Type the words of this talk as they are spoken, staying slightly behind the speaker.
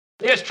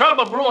There's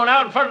trouble brewing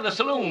out in front of the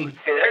saloon.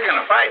 Hey, they're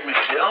gonna fight me,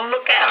 Still.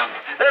 Look at them.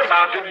 They're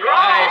about to draw.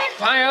 I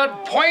fired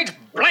point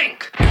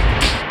blank.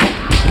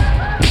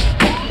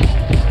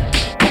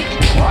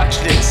 Watch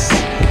this.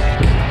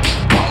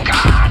 Oh,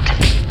 God.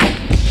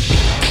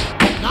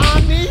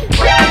 Nani?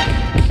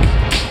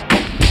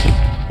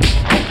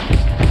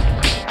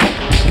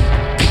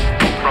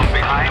 From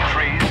behind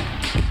trees.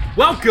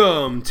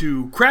 Welcome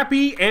to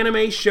Crappy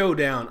Anime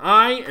Showdown.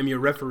 I am your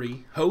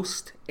referee,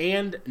 host,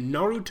 and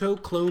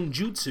Naruto clone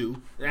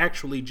jutsu,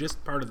 actually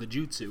just part of the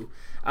jutsu,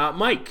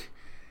 Mike.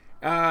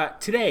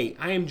 Today,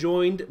 I am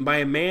joined by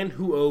a man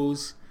who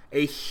owes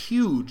a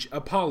huge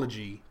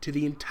apology to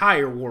the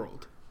entire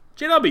world,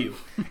 JW,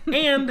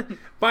 and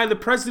by the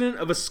president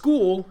of a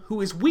school who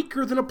is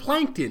weaker than a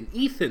plankton,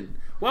 Ethan.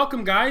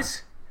 Welcome,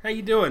 guys. How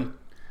you doing?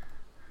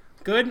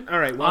 Good? All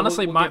right. Well,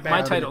 honestly, we'll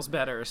my title's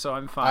better, so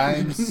I'm fine.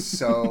 I'm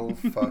so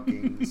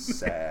fucking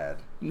sad.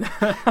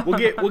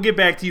 We'll get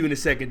back to you in a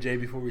second, Jay,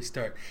 before we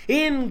start.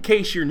 In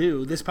case you're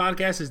new, this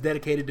podcast is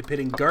dedicated to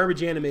pitting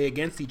garbage anime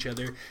against each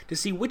other to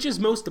see which is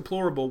most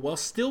deplorable while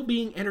still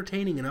being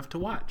entertaining enough to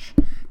watch.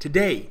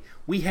 Today,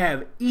 we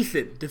have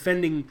Ethan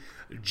defending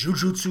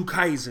Jujutsu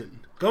Kaisen,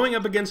 going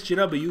up against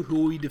JW, who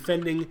will be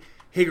defending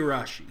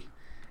Higurashi.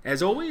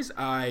 As always,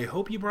 I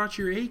hope you brought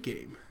your A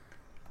game.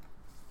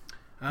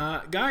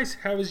 Guys,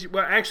 how was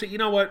well? Actually, you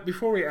know what?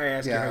 Before I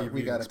ask you how your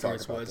viewing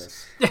experience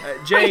was,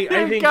 Jay,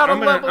 I think I'm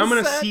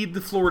gonna cede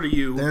the floor to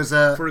you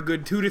for a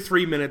good 2 to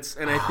 3 minutes,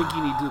 and I think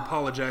you need to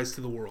apologize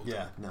to the world.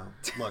 Yeah, no.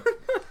 Look,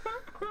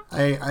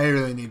 I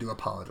really need to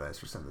apologize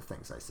for some of the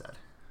things I said.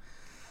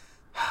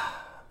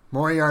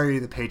 Moriarty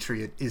the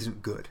Patriot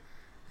isn't good.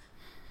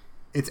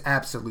 It's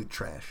absolute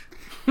trash.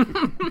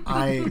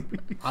 I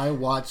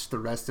watched the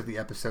rest of the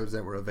episodes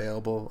that were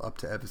available up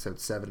to episode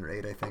 7 or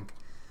 8, I think.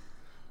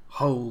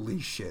 Holy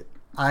shit.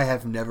 I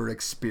have never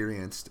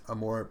experienced a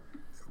more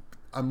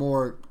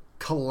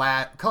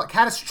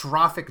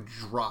catastrophic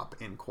drop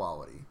in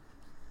quality.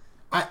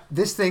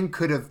 This thing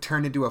could have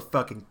turned into a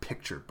fucking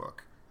picture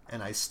book,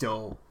 and I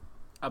still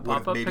would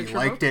have maybe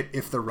liked it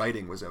if the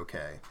writing was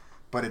okay.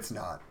 But it's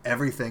not.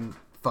 Everything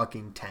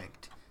fucking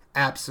tanked.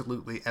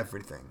 Absolutely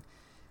everything.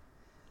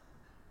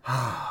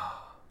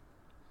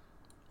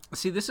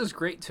 See, this is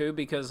great, too,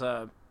 because,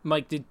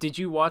 Mike, did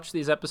you watch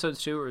these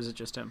episodes, too, or is it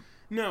just him?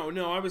 No,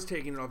 I was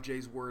taking it off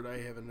Jay's word.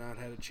 I have not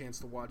had a chance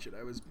to watch it.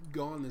 I was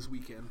gone this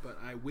weekend, but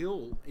I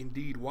will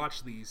indeed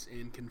watch these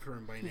and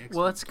confirm by next week.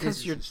 Well, that's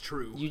because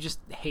true. You just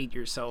hate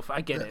yourself.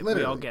 I get it. Literally,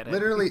 we all get it.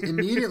 Literally,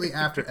 immediately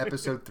after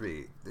episode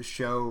 3, the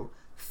show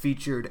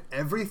featured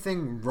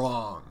everything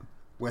wrong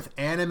with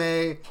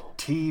anime,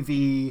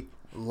 TV,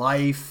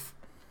 life,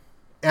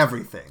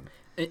 everything.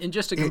 And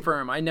just to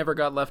confirm, I never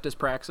got left as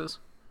Praxis.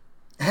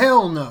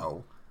 Hell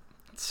no.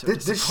 So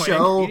the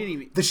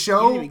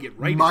show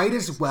might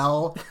as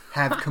well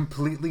have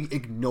completely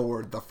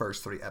ignored the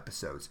first 3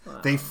 episodes.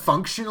 They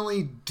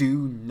functionally do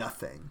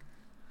nothing.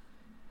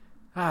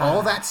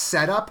 All that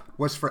setup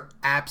was for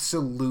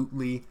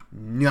absolutely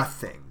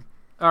nothing.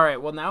 All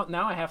right, well,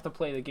 now I have to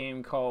play the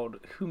game called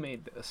Who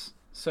Made This?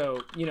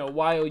 So,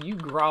 while you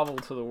grovel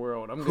to the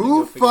world, I'm going to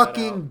Who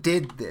fucking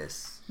did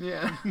this?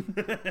 Yeah.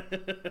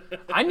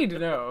 I need to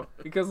know,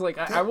 because,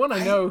 I want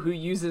to know who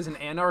uses an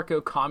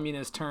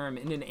anarcho-communist term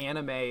in an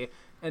anime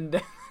and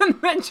then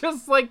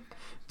just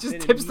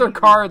tips their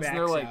cards and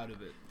they're like...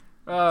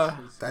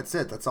 That's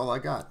it. That's all I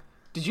got.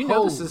 Did you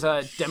know this is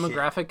a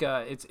demographic...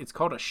 It's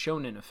called a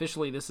shonen.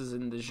 Officially, this is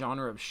in the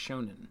genre of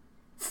shonen.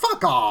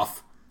 Fuck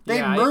off!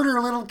 They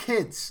murder little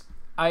kids.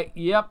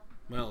 Yep.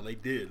 Well, they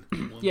did.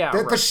 Yeah,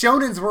 the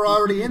shonens were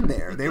already in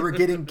there. They were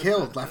getting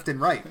killed left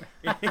and right.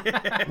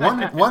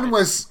 One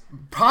was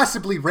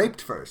possibly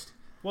raped first.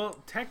 Well,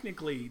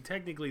 technically,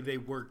 they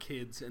were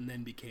kids and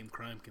then became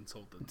crime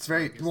consultants.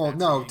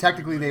 It's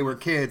technically they were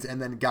kids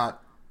and then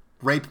got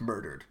rape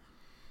murdered.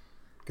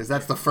 Because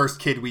that's the first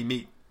kid we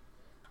meet.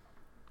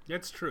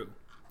 That's true.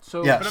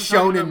 So, yeah, but I'm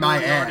shonen my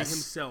Moriarty ass.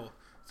 Himself.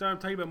 So I'm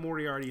talking about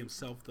Moriarty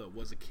himself, though,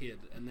 was a kid,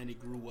 and then he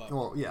grew up.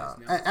 Well, yeah.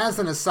 As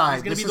an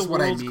aside, this is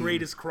what I mean. He's going to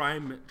be the world's greatest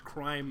crime.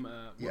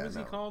 What is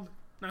he called?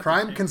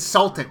 Crime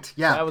consultant.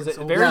 Yeah, that was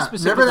a very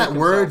specific. Remember that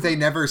word they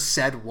never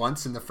said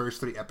once in the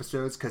first 3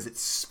 episodes because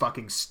it's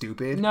fucking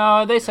stupid.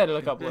 No, they said it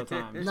a couple of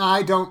times. No,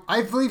 I don't.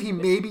 I believe he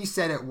maybe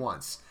said it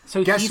once.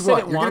 So guess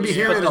what? You're going to be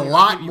hearing it a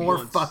lot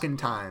more fucking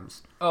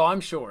times. Oh,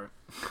 I'm sure.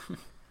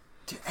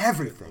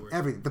 Everything.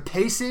 The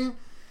pacing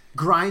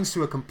grinds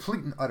to a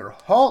complete and utter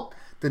halt.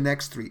 The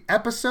next 3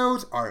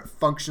 episodes are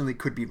functionally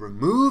could be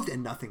removed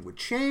and nothing would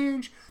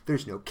change.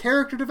 There's no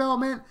character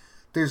development.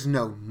 There's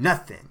no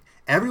nothing.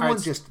 Everyone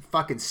just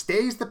fucking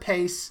stays the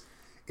pace.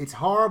 It's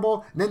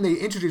horrible. And then they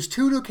introduce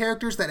 2 new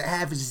characters that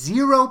have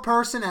 0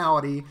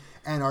 personality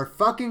and are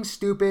fucking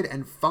stupid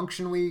and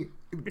functionally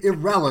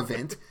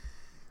irrelevant.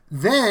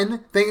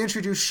 Then they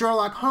introduce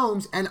Sherlock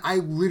Holmes, and I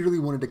literally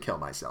wanted to kill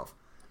myself.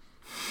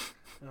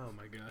 Oh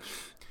my gosh.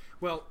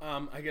 Well,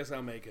 I guess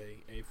I'll make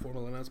a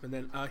formal announcement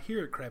then.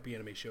 Here at Crappy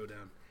Anime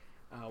Showdown,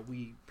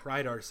 we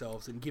pride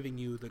ourselves in giving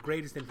you the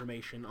greatest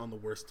information on the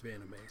worst of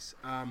animes.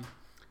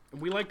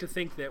 we like to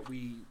think that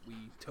we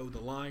toe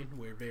the line,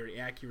 we're very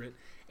accurate,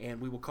 and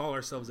we will call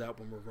ourselves out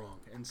when we're wrong.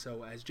 And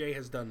so, as Jay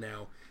has done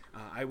now,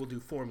 I will do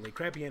formally.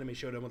 Crappy Anime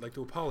Showdown would like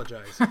to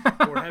apologize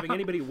for having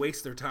anybody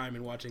waste their time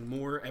in watching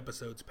more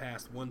episodes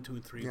past 1, 2,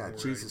 and 3. Yeah,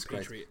 Jesus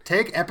Christ. Patriot.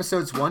 Take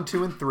episodes 1,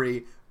 2, and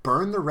 3,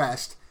 burn the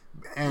rest,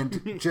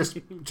 and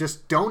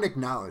just don't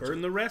acknowledge Burn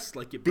it. the rest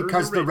like you burn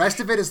Because the the rich. rest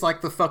of it is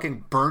like the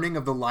fucking burning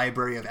of the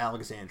Library of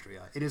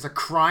Alexandria. It is a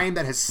crime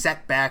that has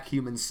set back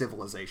human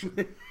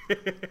civilization.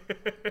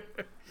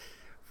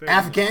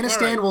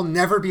 Afghanistan will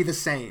never be the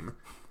same.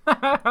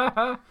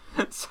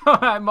 So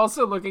I'm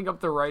also looking up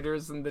the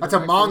writers and the That's a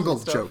directors Mongol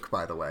and stuff. joke,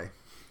 by the way.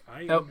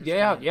 Oh,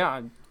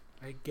 yeah.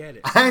 I get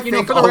it. I You know,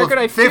 think for the all record,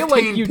 of I feel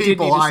like 15 you did need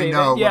people to say I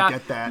know that. Yeah, would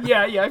get that.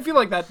 Yeah, I feel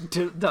like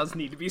that does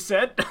need to be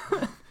said.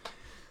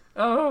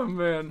 Oh,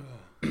 man.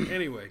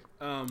 Anyway,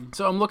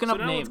 So I'm looking up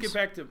now names. let's get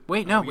back to...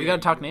 Wait, no, Oh, we yeah,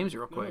 gotta talk you- names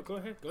real No, quick. go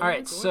ahead. All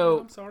right, so-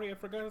 I'm sorry, I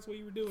forgot that's what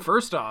you were doing.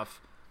 First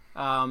off,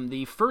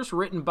 the first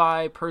written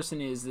by person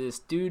is this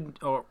dude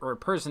or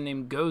person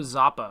named Go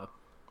Zappa.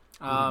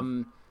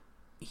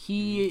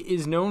 He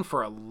is known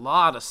for a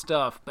lot of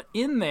stuff, but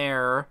in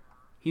there,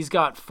 he's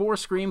got 4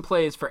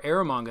 screenplays for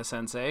Eromanga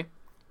Sensei.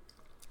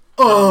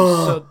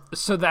 So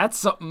that's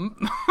something.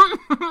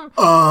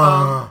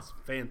 That's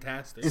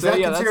fantastic. Is So, that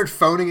yeah, considered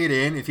phoning it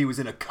in if he was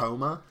in a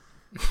coma?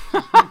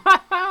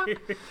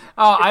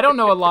 I don't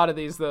know a lot of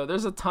these though.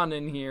 There's a ton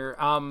in here.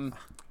 And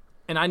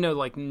I know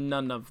like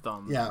none of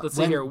them. Yeah. Let's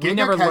see when here. We Gingek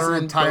never has learned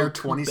an entire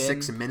Bokuben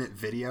 26-minute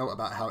video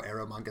about how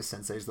Eromanga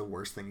Sensei is the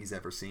worst thing he's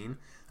ever seen.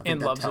 I think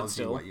And that loves it tells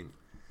you still. what you...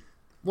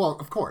 Well,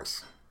 of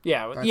course.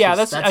 Yeah,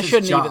 That's I his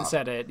shouldn't even job.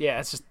 said it. Yeah,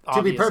 it's just To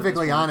obvious be at this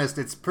perfectly point. honest,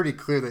 it's pretty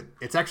clear that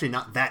it's actually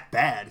not that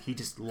bad. He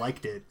just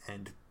liked it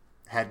and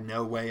had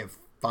no way of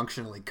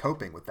functionally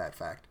coping with that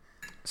fact.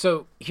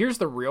 So here's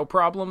the real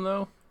problem,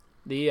 though.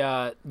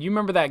 You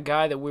remember that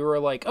guy that we were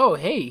like, oh,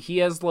 hey, he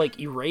has like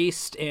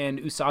Erased and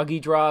Usagi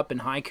Drop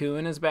and Haiku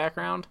in his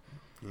background.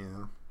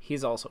 Yeah.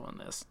 He's also on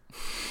this.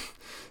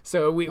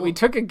 So we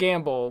took a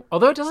gamble,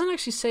 although it doesn't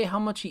actually say how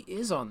much he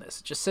is on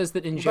this. It just says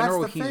that in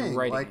general That's the he's thing.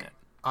 writing Like, it.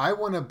 I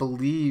want to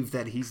believe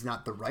that he's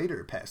not the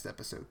writer past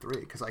episode 3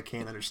 because I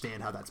can't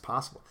understand how that's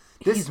possible.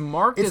 He's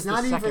marked it's as the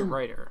not second even,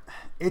 writer.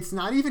 It's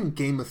not even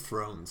Game of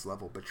Thrones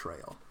level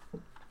betrayal.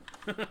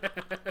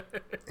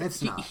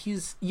 It's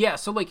not.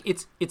 So like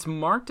it's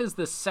marked as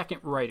the second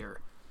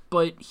writer,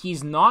 but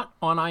he's not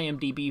on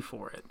IMDb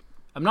for it.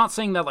 I'm not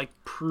saying that like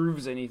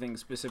proves anything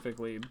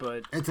specifically,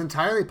 but It's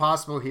entirely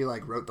possible he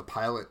like wrote the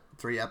pilot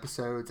 3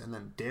 episodes and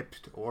then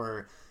dipped,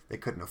 or they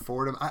couldn't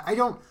afford him. I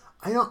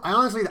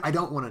honestly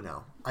don't want to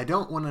know. I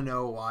don't want to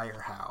know why or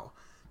how,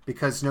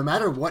 because no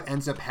matter what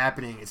ends up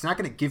happening, it's not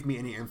going to give me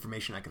any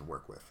information I can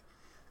work with.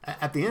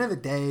 At the end of the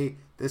day,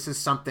 this is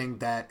something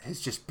that has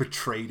just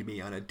betrayed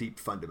me on a deep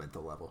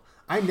fundamental level.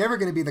 I'm never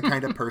going to be the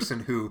kind of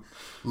person who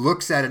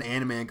looks at an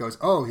anime and goes,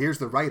 "Oh, here's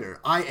the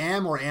writer." I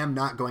am or am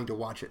not going to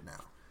watch it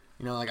now.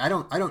 You know, like I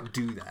don't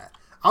do that.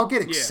 I'll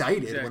get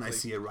excited when I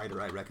see a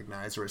writer I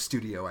recognize or a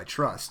studio I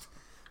trust,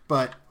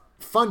 but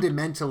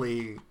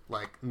fundamentally,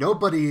 like,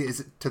 nobody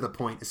is to the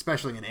point,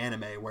 especially in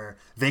anime, where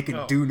they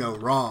can do no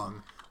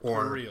wrong,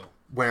 or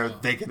where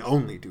they can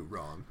only do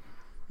wrong.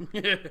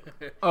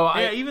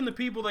 Even the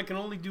people that can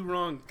only do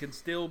wrong can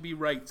still be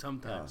right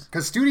sometimes.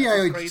 Because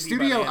Studio crazy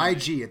about anime.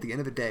 IG, at the end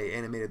of the day,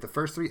 animated the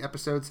first 3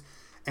 episodes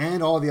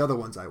and all the other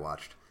ones I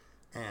watched.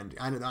 And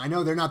I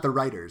know they're not the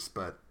writers,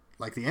 but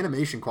like the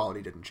animation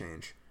quality didn't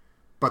change,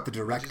 but the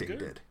directing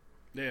did.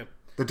 Yeah.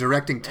 The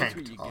directing what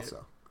tanked you get.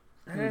 also.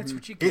 That's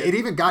what you get. It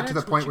even got to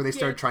the That's point what where they you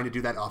started get. trying to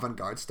do that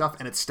avant-garde stuff,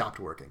 and it stopped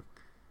working.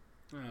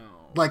 Oh.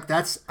 Like,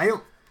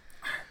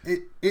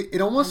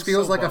 it almost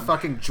feels so like a bummed.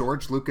 fucking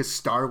George Lucas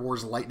Star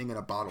Wars lightning in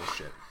a bottle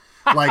shit.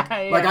 Like,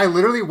 like I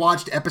literally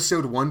watched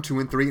episode 1, 2,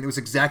 and 3, and it was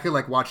exactly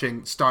like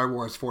watching Star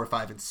Wars 4,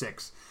 5, and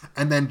 6.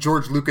 And then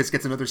George Lucas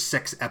gets another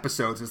 6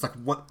 episodes, and it's like,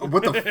 what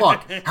the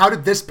fuck? How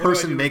did this do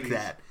person with make these?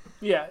 that?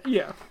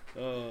 yeah.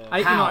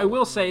 I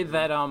will say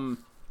that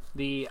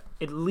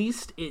at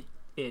least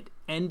it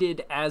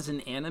ended as an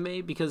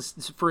anime,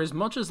 because for as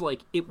much as like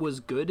it was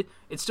good,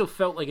 it still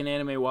felt like an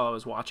anime while I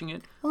was watching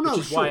it. no, which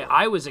is why sure.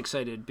 I was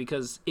excited,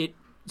 because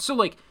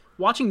like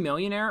watching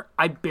Millionaire,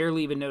 I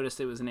barely even noticed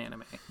it was an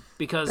anime,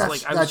 because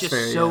like I was that's just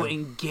fair, so yeah.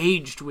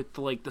 engaged with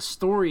like the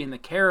story and the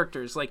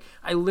characters. Like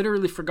I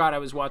literally forgot I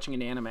was watching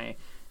an anime.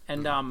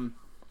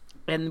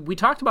 And we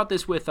talked about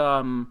this with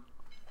Magatsu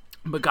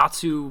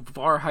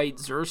Varheit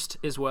Zerst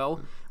as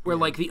well, where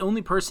like the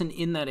only person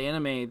in that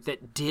anime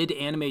that did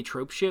anime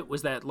trope shit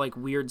was that like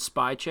weird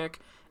spy chick,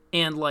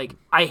 and like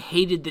I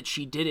hated that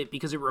she did it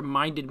because it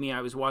reminded me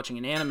I was watching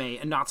an anime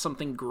and not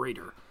something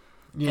greater.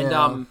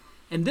 Yeah.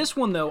 And this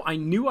one though, I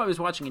knew I was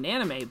watching an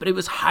anime, but it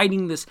was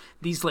hiding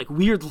these like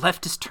weird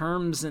leftist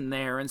terms in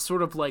there, and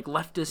sort of like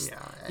leftist,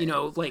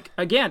 like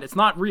again, it's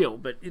not real,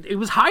 but it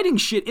was hiding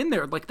shit in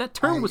there. Like that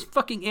term was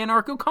fucking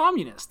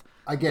anarcho-communist.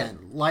 Again,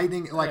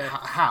 lightning, like,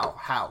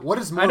 how? What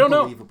is more I don't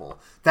know. believable?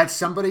 That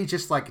somebody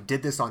just, like,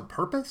 did this on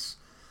purpose?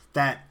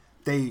 That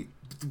they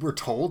were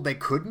told they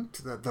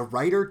couldn't? The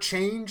writer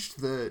changed?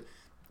 The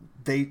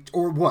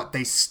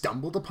they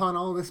stumbled upon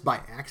all this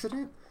by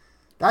accident.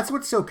 That's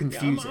what's so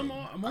confusing.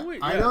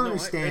 I don't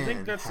understand. I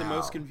think that's the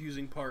most how.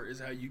 confusing part is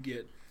how you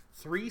get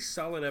 3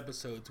 solid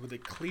episodes with a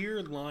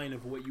clear line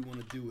of what you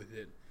want to do with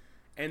it.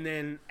 And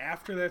then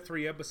after that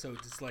 3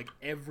 episodes, it's like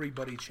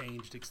everybody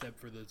changed except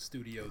for the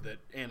studio that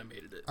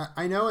animated it.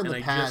 I know in the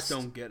I past, just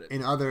don't get it.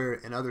 in other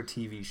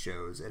TV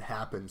shows, it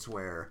happens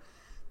where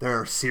there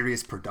are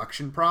serious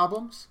production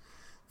problems.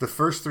 The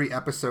first 3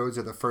 episodes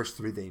are the first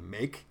 3 they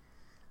make,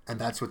 and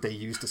that's what they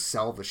use to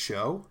sell the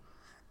show.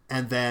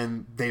 And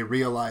then they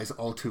realize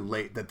all too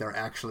late that they're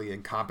actually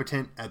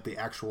incompetent at the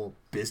actual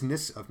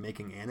business of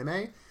making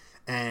anime,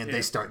 and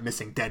they start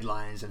missing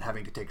deadlines and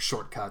having to take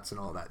shortcuts and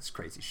all that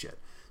crazy shit.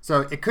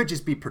 So it could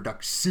just be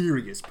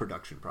serious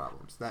production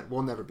problems that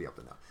we'll never be able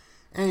to know.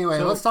 Anyway,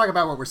 let's talk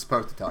about what we're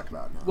supposed to talk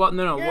about now. Well,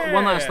 no.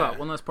 One last thought.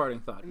 One last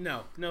parting thought.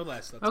 No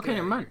last thoughts. Okay,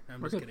 never mind.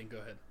 I'm just kidding. Go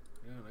ahead.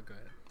 No, go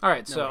ahead. All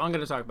right, so I'm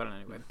going to talk about it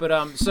anyway.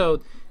 But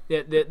so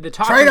the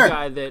Taku Traitor!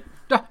 guy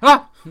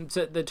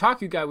so the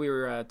Taku guy we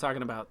were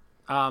talking about,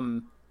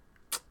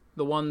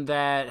 the one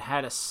that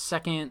had a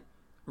second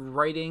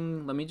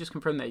writing. Let me just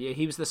confirm that. Yeah,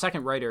 he was the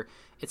second writer.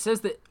 It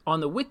says that on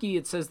the wiki,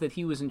 it says that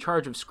he was in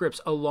charge of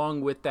scripts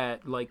along with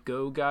that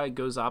Go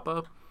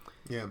Zappa.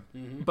 Yeah.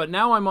 Mm-hmm. But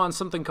now I'm on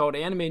something called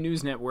Anime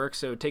News Network,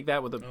 so take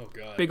that with a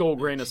big old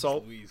grain of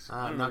salt.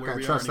 I'm not going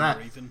to trust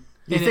that. Ethan.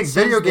 You think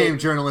video game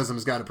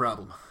journalism's got a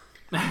problem?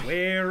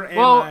 Where am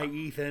I,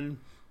 Ethan?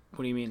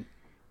 What do you mean?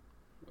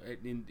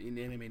 In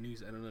Anime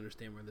News, I don't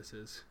understand where this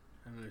is.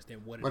 I don't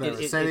understand what it Whatever.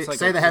 is.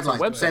 Say the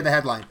headline. Say the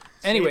headline.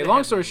 Anyway,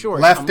 long story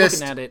short, I'm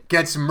looking at it. Leftist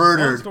gets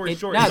murdered. Long story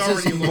short, It it's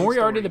says already a long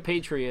Moriarty story. the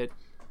Patriot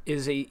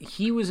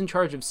he was in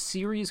charge of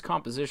series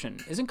composition.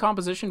 Isn't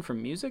composition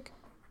from music?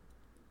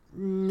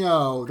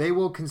 No, they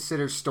will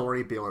consider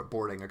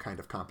storyboarding a kind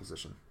of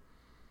composition.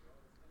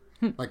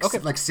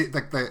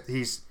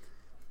 He's.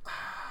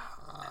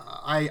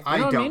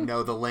 I don't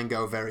know the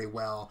lingo very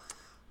well.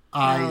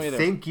 I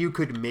think you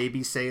could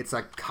maybe say it's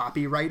like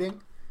copywriting.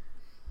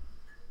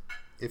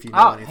 If you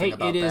know anything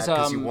about that,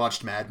 because you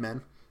watched Mad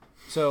Men.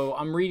 So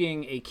I'm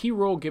reading a key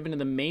role given to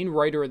the main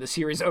writer of the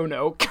series. Oh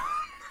no.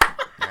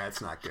 Yeah,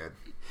 it's not good.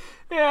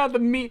 Yeah, they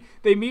meet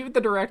with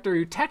the director,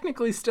 who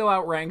technically still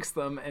outranks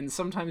them and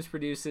sometimes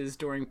produces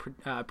during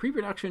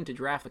pre-production to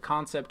draft the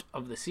concept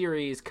of the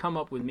series, come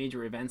up with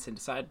major events, and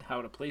decide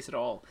how to place it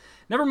all.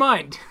 Never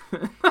mind.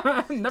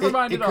 Never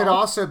mind it at could all.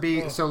 also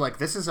be so like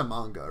this is a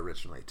manga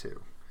originally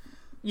too.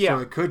 Yeah.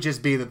 So it could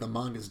just be that the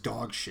manga's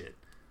dog shit,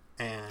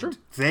 and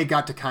they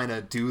got to kind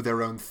of do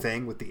their own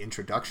thing with the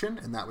introduction,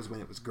 and that was when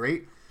it was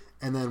great.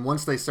 And then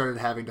once they started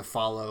having to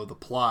follow the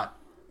plot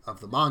of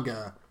the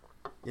manga,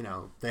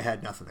 they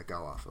had nothing to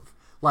go off of.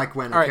 Like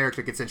when a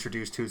character gets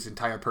introduced whose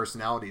entire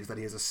personality is that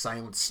he has a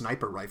silent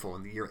sniper rifle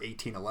in the year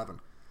 1811.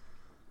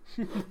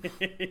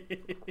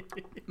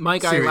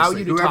 Mike, Seriously, I allow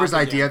you to whoever's talk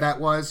idea again. that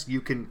was,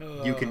 you can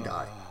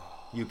die.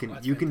 You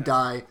can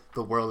die.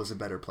 The world is a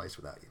better place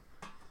without you.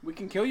 We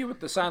can kill you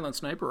with the silent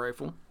sniper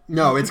rifle.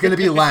 No, it's going to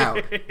be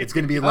loud. It's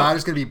going to be loud.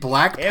 It's going to be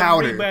black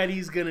powder.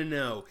 Everybody's going to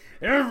know.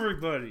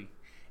 Everybody.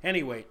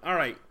 Anyway, all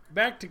right.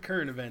 Back to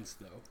current events,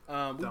 though.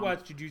 We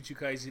watched Jujutsu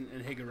Kaisen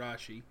and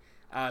Higurashi.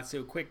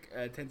 So quick,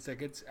 10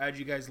 seconds. How'd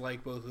you guys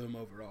like both of them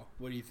overall?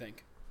 What do you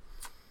think?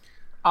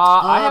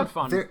 I had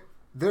fun.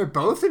 They're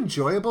both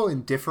enjoyable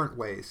in different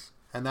ways.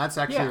 And that's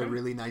actually a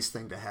really nice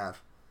thing to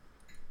have.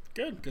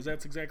 Good, because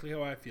that's exactly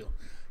how I feel.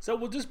 So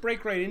we'll just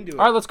break right into it.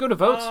 All right, let's go to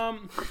votes.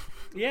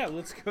 Yeah,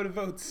 let's go to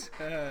votes.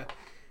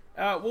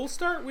 We'll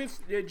start with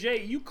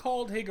Jay. You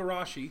called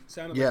Higurashi.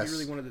 Sounded like you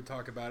really wanted to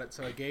talk about it,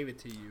 so I gave it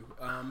to you.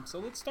 So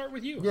let's start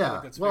with you. Yeah.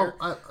 That's well,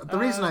 fair. the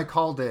reason I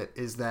called it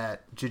is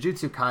that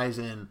Jujutsu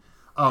Kaisen.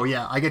 Oh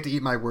yeah, I get to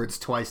eat my words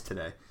twice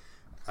today.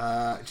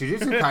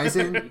 Jujutsu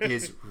Kaisen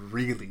is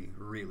really,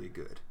 really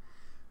good.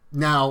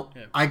 Now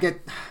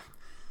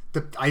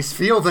I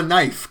feel the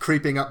knife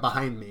creeping up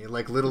behind me,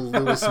 like little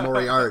Louis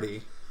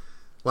Moriarty,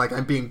 like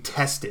I'm being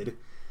tested.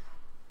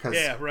 Because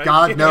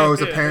God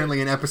knows, apparently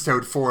in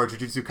episode 4,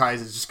 Jujutsu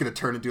Kaisen is just going to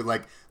turn into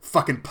like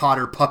fucking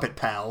Potter puppet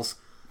pals.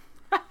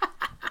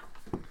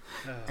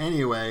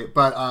 Anyway,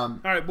 but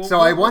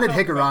I wanted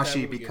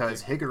Higurashi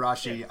because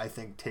Higurashi I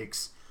think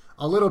takes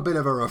a little bit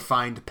of a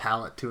refined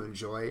palette to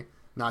enjoy.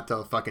 Not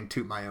to fucking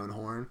toot my own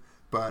horn,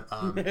 but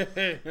I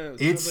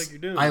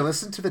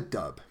listened to the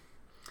dub.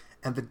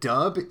 And the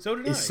dub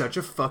is such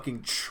a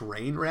fucking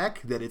train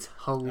wreck that it's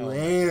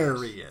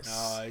hilarious.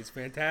 Oh, it's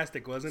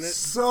fantastic, wasn't it?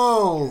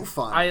 So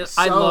fun.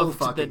 I loved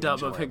the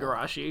dub of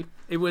Higurashi.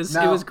 It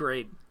was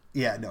great.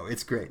 Yeah, no,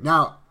 it's great.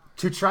 Now,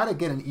 to try to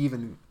get an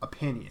even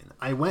opinion,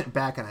 I went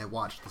back and I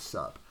watched the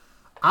sub.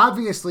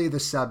 Obviously, the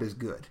sub is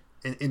good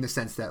in the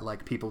sense that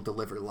like people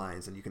deliver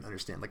lines and you can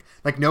understand.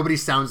 Like nobody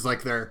sounds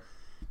like they're.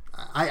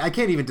 I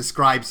can't even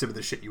describe some of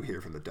the shit you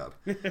hear from the dub.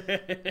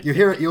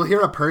 You'll hear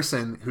a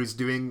person who's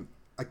doing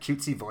a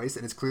cutesy voice,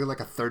 and it's clearly like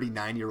a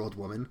 39-year-old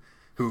woman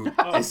who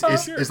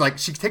is like,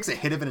 she takes a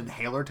hit of an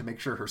inhaler to make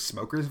sure her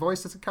smoker's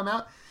voice doesn't come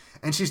out,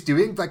 and she's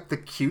doing like the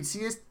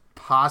cutesiest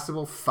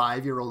possible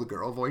 5-year-old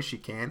girl voice she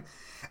can,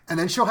 and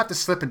then she'll have to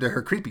slip into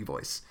her creepy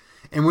voice.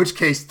 In which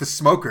case, the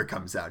smoker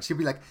comes out. She'll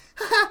be like,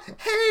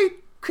 "Hey,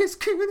 Chris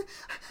Coon,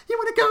 you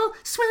want to go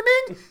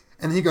swimming?"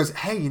 And he goes,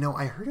 "Hey,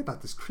 I heard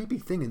about this creepy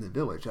thing in the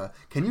village.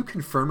 Can you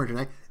confirm or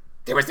deny?"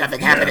 "There was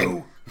nothing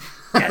happening."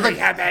 Nothing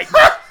happened.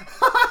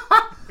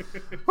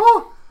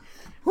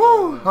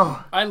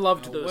 I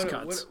loved those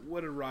cuts.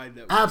 What a ride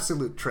that was.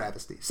 Absolute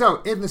travesty.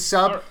 So, in the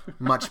sub,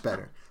 much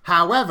better.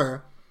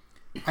 However,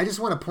 I just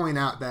want to point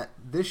out that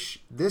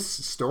this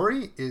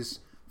story is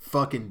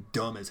fucking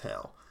dumb as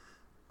hell.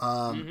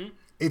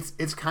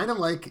 It's kind of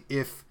like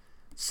if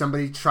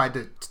somebody tried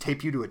to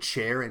tape you to a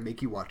chair and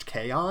make you watch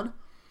K-On!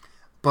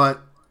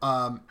 But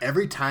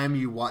every time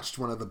you watched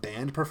one of the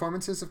band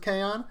performances of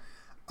K-On!,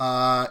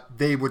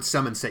 they would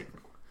summon Satan.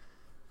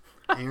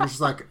 And you're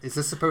just like, is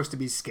this supposed to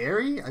be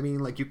scary? I mean,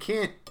 like, you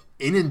can't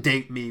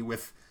inundate me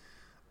with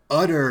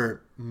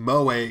utter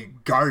moe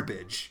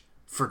garbage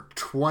for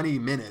 20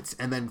 minutes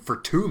and then for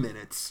 2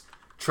 minutes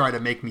try to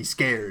make me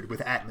scared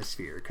with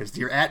atmosphere. Because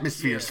your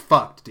atmosphere's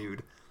fucked,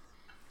 dude.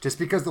 Just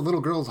because the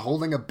little girl's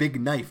holding a big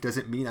knife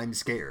doesn't mean I'm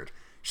scared.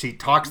 She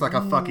talks like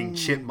a fucking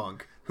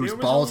chipmunk whose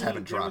balls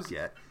haven't dropped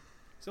yet.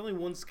 It's only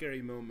one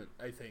scary moment,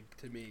 I think,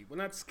 to me. Well,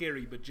 not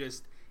scary, but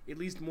just at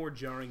least more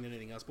jarring than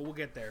anything else. But we'll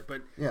get there.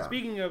 But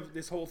speaking of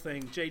this whole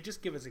thing, Jay,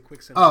 just give us a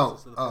quick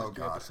synopsis of the first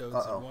 2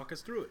 episodes and walk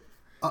us through it.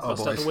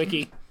 Bust out the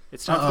wiki.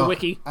 It's time for the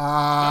wiki.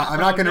 I'm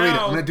not going to read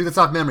it. I'm going to do this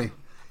off memory.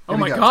 Oh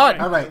my god.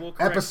 All right,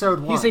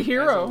 episode 1. He's a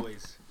hero.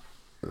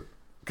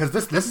 Because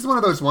this is one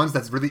of those ones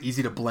that's really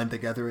easy to blend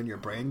together in your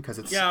brain because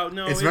it's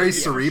very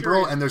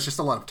cerebral and there's just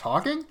a lot of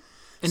talking.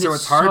 And so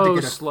it's hard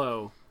to get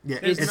slow. Yeah,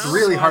 it's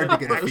really hard to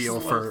get a feel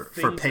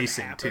for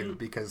pacing too,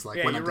 because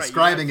when I'm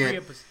describing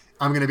it,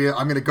 I'm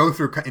gonna go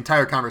through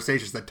entire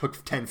conversations that took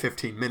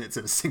 10-15 minutes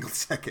in a single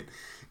second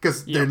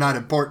because they're not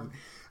important.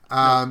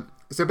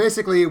 So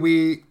basically,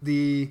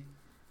 the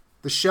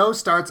show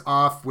starts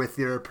off with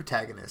your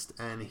protagonist,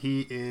 and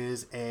he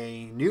is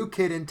a new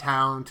kid in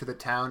town to the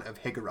town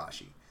of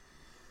Higurashi.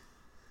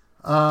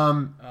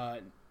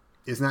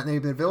 Isn't that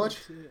named the village?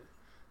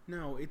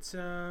 No, it's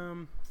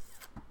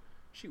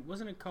shoot,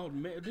 wasn't it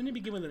called? Didn't it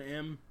begin with an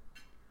M?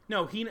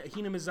 No,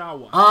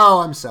 Hinamizawa.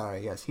 Oh, I'm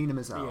sorry. Yes,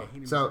 Hinamizawa.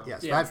 Yeah, Hinamizawa. So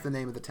yes, that's the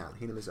name of the town,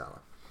 Hinamizawa.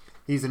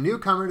 He's a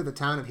newcomer to the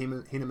town of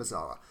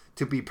Hinamizawa.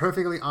 To be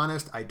perfectly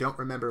honest, I don't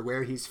remember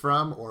where he's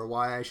from or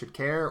why I should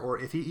care or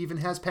if he even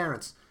has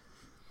parents.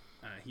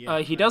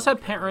 He does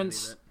have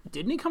parents.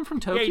 Didn't he come from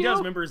Tokyo? Yeah, he does.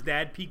 Remember his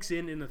dad peeks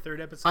in the third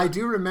episode? I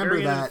do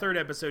remember that. In the third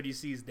episode, you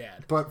see his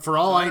dad. But for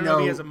all I know,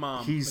 he has a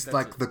mom, he's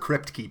like the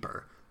crypt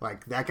keeper.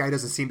 Like, that guy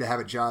doesn't seem to have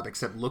a job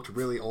except looked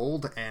really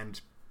old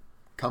and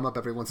come up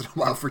every once in a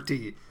while for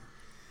tea.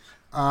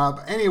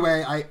 But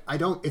anyway, I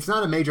don't. It's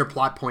not a major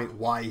plot point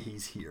why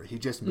he's here. He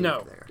just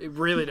moved there. It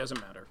really doesn't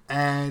matter.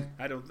 And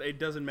it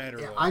doesn't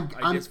matter.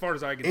 I'm as far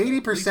as I can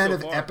 80%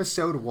 of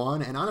episode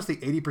 1, and honestly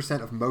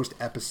 80% of most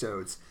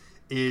episodes,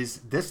 is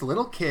this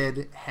little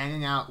kid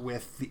hanging out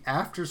with the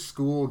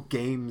after-school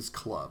games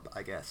club,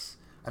 I guess.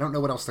 I don't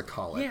know what else to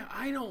call it. Yeah,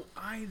 I don't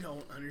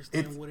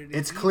understand what it is.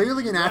 It's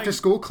clearly an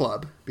after-school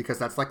club, because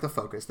that's like the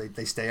focus.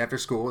 They stay after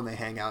school, and they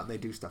hang out, and they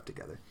do stuff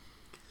together.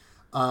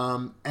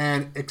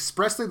 And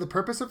expressly, the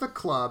purpose of the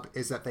club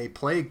is that they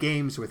play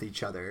games with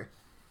each other,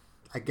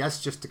 I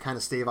guess just to kind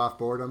of stave off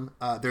boredom.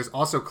 There's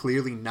also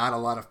clearly not a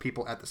lot of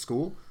people at the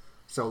school.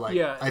 So,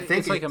 I think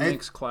it's like a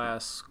mixed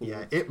class school.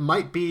 Yeah, it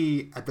might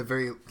be at the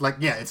very,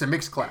 it's a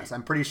mixed class.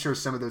 I'm pretty sure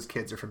some of those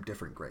kids are from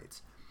different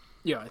grades.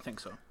 Yeah, I think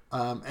so.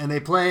 And they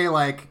play,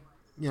 little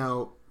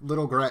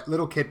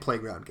kid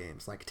playground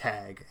games, like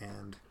tag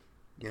and,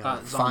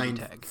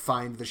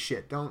 find the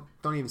shit. Don't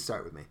even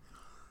start with me.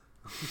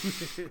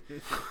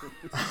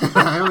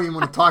 I don't even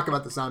want to talk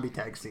about the zombie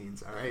tag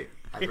scenes, all right?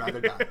 I'd rather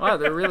not. Wow,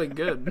 they're really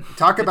good.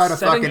 Talk about a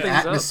fucking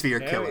atmosphere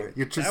killer.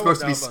 You're just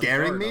supposed to be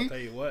scaring me? I'll tell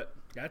you what.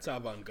 That's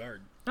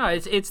avant-garde. No,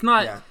 it's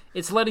not. Yeah.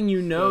 It's letting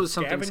you know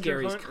something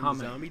scary is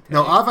coming.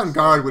 No,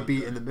 avant-garde would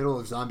be in the middle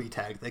of zombie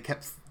tag. They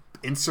kept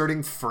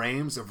inserting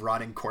frames of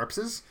rotting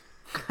corpses.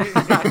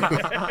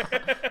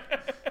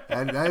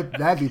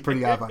 That'd be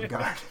pretty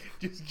avant-garde.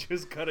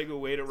 Just cutting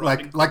away to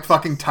rotting like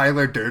fucking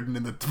Tyler Durden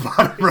in the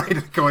bottom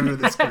right going to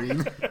the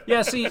screen.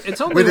 Yeah, see,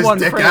 it's only with one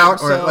his dick frame, out,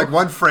 so... or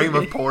one frame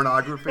of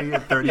pornography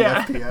at 30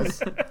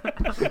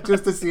 FPS,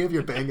 just to see if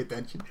you're paying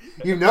attention.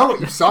 You know what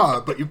you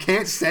saw, but you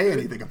can't say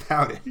anything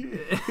about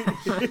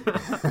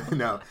it.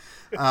 No.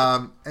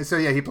 And so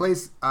yeah, he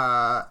plays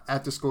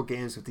after-school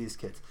games with these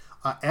kids.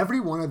 Every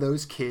one of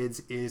those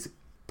kids is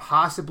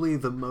possibly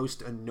the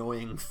most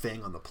annoying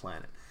thing on the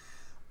planet.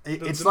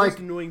 It's the like most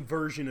annoying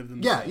version of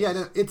themselves. Yeah.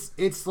 No,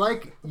 it's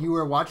like you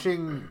were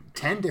watching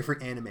 10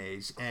 different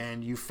animes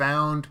and you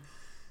found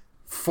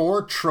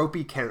 4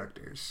 tropey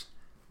characters,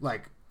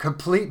 like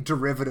complete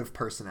derivative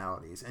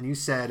personalities, and you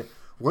said,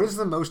 "What is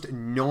the most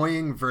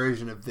annoying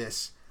version of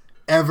this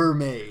ever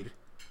made?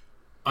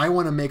 I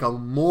want to make a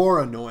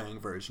more annoying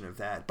version of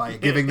that by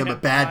giving them a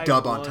bad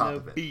dub on top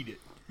of it." Beat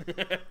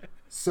it.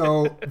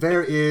 So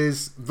there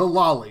is the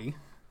loli,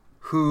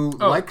 who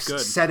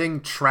likes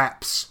setting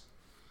traps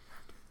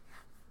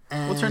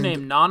What's her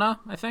name? Nana,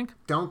 I think.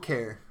 Don't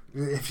care.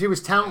 If she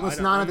was talentless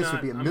Nana, this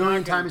would be a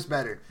million times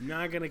better. I'm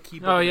not gonna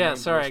keep. Oh yeah,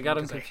 sorry, I got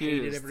him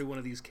confused. I hated every one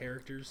of these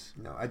characters.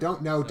 No, I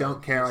don't know.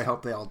 Don't care. I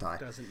hope they all die.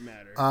 Doesn't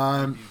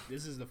matter.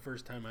 This is the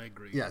first time I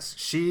agree. Yes,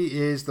 she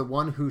is the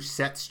one who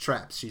sets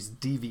traps. She's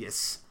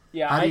devious.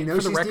 Yeah, how do you know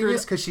she's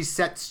devious? Because she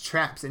sets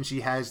traps and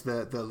she has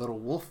the little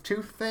wolf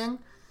tooth thing.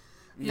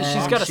 Yeah,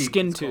 she's got a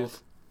skin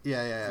tooth.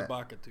 Yeah.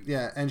 Tooth.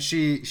 Yeah, and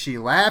she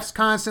laughs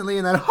constantly,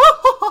 and that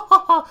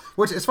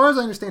which, as far as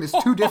I understand, is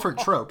two different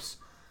tropes,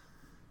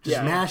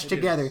 just mashed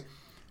together.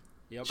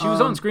 Yep. She was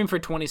on screen for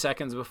 20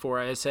 seconds before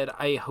I said,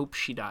 "I hope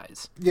she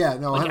dies." Yeah,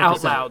 no, like 100%.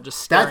 Out loud, just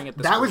staring at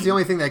the screen. That was the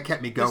only thing that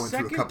kept me going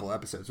through a couple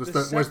episodes. Was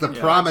the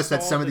promise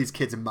that some of these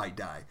kids might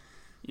die.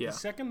 Yeah. The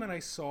second that I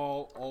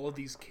saw all of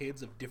these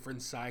kids of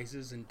different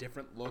sizes and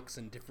different looks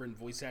and different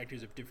voice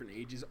actors of different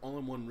ages all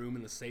in one room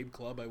in the same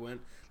club, I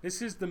went,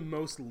 "This is the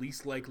most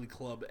least likely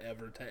club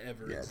ever to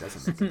ever." Yeah, it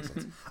doesn't make any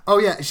sense. Oh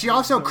yeah, she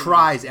also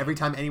cries every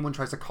time anyone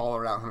tries to call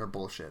her out on her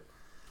bullshit.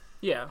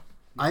 Yeah.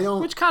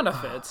 Which kind of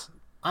fits.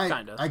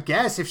 Kind of. I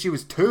guess if she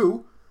was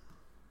 2.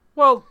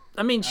 Well,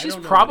 I mean, she's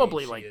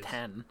probably like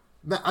 10.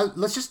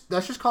 Let's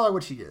just call her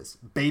what she is.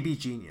 Baby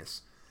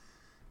genius.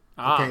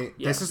 Okay,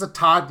 yeah. This is a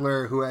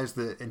toddler who has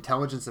the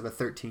intelligence of a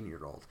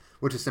 13-year-old,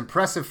 which is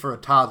impressive for a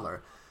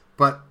toddler,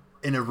 but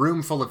in a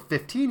room full of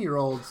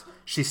 15-year-olds,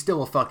 she's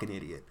still a fucking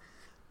idiot.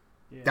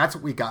 Yeah. That's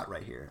what we got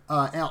right here.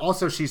 And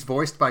also, she's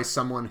voiced by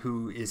someone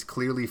who is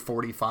clearly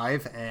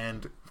 45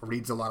 and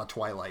reads a lot of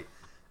Twilight,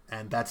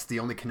 and that's the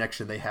only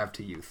connection they have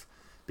to youth.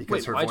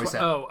 Because her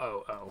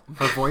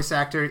voice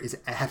actor is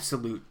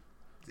absolute.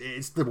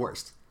 It's the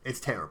worst. It's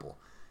terrible.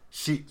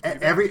 She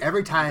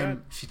every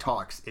time she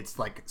talks, it's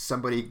like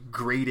somebody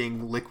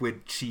grating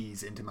liquid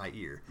cheese into my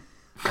ear.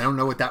 I don't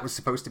know what that was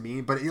supposed to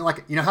mean, but you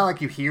know how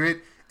like you hear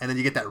it and then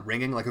you get that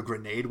ringing like a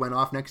grenade went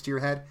off next to your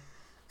head,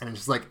 and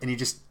it's just like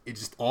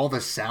all the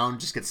sound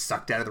just gets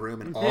sucked out of the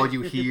room, and all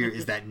you hear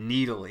is that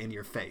needle in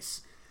your face.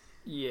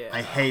 Yeah,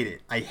 I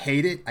hate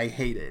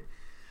it.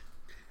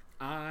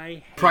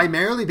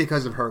 Primarily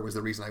because of her was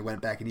the reason I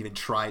went back and even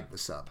tried the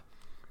sub.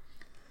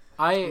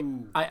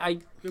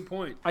 Good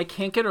point. I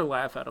can't get her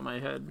laugh out of my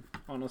head,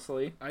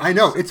 honestly. I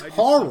know, it's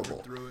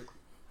horrible.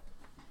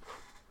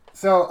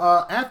 So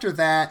after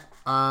that,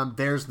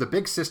 there's the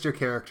big sister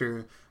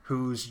character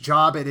whose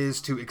job it is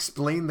to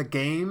explain the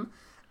game,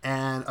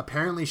 and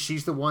apparently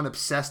she's the one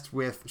obsessed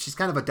with. She's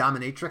kind of a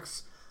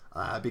dominatrix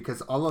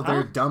because all of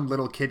their dumb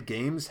little kid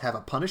games have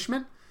a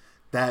punishment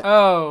that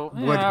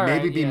would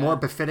maybe be more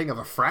befitting of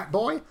a frat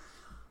boy.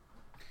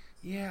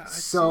 Yeah,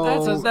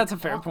 so that's a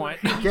fair point.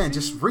 Again,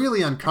 just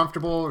really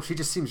uncomfortable. She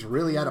just seems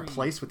really out of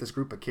place with this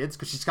group of kids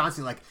because she's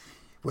constantly like,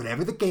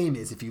 whatever the game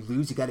is, if you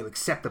lose, you got to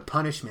accept the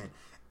punishment.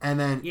 And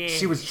then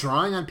she was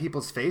drawing on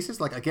people's faces,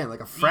 like a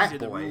frat boy. These are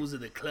the rules of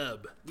the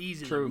club.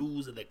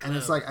 And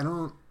it's like,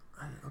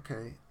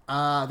 okay.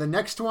 The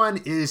next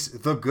one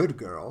is the good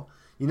girl.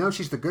 You know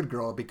she's the good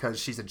girl because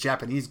she's a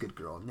Japanese good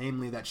girl,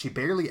 namely that she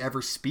barely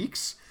ever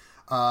speaks.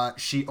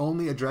 She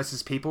only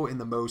addresses people in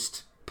the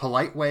most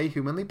polite way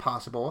humanly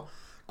possible,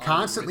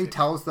 constantly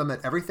tells them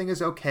that everything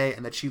is okay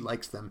and that she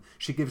likes them.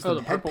 She gives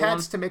them head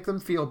pats to make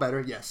them feel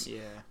better, yes. Yeah.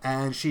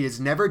 And she has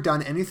never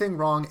done anything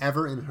wrong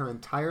ever in her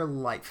entire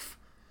life.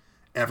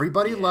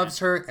 Everybody loves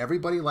her,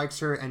 everybody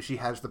likes her, and she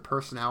has the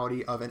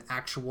personality of an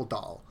actual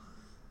doll.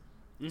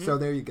 Mm-hmm. So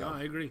there you go. Oh,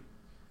 I agree.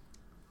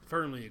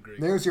 Firmly agree.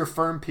 There's your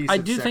firm piece I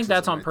of do think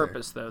that's on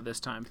purpose, there. though, this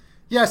time.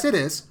 Yes, it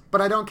is,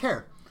 but I don't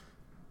care.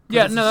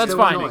 Yeah, no, that's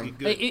fine. Annoying.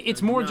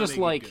 It's more just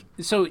like...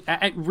 So,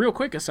 real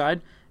quick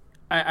aside,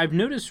 I've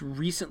noticed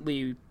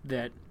recently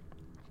that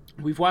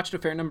we've watched a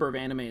fair number of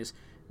animes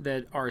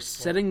that are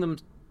setting them...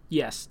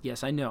 Yes,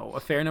 I know. A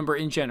fair number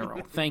in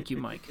general. Thank you,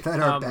 Mike. That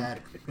are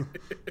bad.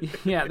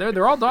 Yeah,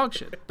 they're all dog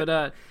shit.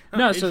 But,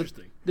 no, so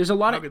there's a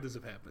lot How could this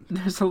have happened?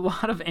 There's a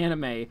lot of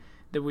anime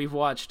that we've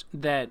watched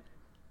that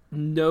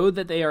know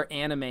that they are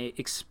anime,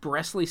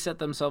 expressly set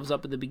themselves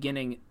up at the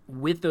beginning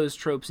with those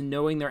tropes,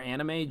 knowing they're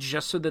anime,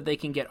 just so that they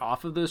can get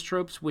off of those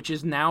tropes, which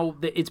is now,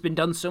 it's been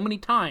done so many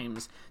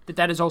times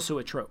that is also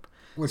a trope.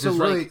 Which is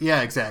really,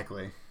 yeah,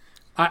 exactly.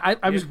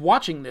 I was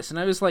watching this, and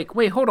I was like,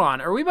 wait, hold on,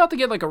 are we about to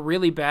get, like, a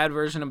really bad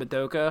version of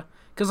Madoka?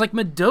 Because, like,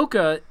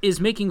 Madoka is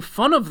making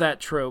fun of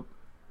that trope,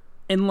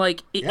 and,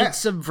 like, it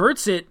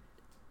subverts it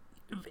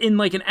in,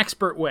 like, an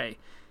expert way.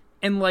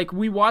 And, like,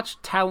 we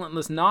watched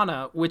Talentless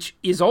Nana, which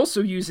is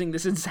also using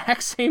this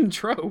exact same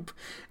trope.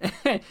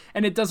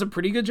 And it does a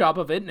pretty good job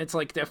of it. And it's,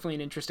 like, definitely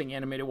an interesting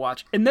anime to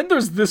watch. And then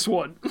there's this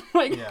one.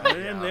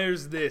 And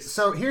there's this.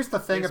 So here's the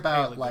thing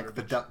about, like,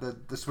 the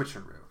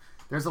switcheroo.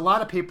 There's a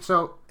lot of people.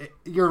 So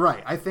you're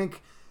right. I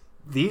think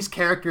these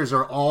characters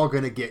are all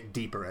going to get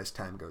deeper as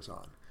time goes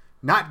on.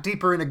 Not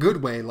deeper in a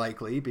good way,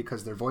 likely,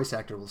 because their voice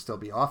actor will still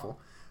be awful.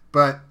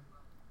 But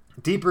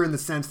deeper in the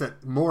sense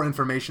that more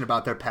information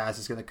about their past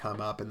is going to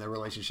come up and their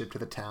relationship to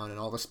the town and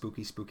all the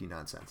spooky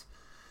nonsense.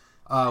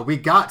 We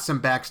got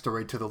some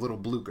backstory to the little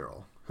blue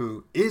girl,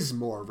 who is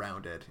more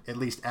rounded, at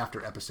least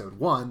after episode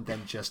 1,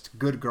 than just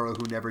good girl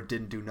who never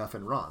didn't do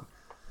nothing wrong.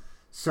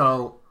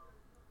 So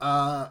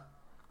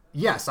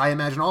Yes, I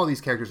imagine all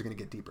these characters are going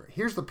to get deeper.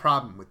 Here's the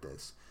problem with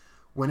this.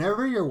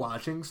 Whenever you're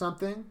watching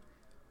something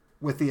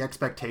with the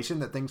expectation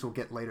that things will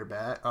get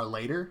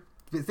later,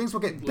 things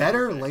will get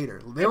better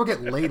later. They will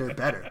get later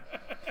better.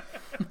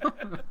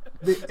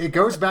 It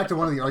goes back to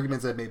one of the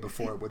arguments I made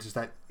before, which is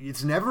that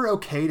it's never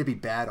okay to be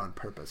bad on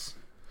purpose.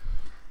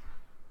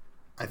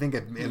 I think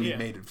I've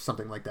made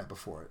something like that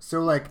before. So,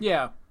 like,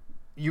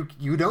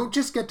 you don't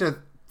just get to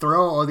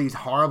throw all these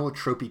horrible,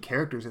 tropey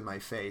characters in my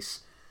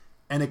face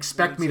and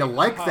expect me to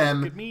like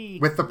them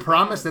with the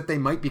promise that they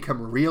might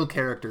become real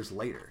characters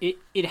later.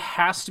 It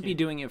has to be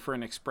doing it for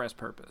an express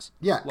purpose.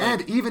 Yeah,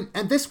 like,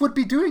 and this would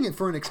be doing it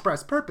for an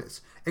express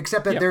purpose,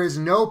 except that there is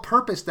no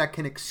purpose that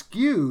can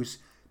excuse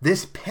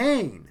this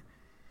pain.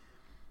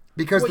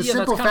 Because the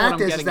simple fact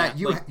is that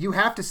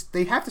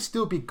they have to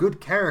still be good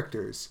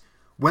characters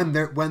when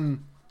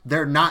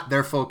they're not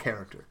their full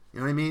character. You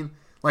know what I mean?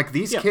 Like,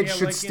 these kids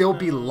should still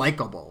be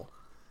likable,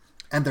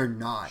 and they're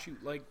not.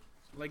 Shoot,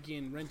 like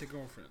in Rent a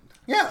Girlfriend.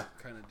 Yeah.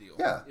 Kind of deal.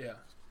 Yeah.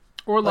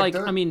 Or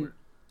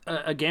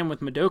again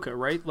with Madoka,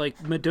 right? Like,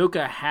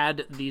 Madoka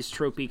had these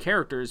tropey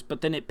characters,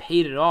 but then it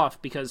paid it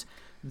off because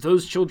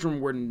those children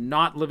were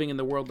not living in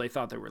the world they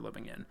thought they were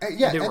living in.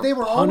 They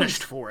were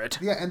punished for it.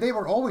 Yeah, and they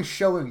were always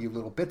showing you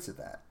little bits of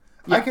that.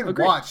 Yeah, I can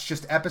watch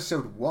just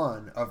episode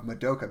 1 of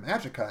Madoka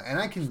Magica, and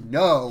I can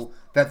know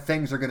that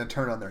things are going to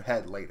turn on their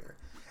head later.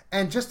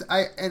 And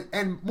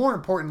and more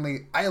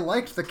importantly, I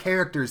liked the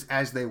characters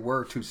as they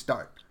were to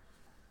start.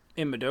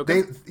 In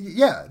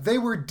Madoka? They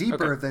were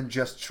deeper than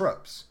just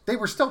tropes. They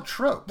were still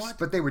tropes,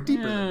 but they were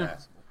deeper than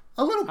that.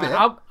 A little bit.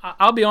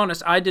 I'll be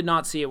honest, I did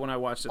not see it when I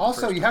watched it.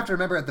 Also, you have to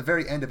remember at the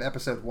very end of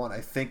episode 1,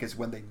 I think, is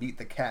when they meet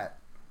the cat.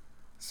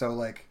 So,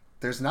 like,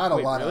 there's not a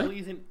lot of...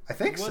 I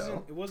think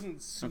so. It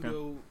wasn't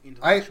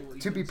pseudo-intellectual.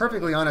 To be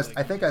perfectly honest,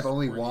 I think I've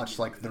only watched,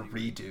 like, the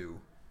redo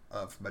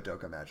of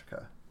Madoka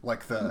Magica.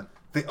 Like, the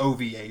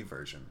OVA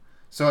version.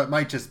 So it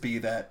might just be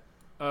that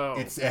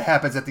it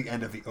happens at the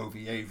end of the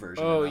OVA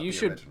version. Oh, you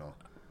should. Original.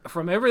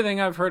 From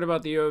everything I've heard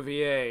about the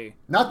OVA,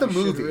 not the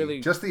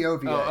movie, just the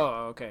OVA.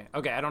 Okay.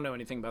 I don't know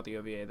anything about the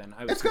OVA then.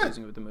 I was it's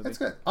confusing good. with the movie. It's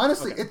good.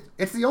 Honestly,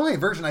 it's the only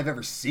version I've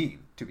ever seen.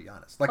 To be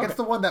honest, like it's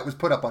the one that was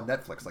put up on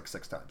Netflix like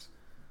 6 times.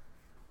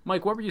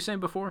 Mike, what were you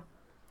saying before?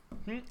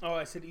 Oh,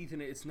 I said,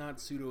 Ethan, it's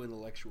not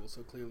pseudo-intellectual,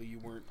 so clearly you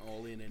weren't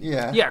all in it.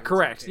 Yeah,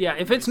 correct. Okay. Yeah,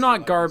 if it's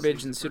not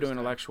garbage and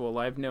pseudo-intellectual,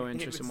 I have no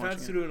interest in watching it. If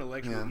it's not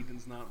pseudo-intellectual,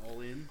 Ethan's not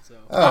all in, so...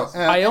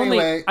 I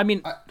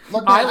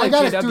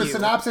gotta do a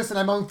synopsis, and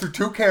I'm only through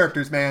 2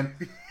 characters, man.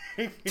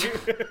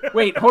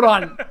 Wait, hold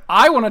on.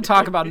 I want to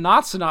talk about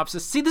not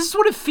synopsis. See, this is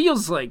what it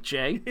feels like,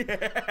 Jay.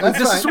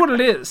 This is what it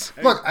is.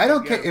 Look, I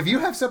don't care. If you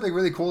have something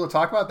really cool to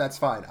talk about, that's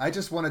fine. I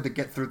just wanted to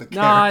get through the characters.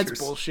 Nah,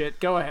 it's bullshit.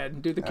 Go ahead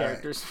and do the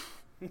characters.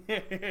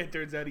 It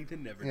turns out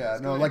Ethan never does. Yeah,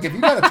 no, like if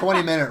you got a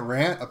 20-minute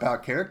rant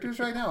about characters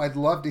right now, I'd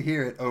love to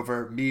hear it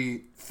over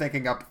me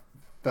thinking up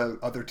the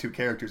other 2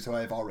 characters who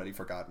I've already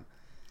forgotten.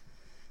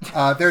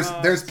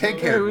 There's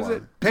pink-haired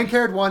one.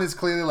 Pink-haired one is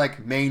clearly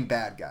like main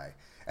bad guy.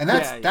 And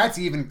that's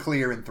even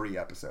clear in 3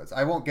 episodes.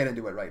 I won't get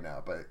into it right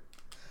now, but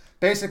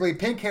basically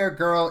pink-haired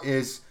girl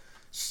is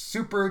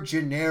super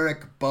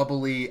generic,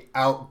 bubbly,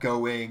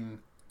 outgoing,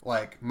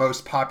 like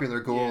most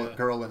popular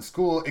girl in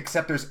school,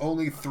 except there's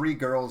only 3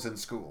 girls in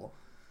school.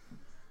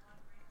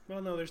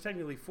 Well, no, there's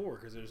technically 4,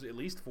 because there's at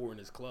least 4 in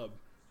his club.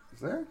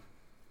 Is there?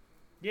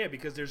 Yeah,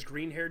 because there's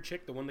green-haired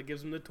chick, the one that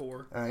gives him the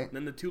tour. All right. And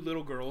then the 2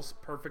 little girls,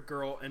 Perfect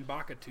Girl and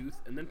Baka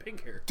Tooth, and then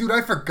Pink Hair. Dude,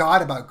 I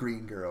forgot about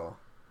Green Girl.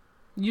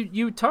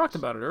 You talked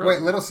about it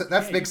earlier. Wait,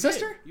 that's Big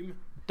Sister?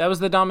 That was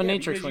the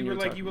dominatrix when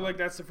you were like,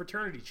 that's the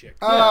fraternity chick.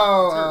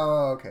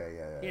 Okay,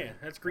 Yeah,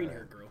 that's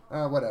green-haired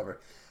girl. Whatever.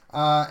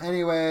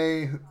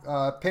 Anyway,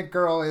 Pink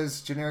Girl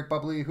is generic,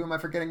 bubbly. Who am I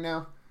forgetting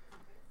now?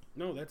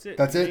 No, that's it.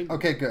 That's it?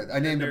 Okay, good. I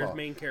named them all.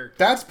 Main character.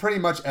 That's pretty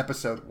much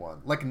episode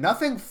 1. Like,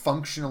 nothing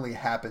functionally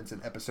happens in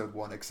episode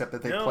 1 except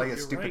that they play a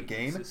stupid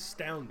game. It's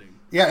astounding.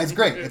 Yeah, it's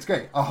great. It's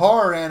great. A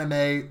horror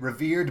anime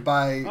revered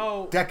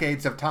by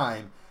decades of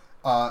time.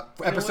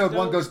 Episode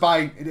 1 goes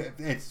by,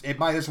 it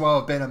might as well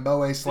have been a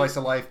moe slice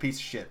of life piece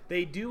of shit.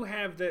 They do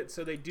have that,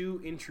 so they do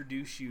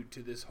introduce you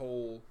to this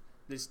whole...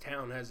 This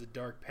town has a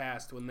dark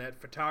past. When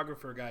that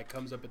photographer guy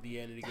comes up at the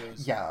end and he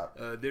goes,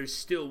 there's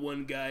still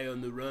one guy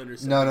on the run or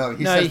something. No,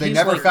 he says they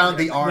never found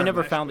the arm. We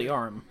never found the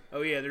arm.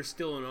 Oh, yeah, there's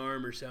still an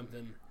arm or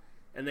something.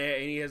 And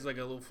he has like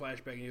a little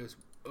flashback and he goes,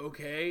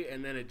 okay,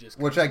 and then it just...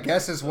 Which I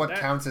guess is what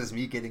counts as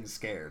me getting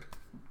scared.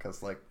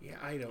 Because, like,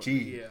 I don't...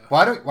 Gee, yeah.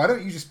 why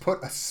don't you just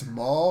put a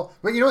small...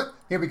 But you know what?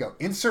 Here we go.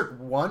 Insert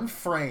 1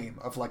 frame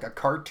of, like, a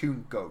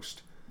cartoon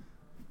ghost.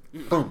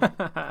 Boom.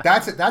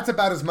 That's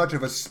about as much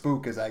of a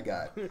spook as I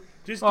got.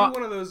 Just do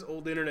one of those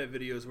old internet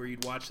videos where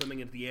you'd watch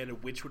something at the end, a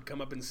witch would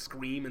come up and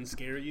scream and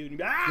scare you.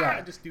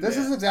 And just do this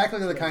that. Is exactly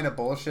the kind of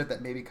bullshit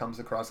that maybe comes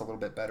across a little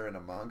bit better in a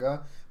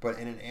manga, but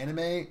in an anime,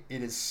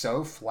 it is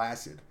so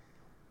flaccid.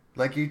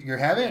 Like, you're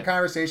having a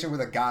conversation with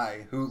a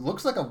guy who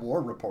looks like a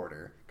war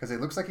reporter, because it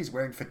looks like he's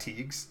wearing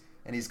fatigues,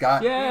 and he's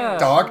got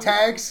dog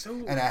tags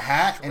and a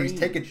hat, and he's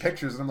taking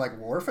pictures. And I'm like,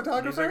 war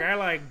photographer? He's like, I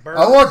like birds.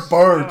 I like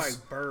birds. I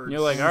like birds.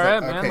 You're like, all right,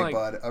 man. Okay, like,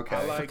 bud.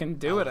 Okay. I can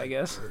do it, I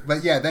guess.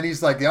 But yeah, then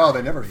he's like, oh,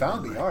 they never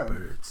found the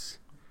arm.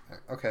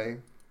 Okay,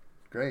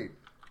 great.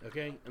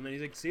 Okay, and then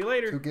he's like, see you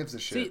later. Who gives a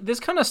shit? See, this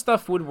kind of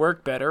stuff would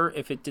work better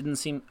if it didn't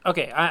seem...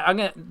 Okay, I'm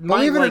going to...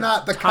 Believe it or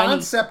not, the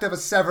concept of a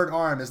severed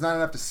arm is not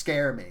enough to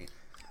scare me.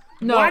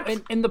 No,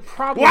 What? And the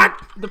problem...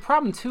 What? The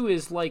problem, too,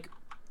 is, like,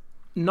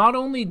 not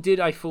only did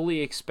I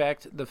fully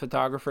expect the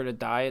photographer to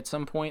die at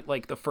some point,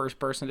 like, the first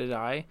person to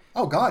die...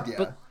 Oh, God, yeah.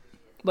 But,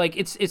 like,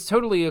 it's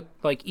totally,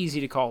 like, easy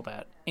to call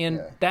that.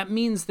 And that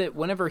means that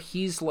whenever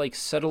he's, like,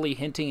 subtly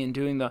hinting and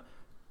doing the...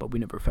 But we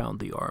never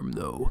found the arm,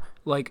 though.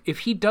 Like, if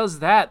he does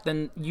that,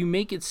 then you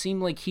make it seem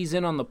like he's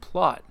in on the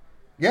plot.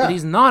 Yeah. But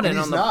he's not in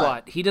on the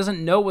plot. He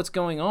doesn't know what's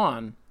going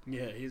on.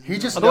 Yeah, he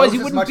just Otherwise, knows he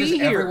as wouldn't much be as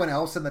here. everyone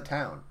else in the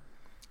town.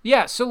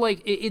 Yeah, so,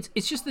 like,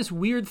 it's just this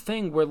weird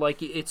thing where,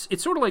 like, it's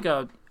sort of like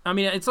a... I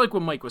mean, it's like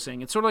what Mike was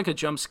saying. It's sort of like a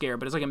jump scare,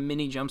 but it's like a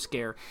mini jump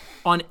scare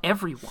on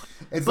everyone.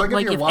 It's but,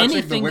 like if you're watching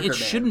anything, the Wicker it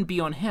Man. shouldn't be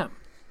on him.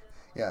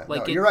 Yeah,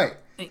 Like, no, you're right.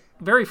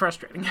 Very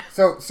frustrating.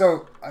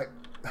 So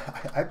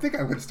I think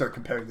I would start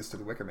comparing this to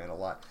the Wicker Man a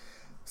lot.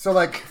 So,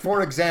 like,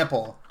 for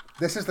example,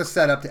 this is the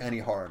setup to any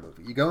horror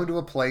movie. You go into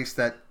a place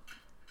that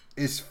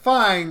is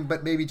fine,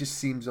 but maybe just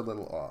seems a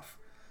little off.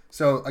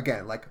 So,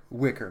 again, like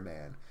Wicker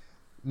Man.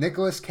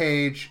 Nicolas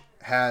Cage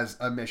has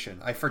a mission.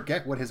 I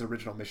forget what his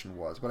original mission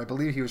was, but I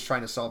believe he was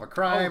trying to solve a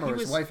crime, or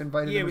his wife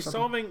invited him. Yeah, he or was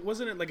something. solving.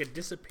 Wasn't it like a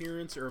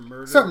disappearance or a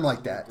murder? Something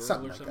like that.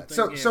 Something like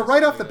that. So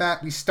right off the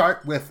bat, we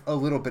start with a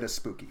little bit of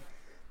spooky.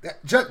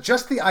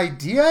 Just the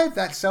idea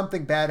that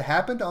something bad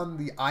happened on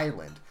the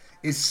island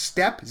is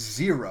step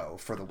 0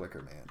 for the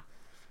Wicker Man.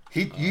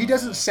 He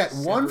doesn't set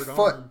one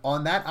foot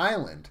on that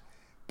island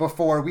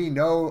before we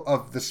know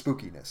of the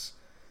spookiness.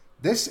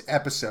 This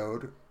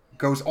episode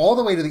goes all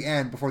the way to the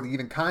end before the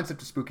even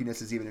concept of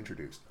spookiness is even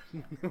introduced.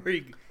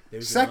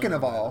 Second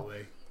of all,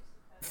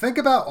 think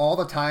about all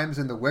the times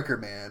in The Wicker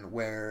Man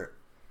where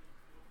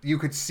you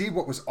could see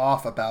what was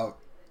off about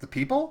the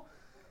people.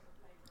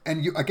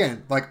 And you,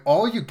 again, like,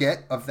 all you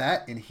get of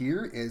that in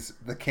here is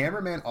the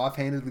cameraman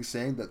offhandedly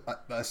saying that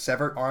a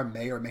severed arm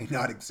may or may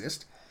not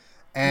exist.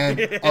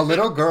 And a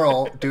little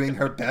girl doing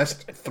her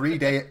best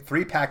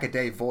 3-pack a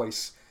day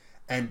voice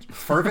and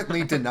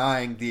fervently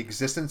denying the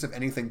existence of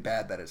anything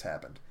bad that has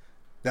happened.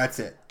 That's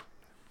it.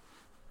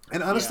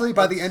 And honestly,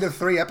 by the end of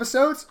 3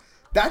 episodes,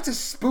 that's as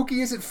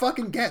spooky as it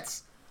fucking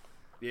gets.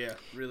 Yeah,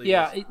 really.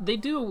 Yeah, is. they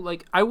do,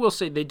 like, I will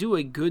say, they do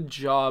a good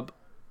job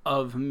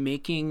of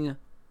making...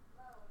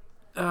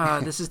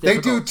 this is They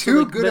difficult. do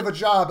too good of a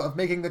job of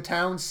making the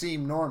town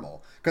seem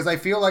normal. Because I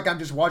feel like I'm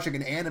just watching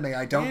an anime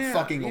I don't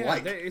fucking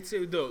like.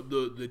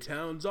 The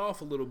town's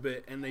off a little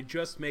bit, and they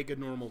just make a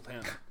normal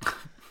town.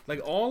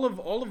 Like all of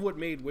what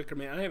made Wicker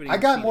Man. I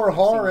got more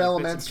horror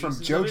elements from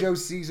JoJo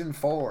season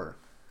 4.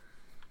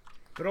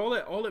 But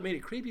all that made it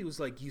creepy was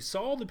like you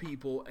saw the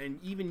people, and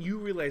even you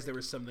realized there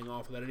was something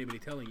off without anybody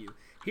telling you.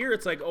 Here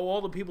it's like, oh,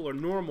 all the people are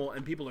normal,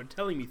 and people are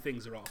telling me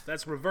things are off.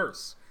 That's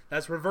reverse.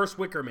 That's reverse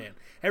Wicker Man.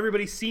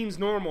 Everybody seems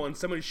normal, and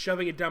somebody's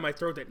shoving it down my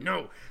throat that,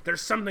 no,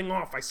 there's something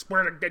off. I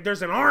swear to God,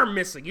 there's an arm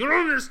missing. You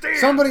don't understand.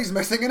 Somebody's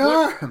missing an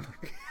arm.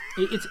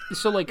 It's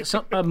so like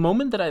the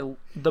moments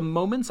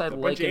I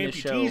like in the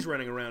show. Amputees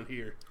running around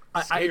here.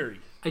 Scary.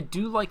 I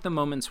do like the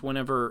moments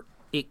whenever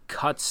it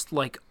cuts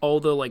like all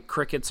the like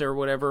crickets or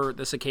whatever,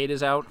 the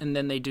cicadas out, and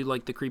then they do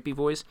like the creepy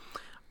voice.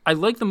 I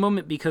like the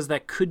moment because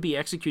that could be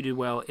executed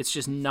well. It's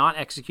just not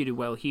executed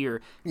well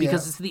here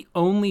because it's the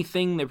only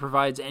thing that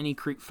provides any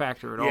creep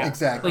factor at all.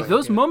 Exactly. Like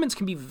those moments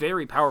can be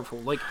very powerful.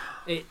 Like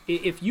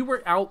if you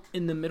were out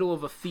in the middle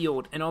of a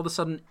field and all of a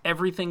sudden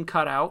everything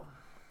cut out,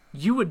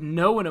 you would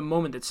know in a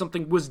moment that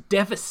something was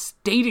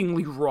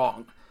devastatingly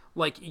wrong.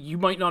 Like you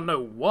might not know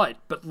what,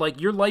 but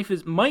like your life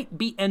might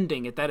be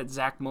ending at that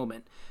exact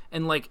moment.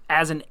 And like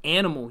as an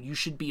animal, you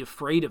should be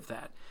afraid of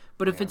that.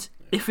 But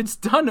if it's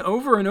done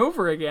over and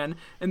over again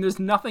and there's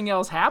nothing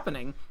else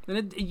happening,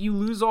 then you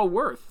lose all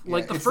worth.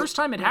 Like the first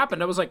time it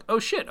happened, I was like, oh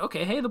shit,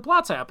 okay, hey, the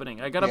plot's happening.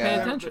 I gotta pay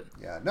attention.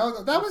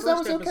 No, that was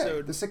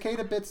okay. The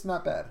cicada bit's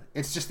not bad.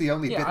 It's just the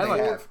only bit they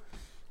have.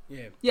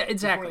 Yeah,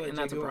 exactly. Before I And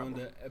let that's a you go problem. on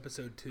to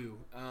episode 2,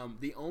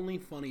 the only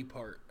funny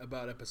part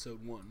about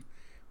episode 1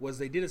 was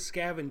they did a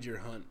scavenger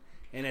hunt.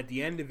 And at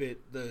the end of it,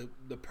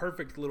 the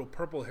perfect little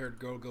purple-haired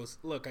girl goes,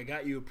 look, I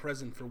got you a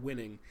present for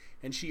winning.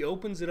 And she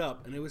opens it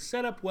up, and it was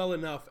set up well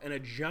enough, and a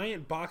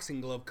giant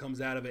boxing glove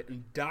comes out of it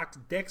and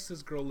decks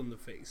this girl in the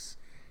face.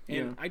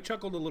 And I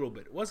chuckled a little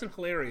bit. It wasn't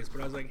hilarious,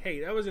 but I was like,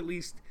 hey, that was at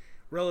least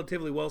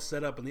relatively well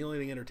set up and the only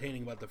thing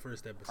entertaining about the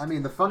first episode. I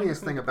mean, the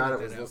funniest thing about it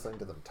was listening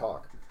to them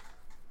talk.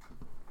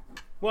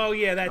 Well,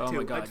 yeah, that Oh too.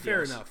 my God,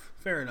 Fair yes. enough.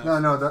 Fair enough.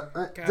 No,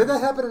 did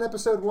that happen in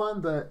episode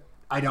 1?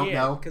 I don't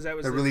know. Because that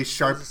was the really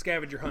sharp. That was a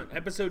scavenger hunt.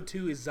 Episode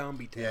 2 is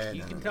zombie tech. Yeah,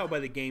 you can tell by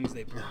the games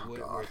they play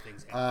where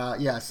things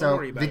happen. Yeah, Don't so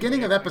worry about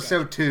beginning it. of I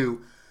episode got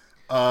you.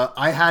 2,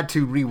 I had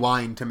to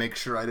rewind to make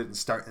sure I didn't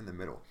start in the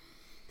middle.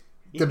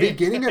 The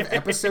beginning of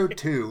episode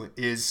 2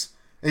 is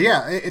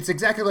Yeah, it's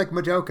exactly like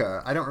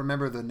Madoka. I don't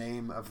remember the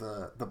name of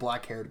the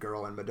black-haired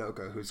girl in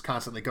Madoka who's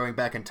constantly going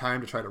back in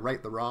time to try to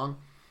right the wrong.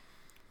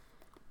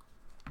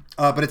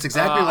 But it's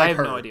exactly like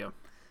her. I have no idea.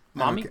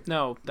 Mommy? Okay.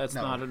 No, that's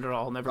not it at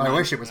all. Never I mind.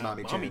 wish it was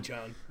Mommy Chan. Mommy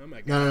Chan. Oh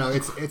my god. No.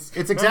 It's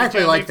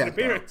exactly like that.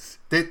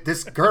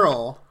 This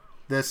girl,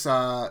 this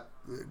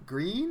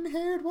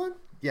green-haired one?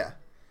 Yeah.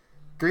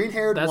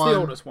 Green-haired one. That's the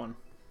oldest one.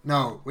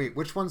 No, wait,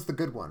 which one's the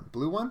good one?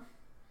 Blue one?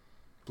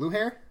 Blue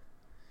hair?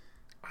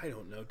 I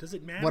don't know. Does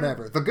it matter?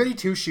 Whatever. The Goody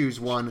Two-Shoes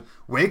one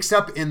wakes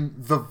up in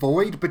the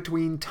void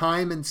between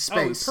time and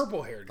space. Oh,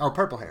 purple hair. Oh,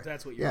 purple hair.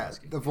 That's what you're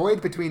asking. The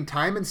void between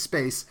time and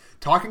space,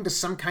 talking to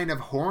some kind of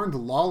horned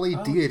lolly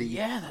deity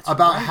that's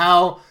about right.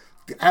 how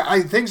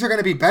things are going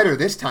to be better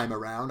this time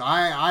around.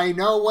 I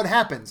know what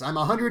happens. I'm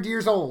 100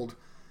 years old.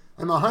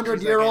 I'm a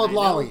 100-year-old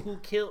lolly.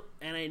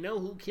 I know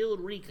who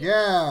killed Rika.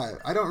 Yeah,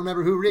 I don't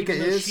remember who Rika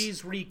Even though is.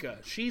 She's Rika.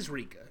 She's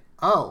Rika.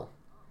 Oh.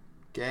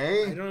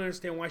 Okay. I don't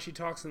understand why she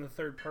talks in the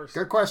third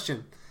person. Good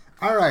question.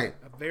 All right.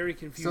 I'm very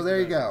confused. So there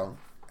you go.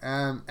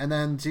 And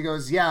then she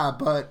goes, yeah,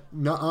 but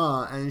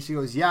nuh-uh. And she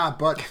goes, yeah,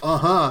 but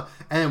uh-huh.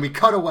 And then we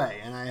cut away.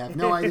 And I have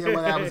no idea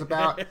what that was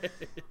about.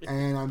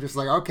 And I'm just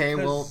like, okay,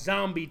 well.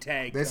 Zombie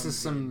tag. This is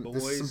some.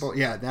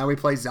 Yeah, now we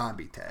play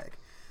zombie tag.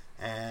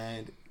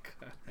 And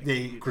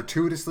they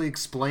gratuitously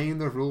explain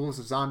the rules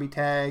of zombie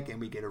tag.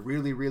 And we get a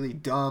really, really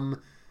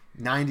dumb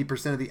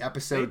 90% of the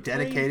episode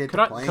dedicated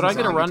to playing Could I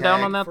get a rundown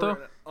tag. on that, though?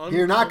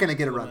 You're not going to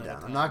get a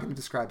rundown. I'm not going to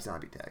describe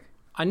zombie tag.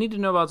 I need to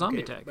know about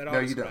zombie tag. But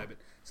I'll describe it.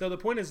 So the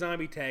point of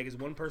zombie tag is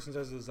one person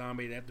says a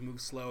zombie, they have to move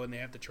slow, and they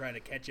have to try to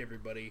catch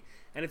everybody.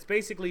 And it's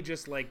basically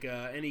just like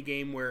any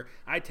game where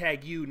I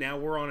tag you, now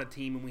we're on a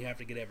team, and we have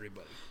to get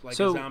everybody. Like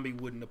a zombie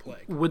would in a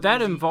plague. Would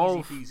that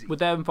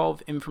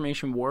involve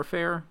information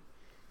warfare?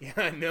 Yeah,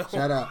 I know.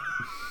 Shut up.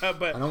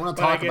 But I don't want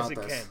to talk about this.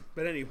 I guess it can.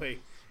 But anyway.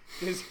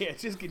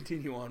 Just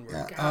continue on.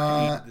 At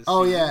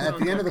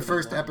the end of the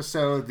first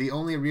episode, the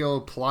only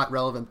real plot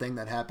relevant thing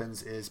that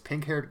happens is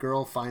pink-haired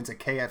girl finds a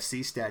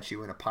KFC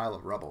statue in a pile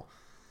of rubble.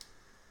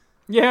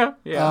 Yeah.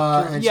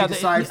 And she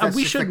decides that's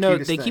we just should the note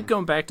cutest they thing. keep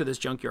going back to this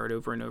junkyard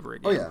over and over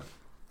again. Oh yeah,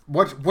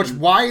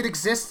 why it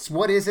exists?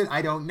 What is it?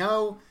 I don't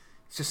know.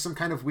 It's just some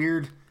kind of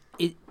weird.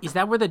 Is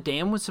that where the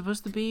dam was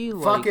supposed to be?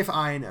 Fuck if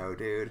I know,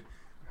 dude.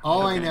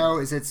 All I know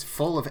is it's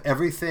full of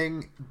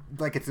everything.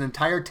 Like it's an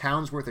entire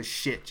town's worth of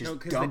shit just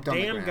dumped on the ground. Because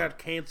the dam got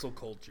cancel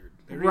cultured.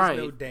 There is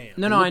no dam.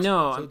 No, I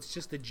know. So it's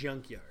just a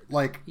junkyard.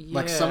 Like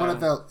someone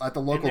at the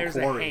local and there's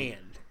quarry. A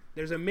hand.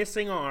 There's a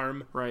missing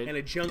arm right. and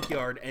a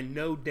junkyard and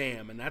no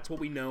dam, and that's what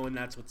we know, and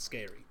that's what's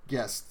scary.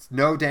 Yes,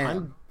 no dam.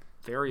 I'm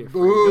very afraid.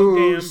 Ooh,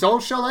 no dam.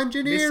 Social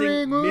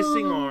engineering.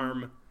 Missing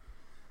arm.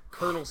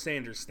 Colonel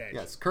Sanders statue.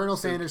 Yes, Colonel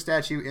Sanders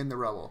statue in the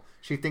rubble.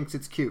 She thinks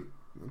it's cute.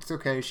 It's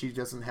okay. She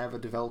doesn't have a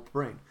developed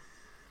brain.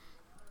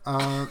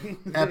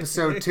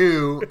 Episode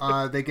 2,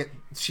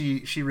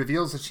 she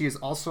reveals that she is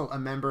also a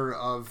member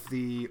of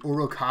the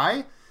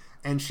Urukai,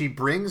 and she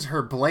brings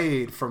her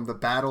blade from the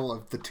Battle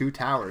of the Two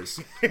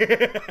Towers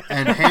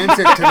and hands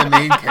it to the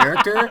main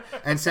character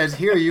and says,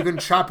 "Here, you can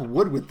chop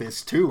wood with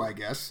this too, I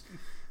guess."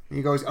 And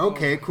he goes,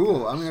 "Okay,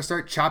 cool. I'm gonna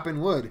start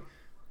chopping wood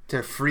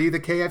to free the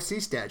KFC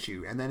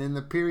statue." And then in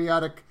the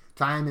periodic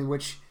time in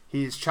which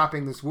he's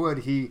chopping this wood,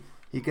 he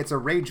gets a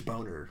rage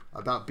boner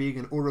about being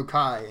an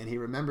Urukai, and he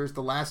remembers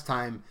the last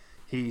time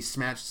he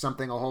smashed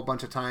something a whole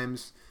bunch of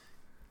times,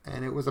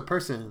 and it was a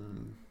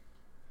person,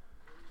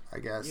 I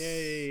guess.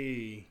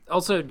 Yay.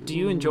 Also, do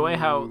you enjoy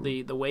how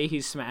the way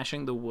he's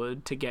smashing the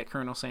wood to get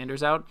Colonel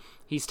Sanders out?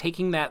 He's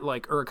taking that,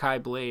 like,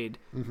 Urukai blade.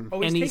 Mm-hmm.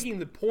 Oh, he's taking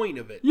the point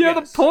of it. Yeah,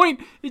 yes. the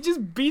point! He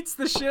just beats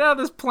the shit out of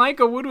this plank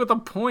of wood with a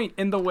point,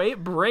 and the way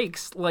it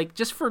breaks, like,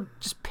 just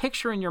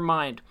picture in your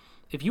mind,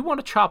 if you want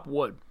to chop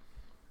wood,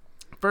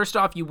 first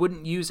off, you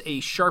wouldn't use a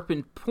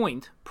sharpened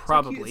point,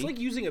 probably. It's like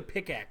using a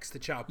pickaxe to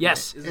chop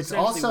yes. wood. It's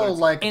also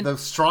like the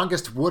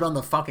strongest wood on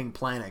the fucking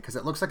planet, because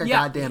it looks like a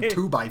goddamn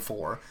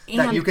 2x4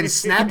 that you can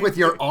snap with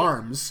your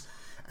arms,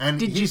 and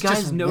did he's you guys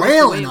just notice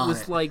wailing the way on it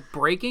was, it. like,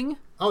 breaking?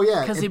 Oh,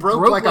 yeah, Because it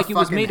broke like a it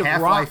was fucking made of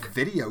Half-Life rock.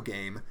 video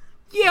game.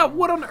 Yeah,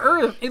 what on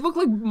earth? It looked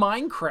like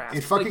Minecraft.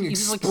 It fucking like,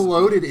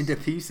 exploded into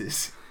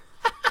pieces.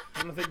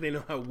 I don't think they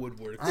know how wood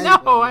works.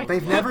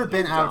 They've never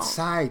been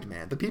outside,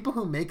 man. The people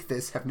who make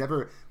this have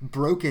never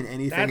broken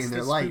anything in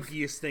their life. That's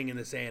the spookiest thing in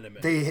this anime.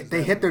 They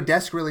hit their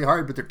desk really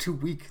hard, but they're too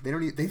weak.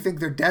 They think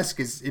their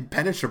desk is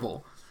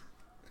impenetrable.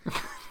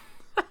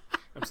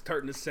 I'm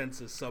starting to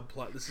sense a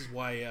subplot. This is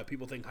why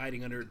people think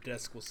hiding under a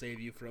desk will save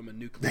you from a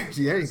nuclear blast.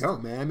 There you go,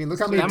 man. I mean, look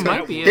how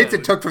many hits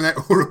it took from that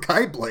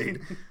Urukai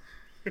blade.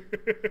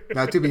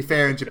 Now, to be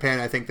fair, in Japan,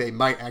 I think they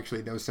might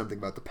actually know something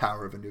about the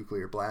power of a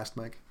nuclear blast,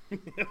 Mike.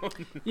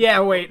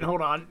 Yeah, wait,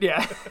 hold on.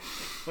 Yeah.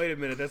 Wait a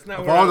minute, that's not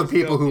of where all I the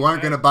people going, who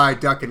aren't going to buy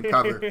duck and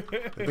cover,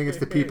 I think it's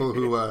the people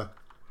who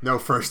know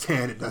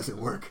firsthand it doesn't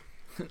work.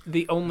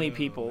 The only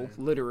people,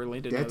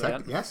 literally, to know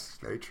that. Yes,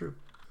 very true.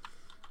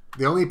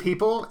 The only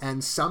people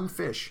and some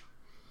fish.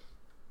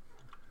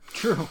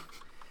 True.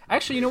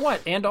 Actually, you know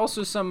what? And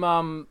also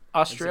some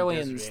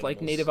Australians, desert like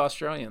animals. native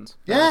Australians.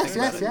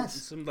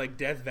 Yes. Some like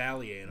Death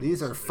Valley animals.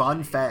 These are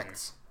fun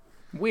facts.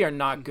 We are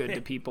not good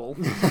to people.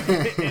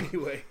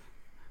 Anyway.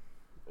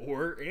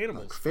 Or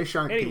animals. Fish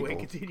aren't Anyway,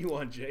 people. continue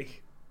on,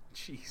 Jake.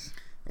 Jeez.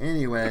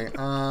 Anyway,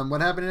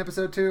 what happened in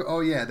episode 2?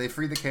 Oh yeah, they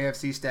free the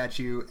KFC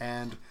statue,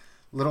 and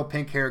little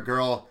pink-haired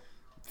girl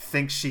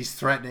thinks she's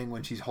threatening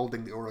when she's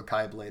holding the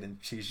Urukai blade, and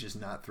she's just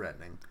not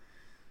threatening.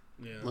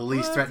 Yeah. The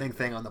least threatening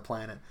thing on the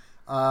planet.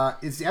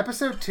 Is the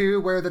episode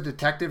 2 where the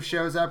detective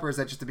shows up, or is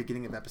that just the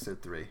beginning of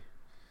episode 3?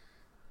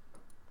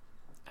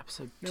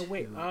 Episode No,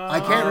 wait. I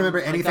can't remember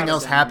anything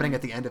else happening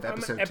at the end of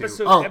episode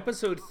 2.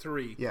 Episode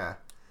 3. Yeah.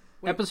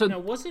 Wait, Episode no,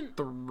 wasn't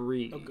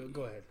 3. Oh,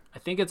 go ahead. I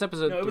think it's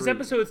episode 3. No, it was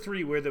episode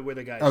 3 where the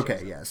guy. Okay,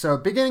 shows up. yeah. So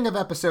beginning of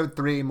episode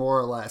 3, more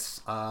or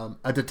less,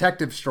 a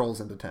detective strolls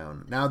into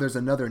town. Now there's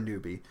another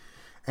newbie,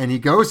 and he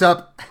goes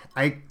up.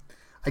 I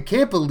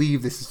can't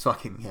believe this is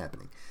fucking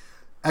happening.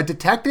 A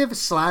detective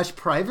 /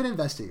 private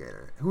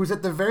investigator who is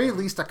at the very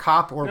least a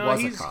cop or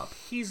was a cop.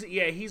 He's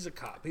a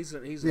cop. He's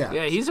a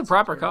Yeah. He's a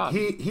proper cop.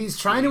 He's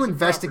trying to he's a proper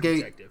investigate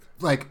detective.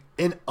 like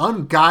an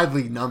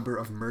ungodly number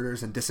of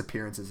murders and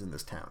disappearances in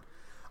this town.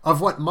 Of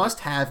what must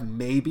have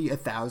maybe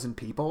 1,000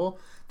 people,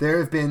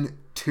 there's been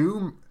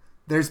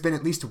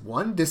at least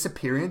one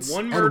disappearance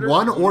One murder, and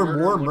one one or murder,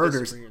 more one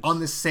murders disappearance. on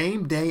the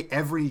same day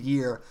every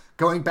year,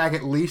 going back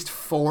at least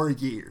 4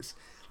 years.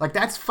 Like,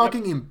 that's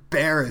fucking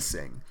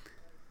embarrassing.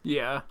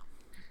 Yeah.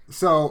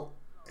 So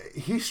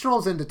he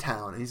strolls into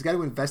town and he's got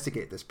to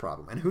investigate this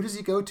problem. And who does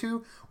he go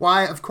to?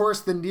 Why, of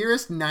course, the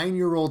nearest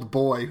 9-year-old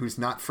boy who's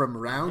not from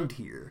around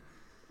here.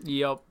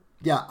 Yep.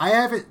 Yeah,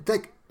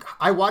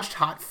 I watched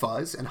Hot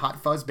Fuzz, and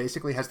Hot Fuzz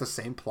basically has the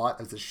same plot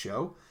as the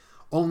show,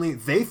 only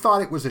they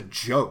thought it was a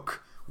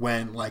joke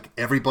when, like,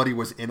 everybody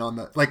was in on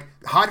the... Like,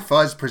 Hot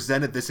Fuzz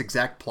presented this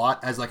exact plot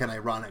as, like, an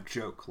ironic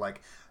joke.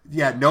 Like,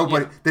 yeah,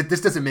 nobody... Yeah.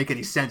 This doesn't make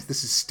any sense.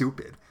 This is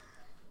stupid.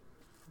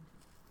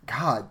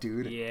 God,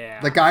 dude.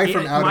 Yeah. The guy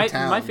from out of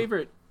town. My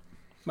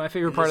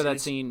favorite part of that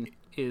scene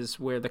is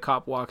where the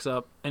cop walks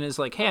up and is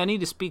like, hey, I need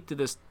to speak to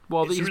this...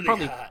 Well, It's he's really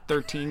probably hot.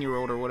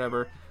 13-year-old or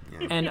whatever.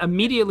 And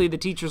immediately the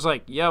teacher's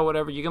like, yeah,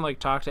 whatever, you can, like,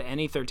 talk to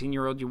any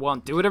 13-year-old you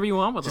want. Do whatever you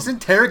want with Just them.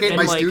 interrogate And,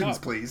 my like- students,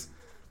 please.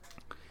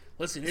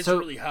 Listen, it's So-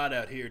 really hot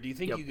out here. Do you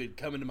think Yep. you could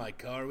come into my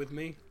car with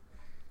me?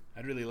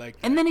 I'd really like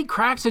that. And then he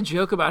cracks a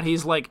joke about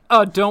he's like,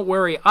 oh, don't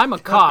worry, I'm a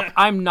cop.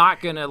 I'm not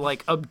going to,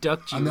 like,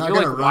 abduct you. I'm not You're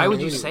gonna like, run why would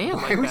away. you say it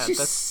Why like would that? you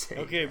That's... say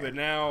Okay, but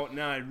now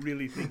I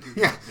really think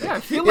you're Yeah. Yeah, I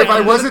feel like If I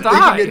I'm wasn't gonna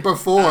die. thinking it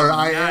before,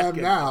 I not am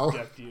gonna now.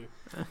 abduct you.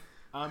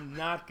 I'm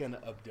not gonna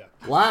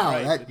abduct you. Wow,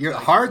 Right, that it's you're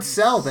like hard you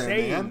sell there,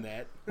 saying man.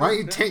 that. Why don't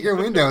you tint your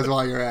windows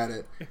while you're at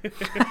it?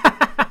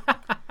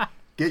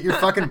 Get your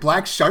fucking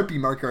black Sharpie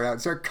marker out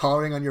and start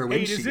coloring on your Hey,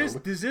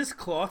 windshield. does this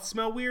cloth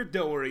smell weird?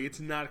 Don't worry, it's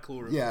not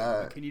chloroform.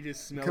 Yeah, Can you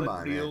just smell come it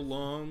on, real man.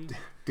 long?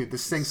 Dude,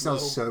 this thing slow.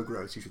 smells so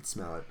gross. You should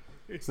smell it.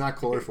 It's not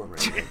chloroform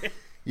right now.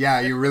 Yeah,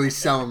 you're really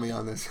selling me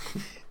on this.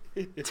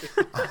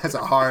 That's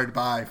a hard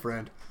buy,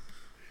 friend.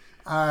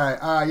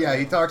 Alright, yeah,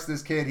 he talks to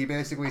this kid. He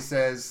basically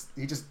says,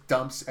 he just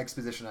dumps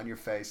exposition on your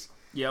face.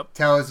 Yep.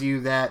 Tells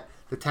you that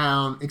the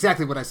town,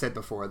 exactly what I said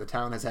before, the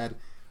town has had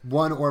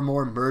one or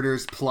more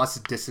murders plus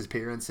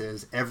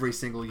disappearances every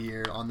single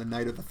year on the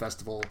night of the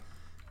festival,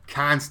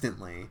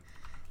 constantly.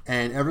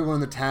 And everyone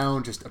in the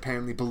town just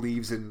apparently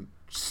believes in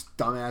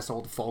dumbass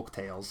old folk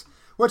tales.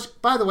 Which,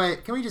 by the way,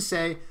 can we just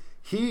say,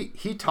 he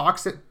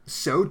talks it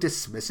so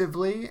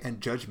dismissively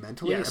and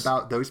judgmentally Yes.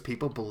 about those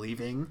people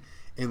believing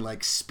in,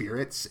 like,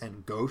 spirits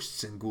and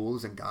ghosts and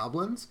ghouls and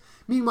goblins.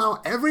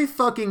 Meanwhile, every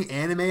fucking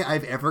anime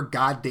I've ever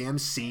goddamn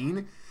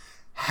seen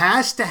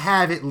has to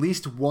have at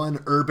least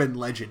one urban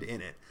legend in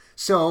it.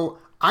 So,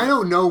 I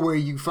don't know where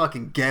you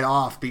fucking get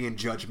off being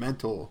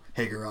judgmental,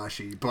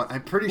 Higurashi, but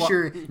I'm pretty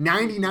sure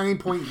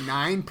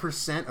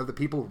 99.9% of the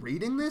people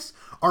reading this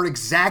are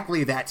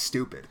exactly that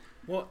stupid.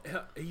 Well,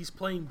 he's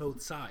playing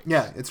both sides.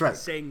 Yeah, it's right.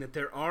 He's saying that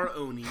there are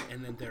Oni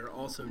and that there are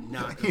also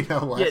not. You know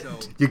what? Yeah.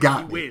 So You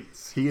got he me.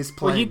 wins. He is Well,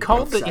 playing he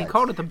called both it he sides.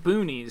 called it the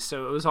boonies,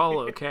 so it was all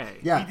okay.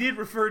 Yeah. He did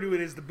refer to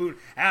it as the boon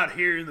out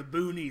here in the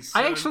boonies.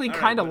 Son. I actually All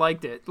right, kind of but-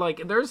 liked it.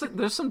 Like, there's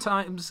some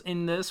times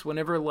in this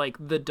whenever, like,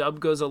 the dub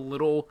goes a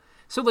little...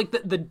 So, like,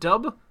 the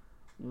dub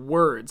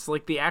words,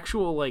 like, the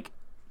actual, like,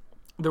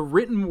 the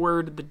written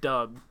word of the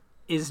dub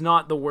is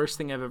not the worst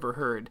thing I've ever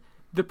heard.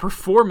 The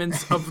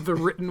performance of the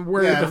written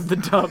word Yes. of the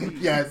dub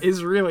Yes.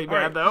 is really All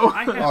right, bad, though.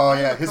 I have Oh,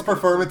 yeah. a His couple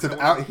performance of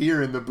points Out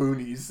Here in the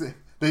Boonies.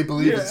 They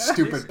believe it's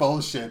stupid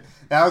bullshit.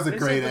 That was a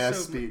great-ass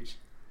episode- speech.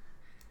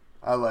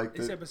 I liked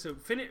This it.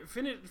 episode,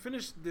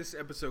 finish this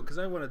episode, because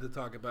I wanted to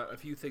talk about a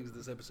few things in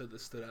this episode that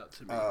stood out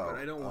to me, but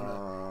I don't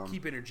want to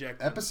keep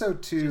interjecting.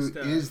 Episode 2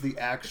 Just, is the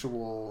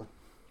actual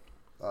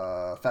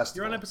festival.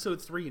 You're on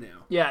episode 3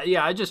 now.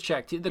 Yeah, I just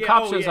checked. The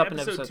cop shows up in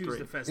episode 2 is 3.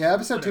 the festival. Yeah,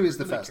 episode 2 is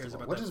the Nobody cares festival,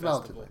 about which that is festival.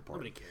 relatively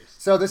important. Nobody cares.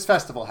 So this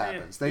festival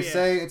happens. They yeah.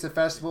 say it's a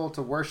festival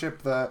to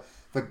worship the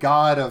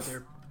god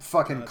of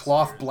fucking god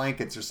cloth spirit.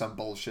 blankets or some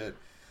bullshit.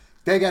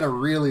 They got a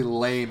really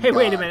lame. Hey,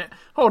 wait a minute.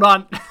 Hold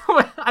on.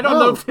 I don't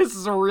know if this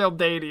is a real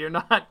deity or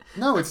not.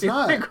 No, it's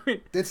not.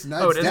 It's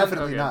not. It's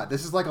definitely okay. not.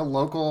 This is like a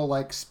local,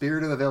 like,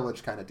 spirit of the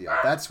village kind of deal.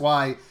 That's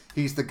why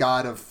he's the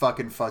god of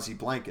fucking fuzzy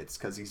blankets,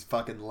 because he's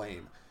fucking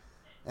lame.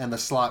 And the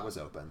slot was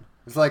open.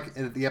 It's like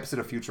in the episode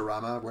of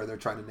Futurama where they're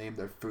trying to name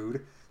their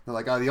food. They're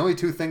like, oh, the only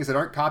two things that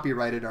aren't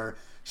copyrighted are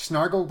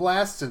snargle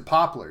blasts and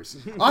poplars.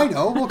 I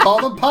know, we'll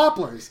call them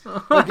poplars.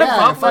 Like,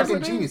 yeah, you're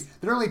fucking genius.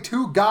 There are only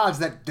two gods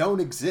that don't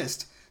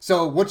exist.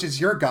 So, which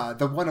is your god?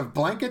 The one of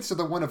blankets or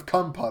the one of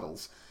cum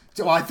puddles?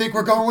 So, I think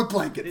we're going with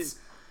blankets.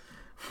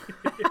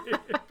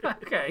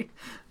 Okay.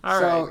 All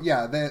right.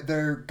 Yeah,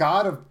 their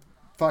god of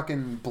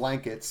fucking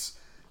blankets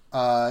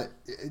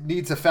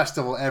needs a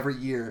festival every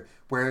year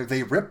where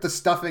they rip the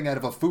stuffing out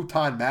of a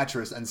futon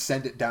mattress and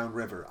send it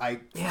downriver.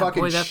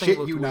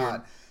 Shit you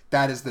not.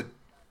 That is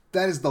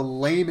the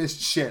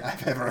lamest shit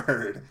I've ever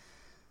heard.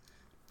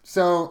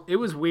 So it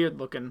was weird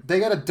looking.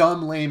 They got a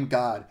dumb, lame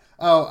god.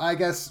 Oh, I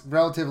guess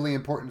relatively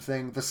important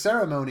thing. The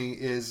ceremony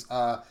is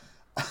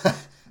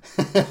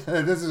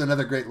this is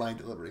another great line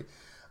delivery.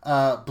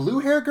 Blue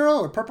hair girl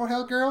or purple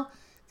hair girl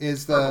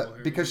is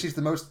because she's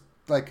the most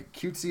like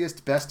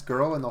cutesiest, best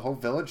girl in the whole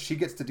village. She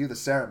gets to do the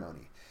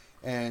ceremony.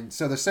 And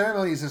so the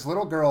ceremony is this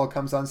little girl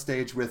comes on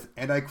stage with,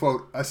 and I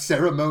quote, a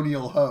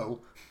ceremonial hoe.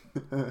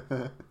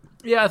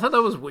 Yeah, I thought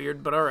that was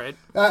weird, but all right.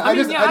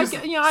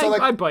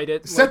 I bite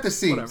it. Set the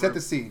scene. Set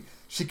the scene.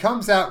 She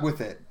comes out with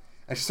it,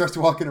 and she starts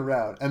walking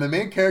around. And the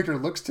main character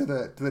looks to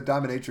the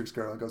dominatrix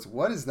girl and goes,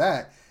 "What is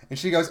that?" And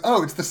she goes,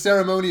 "Oh, it's the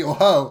ceremonial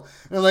hoe."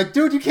 And I'm like,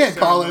 "Dude, you can't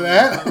call her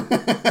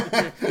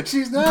that.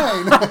 She's 9."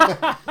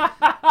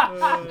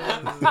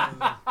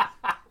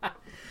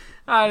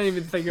 I didn't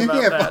even think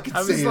about that.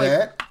 I was like,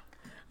 that.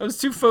 I was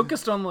too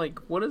focused on like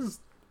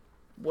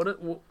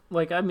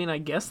I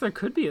guess there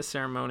could be a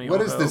ceremonial.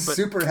 What is this,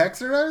 Super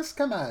Hexeros?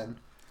 Come on.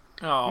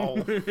 Oh,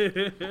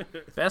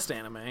 best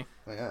anime.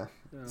 Oh,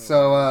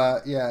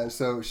 yeah.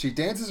 So she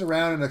dances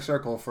around in a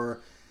circle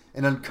for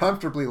an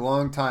uncomfortably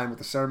long time with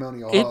the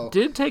ceremonial hoe. It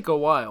did take a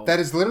while. That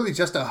is literally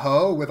just a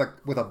hoe with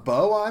a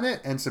bow on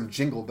it and some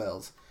jingle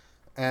bells.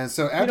 And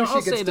so after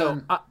she gets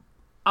done.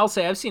 I'll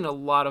say I've seen a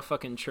lot of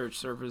fucking church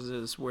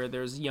services where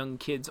there's young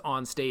kids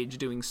on stage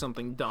doing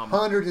something dumb.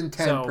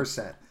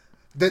 110%.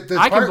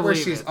 The part where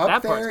she's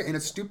up there in a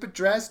stupid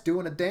dress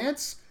doing a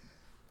dance,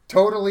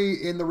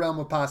 totally in the realm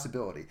of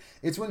possibility.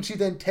 It's when she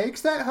then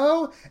takes that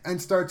hoe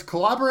and starts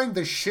clobbering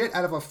the shit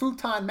out of a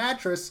futon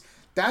mattress,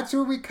 that's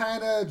where we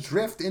kind of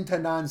drift into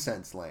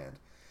nonsense land.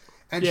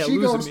 And she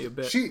goes, me a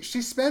bit. She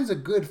spends a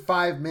good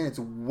 5 minutes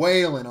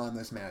wailing on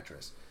this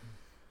mattress.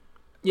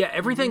 Yeah,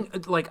 everything,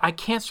 like, I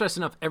can't stress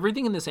enough,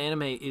 everything in this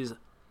anime is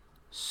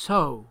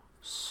so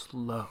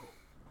slow.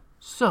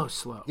 So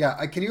slow.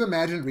 Yeah, can you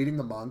imagine reading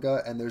the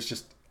manga and there's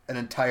just an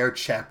entire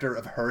chapter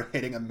of her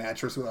hitting a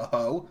mattress with a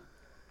hoe?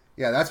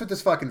 Yeah, that's what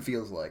this fucking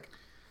feels like.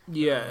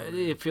 Yeah,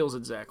 it feels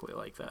exactly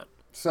like that.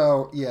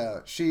 So,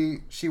 yeah, she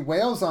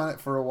wails on it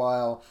for a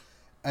while,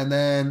 and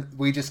then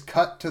we just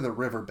cut to the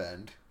river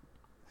bend,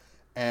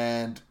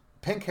 and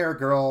pink hair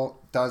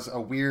girl does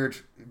a weird,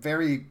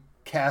 very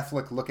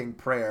Catholic-looking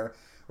prayer,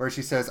 where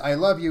she says, "I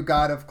love you,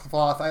 God of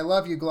cloth. I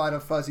love you, God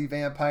of fuzzy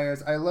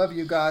vampires. I love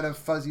you, God of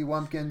fuzzy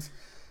wumpkins."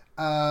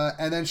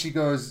 And then she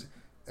goes,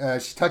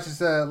 she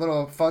touches a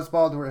little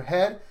fuzzball to her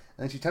head, and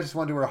then she touches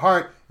one to her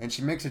heart, and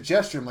she makes a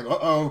gesture. I'm like,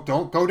 uh-oh,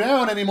 don't go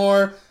down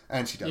anymore.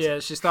 And she does. Yeah,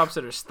 she stops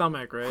at her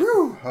stomach, right?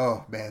 Whew.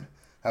 Oh, man.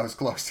 That was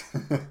close.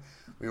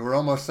 We were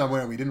almost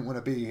somewhere we didn't want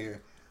to be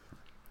here.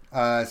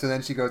 So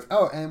then she goes,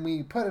 "Oh, and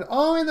we put it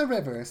all in the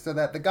river so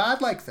that the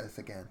God likes us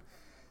again."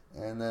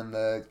 And then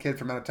the kid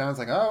from out of town's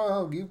like,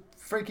 "Oh, you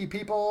freaky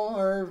people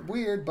are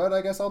weird, but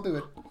I guess I'll do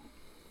it."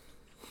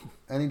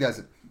 And he does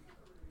it.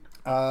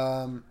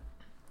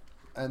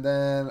 And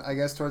then I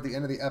guess toward the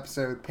end of the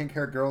episode, pink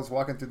hair girl's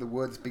walking through the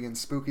woods being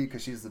spooky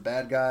because she's the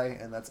bad guy,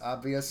 and that's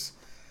obvious.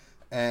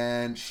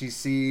 And she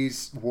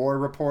sees war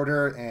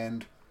reporter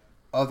and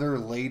other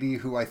lady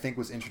who I think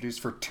was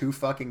introduced for 2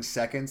 fucking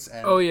seconds.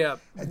 And oh yeah,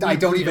 I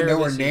don't even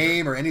know her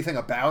name or anything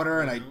about her,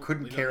 and I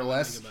couldn't care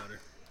less.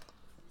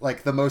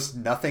 Like the most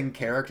nothing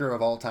character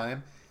of all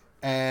time.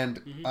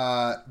 And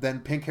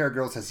then pink hair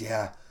girl says,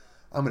 "Yeah,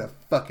 I'm gonna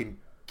fucking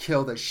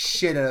kill the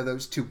shit out of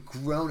those 2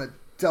 grown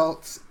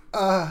adults.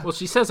 Well,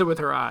 she says it with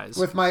her eyes.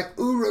 With my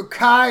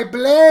Urukai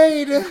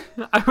blade."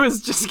 I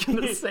was just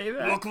gonna say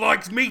that. Look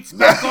like meat's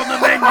back on the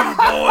menu,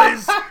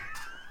 boys.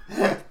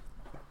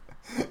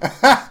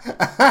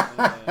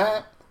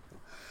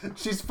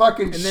 She's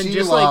fucking. And then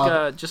just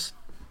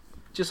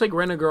like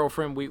Rent a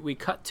Girlfriend, we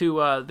cut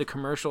to the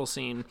commercial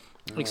scene.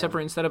 Except for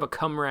instead of a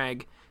cum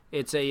rag,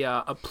 it's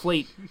a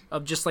plate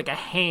of just like a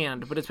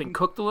hand, but it's been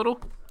cooked a little,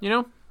 you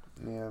know.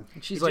 Yeah.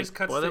 And she's like,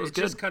 "Boy, that was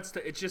good."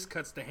 It just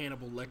cuts to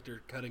Hannibal Lecter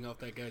cutting off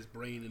that guy's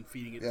brain and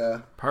feeding it.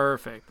 Yeah.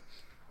 Perfect.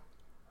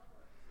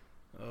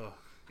 Oh.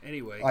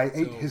 Anyway, I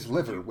ate his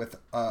liver with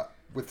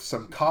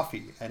some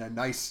coffee and a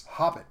nice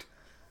hobbit.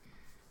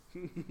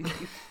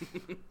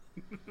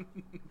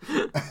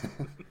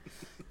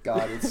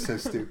 God, it's so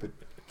stupid.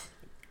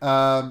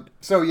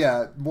 So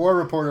yeah, more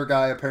reporter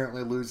guy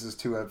apparently loses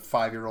to a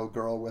 5-year-old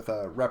girl with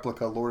a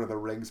replica Lord of the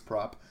Rings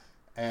prop,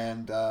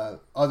 and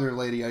other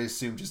lady, I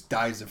assume, just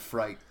dies of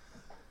fright.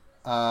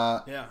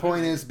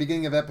 Point is,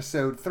 beginning of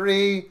episode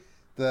 3,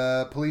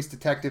 the police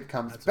detective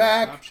comes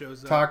back,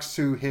 talks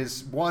to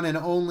his one and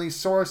only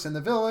source in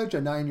the village, a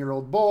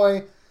 9-year-old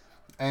boy,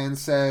 and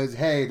says,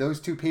 hey, those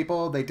 2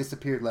 people, they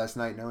disappeared last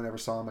night. No one ever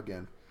saw them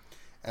again.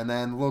 And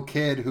then the little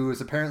kid, who is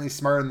apparently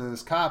smarter than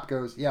this cop,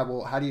 goes, yeah,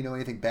 well, how do you know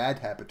anything bad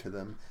happened to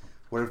them?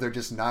 What if they're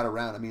just not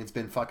around? I mean, it's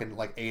been fucking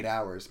like 8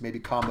 hours. Maybe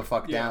calm the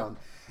fuck down.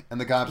 And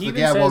the cop's like,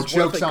 yeah, well,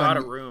 joke's on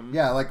you.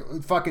 Yeah,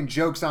 like, fucking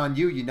joke's on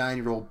you, you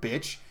 9-year-old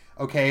bitch.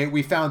 Okay,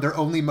 we found their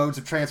only modes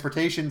of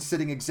transportation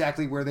sitting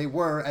exactly where they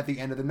were at the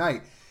end of the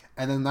night.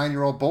 And then the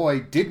 9-year-old boy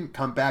didn't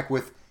come back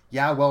with,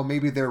 yeah, well,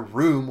 maybe their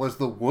room was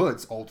the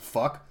woods, old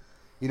fuck.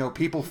 You know,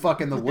 people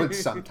fuck in the woods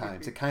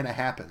sometimes. It kind of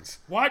happens.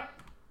 What?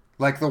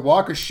 Like, the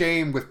walk of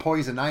shame with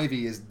poison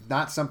ivy is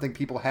not something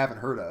people haven't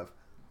heard of.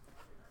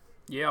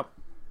 Yep.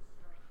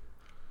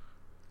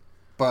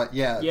 But,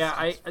 yeah.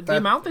 Yeah, the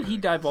amount that he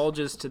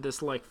divulges to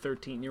this, like,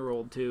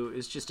 13-year-old, too,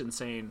 is just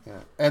insane. Yeah.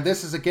 And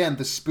this is, again,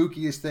 the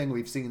spookiest thing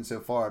we've seen so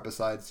far,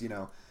 besides, you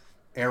know,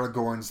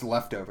 Aragorn's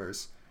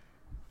leftovers.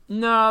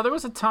 No, there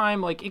was a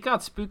time, like, it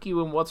got spooky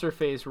when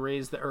What's-Her-Face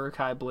raised the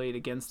Uruk-hai blade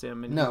against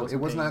him. And no, it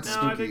was not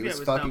spooky. It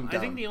was fucking dumb. I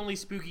think the only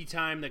spooky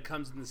time that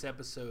comes in this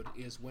episode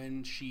is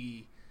when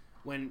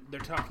they're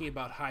talking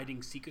about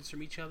hiding secrets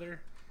from each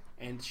other,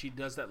 and she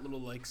does that little,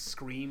 like,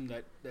 scream,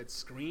 that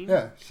scream.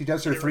 Yeah, she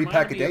does her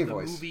 3-pack-a-day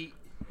voice.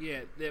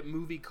 That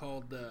movie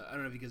called, I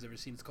don't know if you guys have ever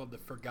seen, it's called The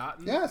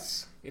Forgotten.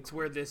 Yes. It's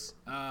where this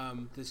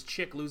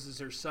chick loses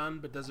her son,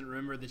 but doesn't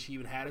remember that she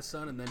even had a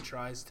son, and then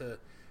tries to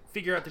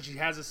figure out that she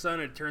has a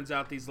son, and it turns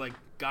out these, like,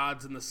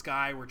 gods in the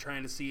sky were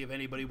trying to see if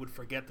anybody would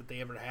forget that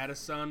they ever had a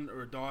son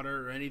or a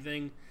daughter or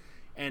anything.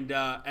 And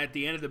at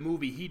the end of the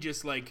movie, he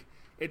just, like,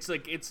 it's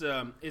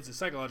a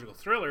psychological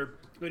thriller,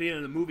 but at the end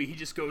of the movie, he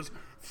just goes,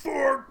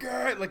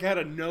 forget, like, out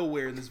of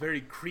nowhere, in this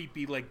very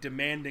creepy, like,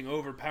 demanding,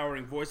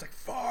 overpowering voice, like,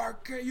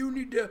 forget, you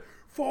need to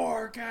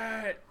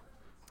forget.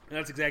 And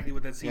that's exactly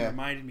what that scene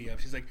reminded me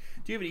of. She's like,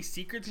 do you have any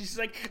secrets? And she's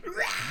like,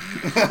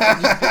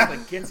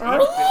 like gets into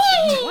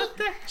it. What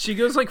the heck? She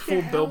goes like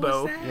full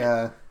Bilbo.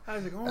 Yeah. I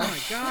was like, oh my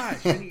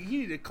gosh, you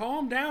need to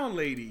calm down,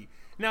 lady.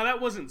 Now, that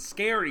wasn't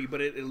scary,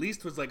 but it at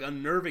least was, like,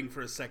 unnerving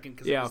for a second,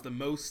 because it was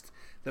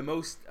the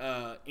most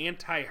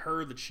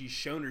anti-her that she's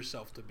shown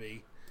herself to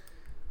be.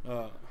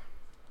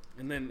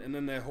 And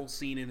then that whole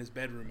scene in his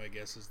bedroom, I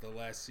guess, is the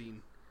last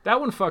scene. That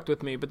one fucked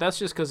with me, but that's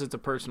just because it's a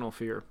personal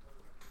fear.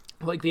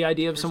 Like, the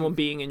idea of someone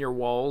being in your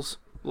walls,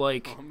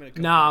 like, I'm gonna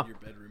come hide in your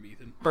bedroom,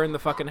 Ethan. Burn the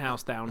fucking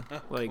house down.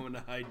 Like, I'm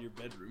gonna hide in your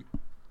bedroom.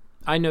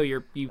 I know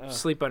you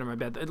sleep under my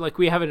bed. Like,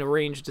 we have an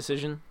arranged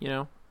decision, you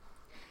know?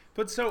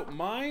 But so,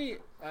 I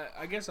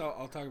guess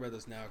I'll talk about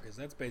this now, because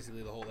that's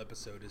basically the whole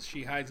episode, is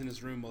she hides in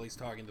his room while he's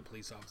talking to the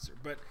police officer.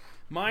 But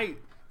my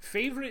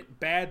favorite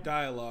bad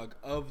dialogue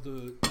of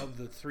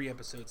the 3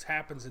 episodes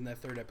happens in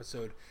that 3rd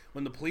episode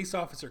when the police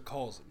officer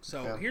calls him.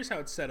 So here's how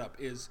it's set up: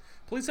 is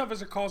police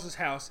officer calls his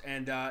house,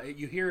 and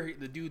you hear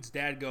the dude's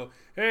dad go,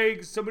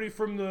 "Hey, somebody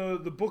from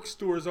the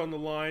bookstore's on the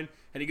line,"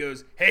 and he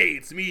goes, "Hey,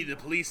 it's me, the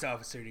police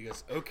officer." And he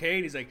goes, "Okay,"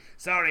 and he's like,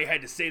 "Sorry, I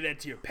had to say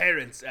that to your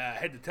parents. I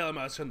had to tell them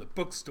I was from the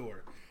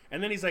bookstore."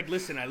 And then he's like,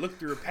 "Listen, I looked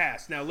through her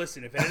past. Now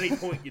listen, if at any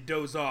point you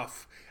doze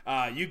off,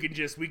 we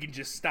can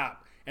just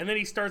stop." And then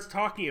he starts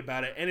talking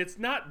about it, and it's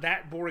not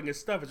that boring as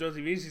stuff. It's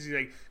relatively easy. He's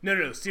like,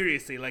 no,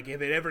 seriously, like,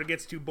 if it ever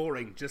gets too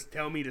boring, just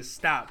tell me to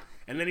stop.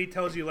 And then he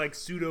tells you, like,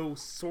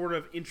 sort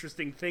of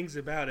interesting things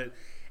about it.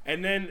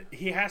 And then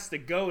he has to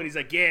go, and he's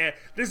like, yeah,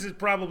 this is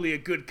probably a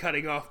good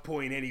cutting off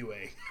point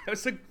anyway. I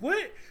was like,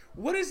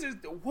 what is this?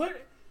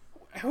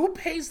 Who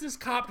pays this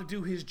cop to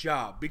do his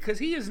job? Because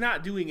he is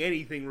not doing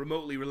anything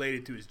remotely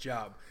related to his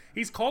job.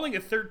 He's calling a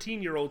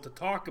 13-year-old to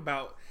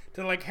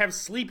like have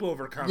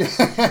sleepover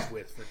conversations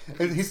with.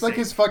 He's like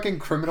his fucking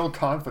criminal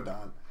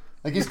confidant.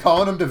 Like, he's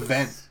calling him to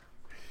vent.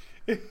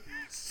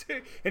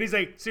 And he's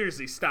like,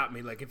 seriously, stop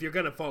me. Like, if you're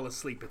gonna fall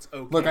asleep, it's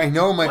okay. Look, I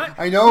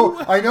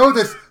know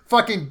this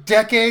fucking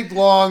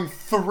decade-long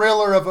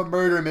thriller of a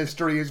murder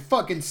mystery is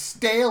fucking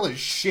stale as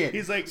shit.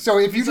 He's like, so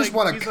if you just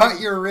want to cut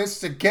your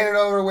wrists and get it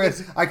over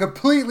with, I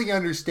completely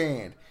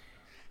understand.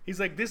 He's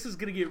like, this is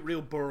gonna get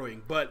real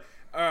boring, but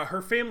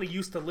her family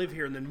used to live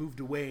here and then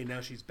moved away, and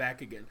now she's back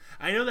again.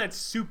 I know that's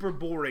super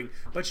boring,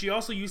 but she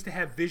also used to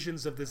have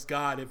visions of this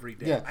god every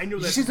day. Yeah. I know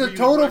that's she's a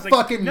total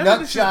fucking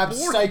nutjob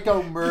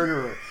psycho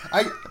murderer.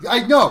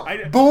 I know.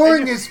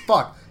 Boring as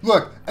fuck.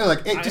 Look,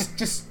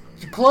 just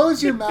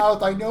close your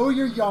mouth. I know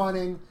you're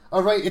yawning.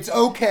 All right, it's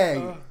okay.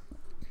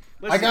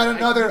 Listen,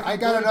 I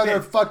got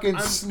another fucking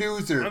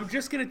snoozer. I'm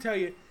just gonna tell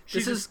you.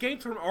 She's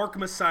escaped from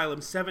Arkham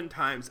Asylum 7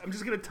 times. I'm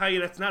just going to tell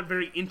you that's not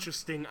very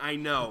interesting, I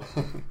know.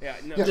 Yeah,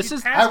 no,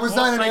 I was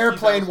on an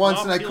airplane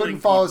once and I couldn't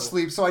fall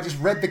asleep, so I just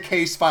read the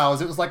case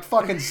files. It was like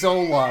fucking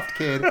Zoloft,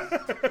 kid.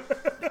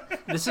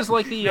 This is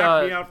like the...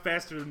 knocked me out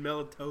faster than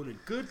melatonin.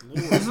 Good lord.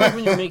 This is like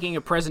when you're making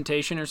a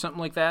presentation or something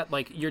like that.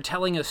 Like, you're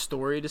telling a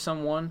story to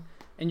someone,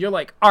 and you're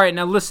like, all right,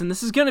 now listen,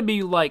 this is gonna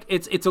be like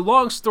it's a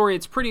long story,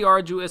 it's pretty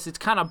arduous, it's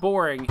kind of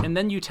boring, and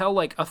then you tell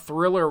like a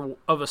thriller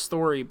of a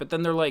story, but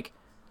then they're like,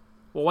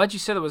 well, why'd you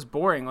say that was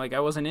boring? Like I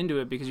wasn't into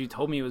it because you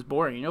told me it was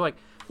boring. And you're like,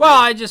 well,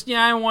 I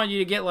don't want you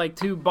to get like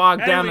too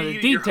bogged down in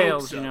the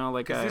details,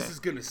 like this is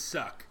gonna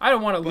suck. I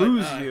don't want to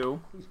lose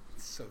you.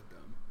 It's so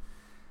dumb.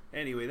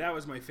 Anyway, that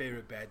was my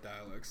favorite bad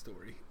dialogue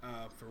story,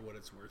 for what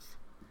it's worth.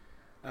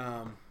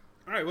 All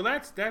right, well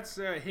that's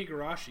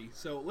Higurashi.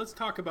 So let's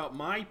talk about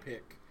my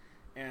pick,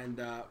 and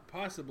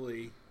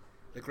possibly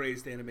the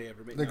greatest anime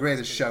ever made. The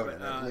greatest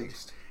shonen, at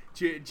least.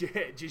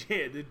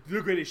 The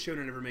greatest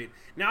shonen ever made.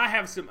 Now I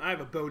have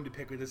a bone to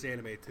pick with this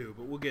anime too,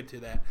 but we'll get to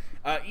that.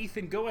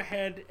 Ethan, go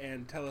ahead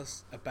and tell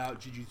us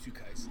about Jujutsu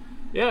Kaisen.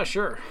 Yeah,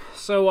 sure.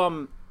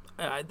 So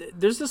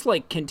there's this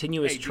like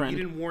continuous trend.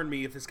 You didn't warn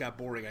me if this got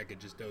boring, I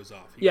could just doze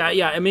off. Yeah.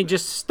 I mean,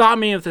 just stop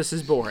me if this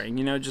is boring.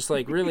 Just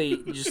like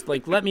really, just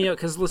like let me know.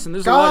 Because listen,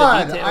 there's a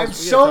lot of details. I'm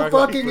so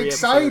fucking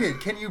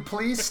excited. Can you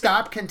please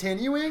stop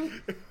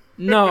continuing?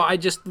 No, I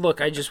just want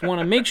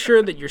to make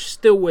sure that you're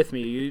still with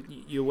me.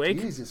 You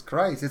awake? Jesus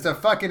Christ! It's a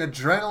fucking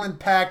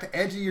adrenaline-packed,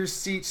 edge of your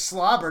seat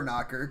slobber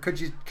knocker. Could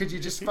you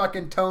just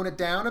fucking tone it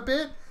down a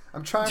bit?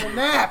 I'm trying to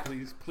nap.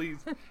 Please.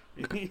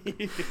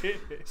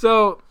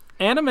 So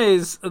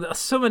animes,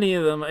 so many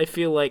of them, I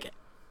feel like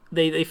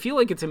they feel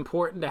like it's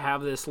important to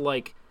have this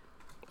like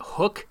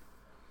hook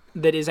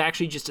that is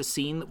actually just a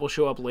scene that will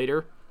show up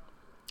later.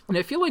 And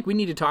I feel like we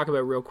need to talk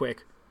about real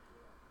quick.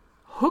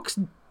 Hooks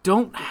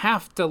don't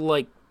have to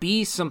like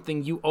be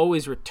something you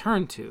always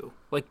return to.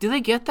 Like, do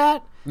they get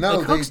that? No,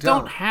 like, hooks they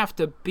don't have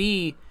to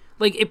be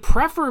like it.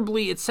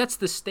 Preferably, it sets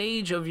the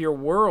stage of your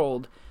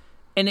world,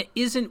 and it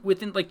isn't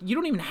within like you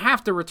don't even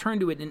have to return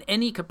to it in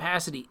any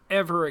capacity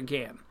ever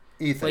again.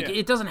 Ethan, like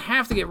it doesn't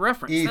have to get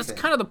referenced. Ethan, that's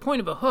kind of the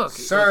point of a hook.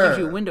 Sir, it gives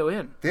you a window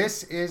in.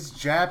 This is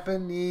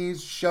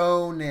Japanese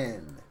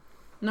shonen.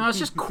 No, it's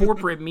just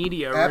corporate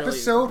media. Really,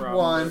 episode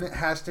 1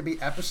 has to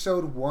be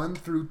episode 1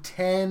 through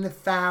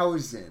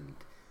 10,000.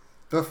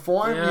 The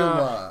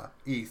formula,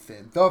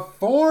 Ethan. The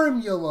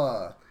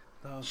formula.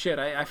 Shit,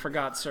 I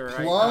forgot, sir.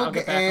 Plug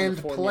and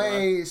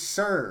play,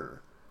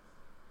 sir.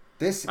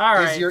 This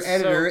is your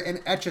editor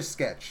and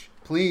Etch-a-Sketch.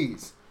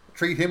 Please,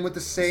 treat him with the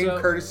same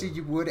courtesy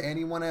you would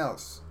anyone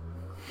else.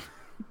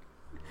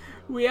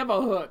 We have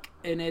a hook,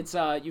 and it's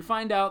you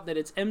find out that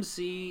it's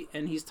MC,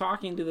 and he's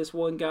talking to this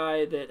one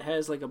guy that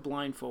has like a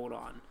blindfold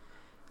on.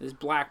 This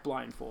black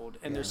blindfold.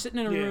 And they're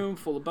sitting in a room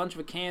full of a bunch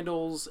of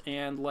candles,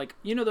 and like,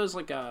 those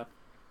like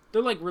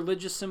they're like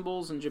religious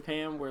symbols in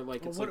Japan where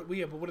like it's but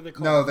what are they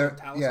called? No, they're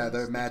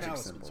magic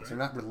symbols. Right? They're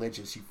not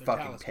religious, you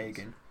fucking talismans.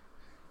 Pagan.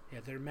 Yeah,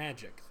 they're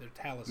magic. They're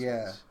talismans.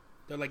 Yeah.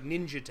 They're like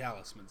ninja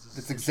talismans.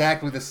 It's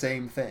exactly the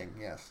same thing,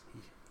 yes.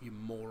 You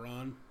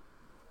moron.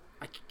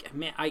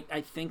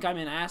 I think I'm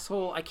an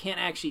asshole. I can't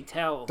actually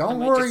tell. Don't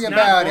worry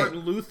about it.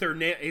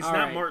 It's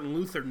not Martin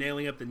Luther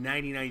nailing up the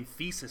 99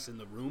 Thesis in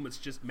the room. It's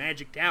just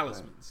magic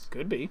talismans.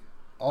 Could be.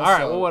 Also, all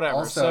right, well, whatever.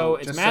 Also, so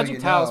it's magic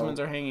talismans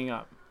are hanging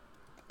up.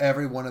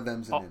 Every one of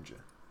them's a ninja.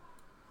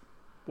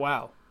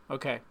 Wow.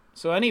 Okay.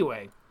 So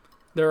anyway,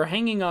 they're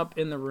hanging up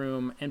in the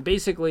room, and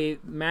basically,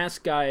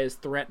 masked guy is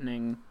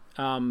threatening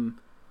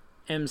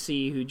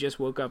MC, who just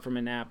woke up from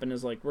a nap, and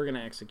is like, "We're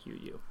gonna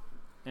execute you."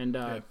 And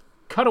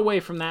cut away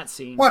from that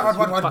scene. What?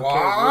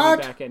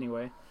 Back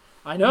anyway.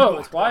 I know,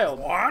 it's wild.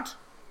 What?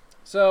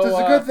 So it's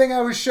a good thing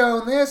I was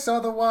shown this,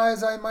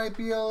 otherwise I might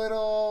be a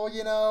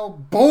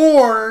little,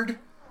 bored.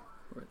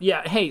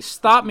 Yeah, hey,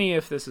 stop me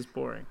if this is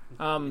boring.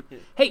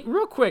 Hey,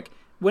 real quick,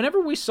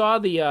 whenever we saw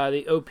the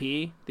OP,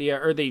 the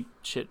OP. You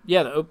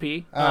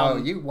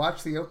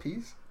watch the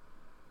OPs?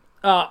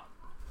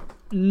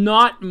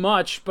 Not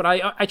much, but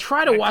I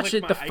try to watch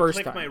it the first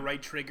time. I click my right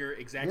trigger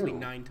exactly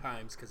 9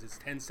 times because it's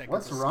 10 seconds.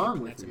 What's wrong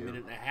with that's you? That's a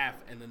minute and a half,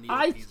 and then the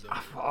OP's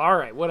over. All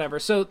right, whatever.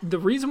 So the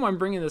reason why I'm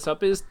bringing this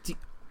up is,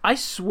 I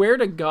swear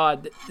to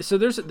God, so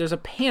there's a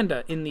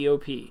panda in the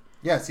OP.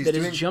 Yes, he's that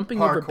doing is jumping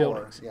parkour. over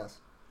buildings. Yes.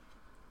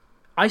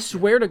 I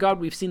swear to God,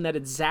 we've seen that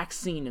exact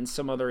scene in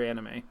some other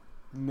anime.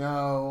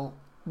 No.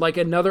 Like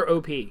another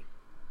OP. I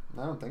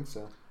don't think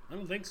so.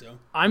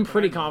 I'm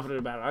pretty confident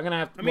about it. I'm gonna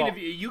have to. I mean, if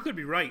you could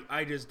be right.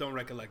 I just don't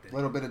recollect it. A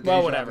little bit of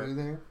deja vu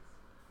there.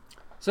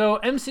 So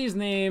MC's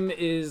name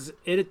is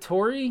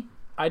Idatori,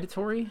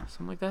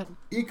 something like that.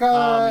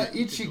 Ichigo.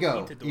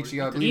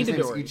 Ichigo. I believe his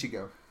name's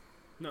Ichigo.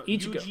 No,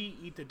 Ichigo.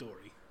 Yuji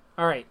Itadori.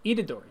 All right,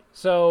 Itadori.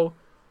 So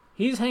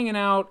he's hanging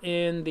out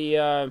in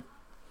the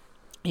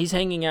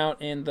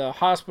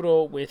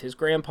hospital with his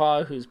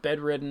grandpa, who's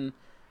bedridden,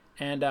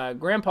 and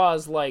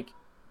grandpa's like,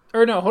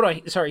 or no, hold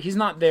on, sorry, he's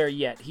not there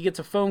yet. He gets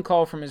a phone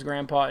call from his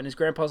grandpa, and his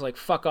grandpa's like,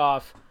 "Fuck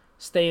off,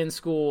 stay in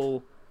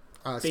school."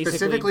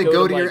 Specifically,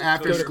 go to your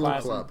after-school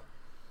club.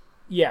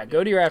 Yeah,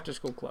 go to your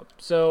after-school club.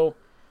 So,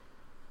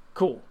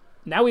 cool.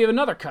 Now we have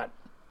another cut.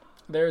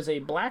 There's a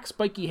black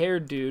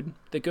spiky-haired dude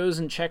that goes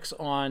and checks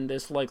on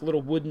this like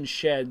little wooden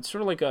shed,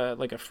 sort of like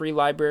a free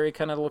library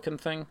kind of looking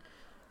thing.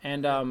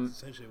 And that's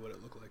essentially what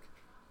it looked like.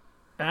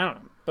 I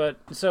don't know. But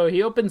so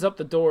he opens up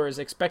the doors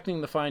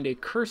expecting to find a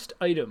cursed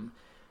item,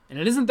 and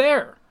it isn't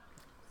there.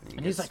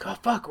 And he's like, "Oh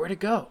fuck, where'd it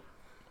go?"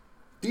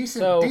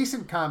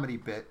 Decent comedy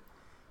bit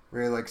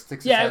where he like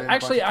sticks his head in a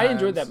bunch actually, of I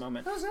enjoyed times. that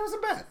moment. It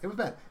wasn't bad. It was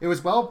bad. It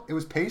was well. It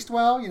was paced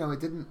well. It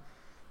didn't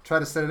try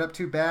to set it up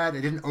too bad.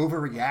 It didn't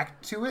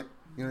overreact to it.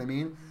 You know what I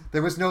mean?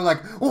 There was no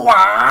like,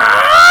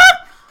 "What?"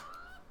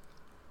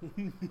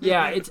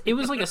 Yeah, it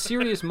was like a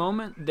serious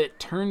moment that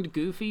turned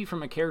goofy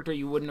from a character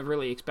you wouldn't have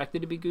really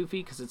expected to be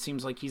goofy, because it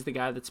seems like he's the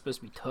guy that's supposed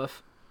to be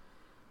tough.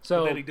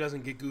 So but then he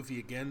doesn't get goofy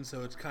again,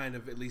 so it's kind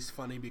of at least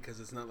funny because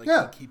it's not like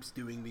he keeps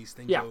doing these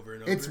things over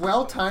and over. It's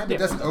well timed. It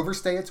doesn't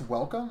overstay its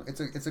welcome. It's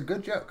a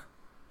good joke.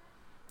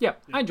 Yeah,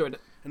 I enjoyed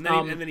it. And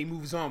then he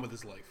moves on with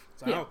his life.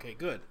 It's like, okay,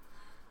 good.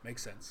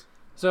 Makes sense.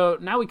 So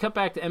now we cut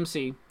back to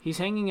MC. He's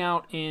hanging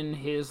out in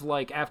his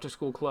like after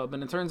school club,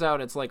 and it turns out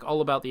it's like all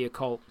about the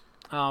occult.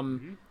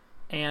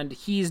 And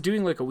he's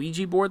doing like a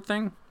Ouija board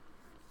thing.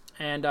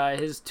 And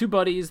his two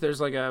buddies, there's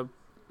like a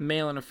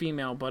male and a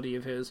female buddy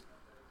of his,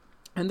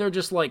 and they're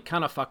just like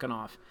kind of fucking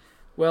off.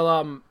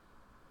 Well,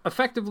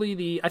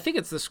 effectively I think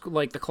it's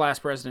the class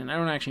president. I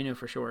don't actually know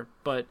for sure,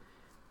 but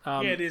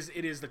it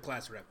is the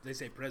class rep. They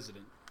say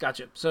president.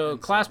 Gotcha. So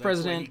class that's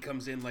president, why he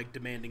comes in like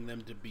demanding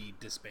them to be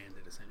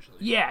disbanded, essentially.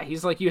 Yeah,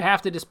 he's like, you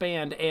have to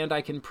disband, and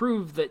I can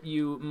prove that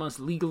you must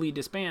legally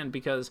disband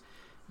because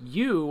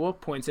you,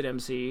 points at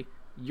MC,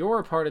 you're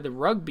a part of the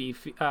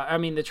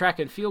the track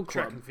and field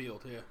club. Track and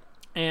field, yeah.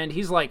 And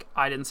he's like,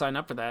 I didn't sign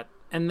up for that.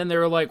 And then they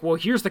were like, well,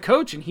 here's the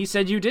coach, and he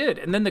said you did.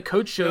 And then the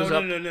coach shows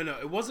up. No.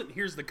 It wasn't,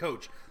 here's the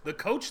coach. The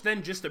coach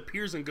then just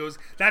appears and goes,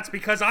 that's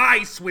because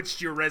I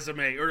switched your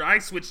resume, or I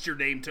switched your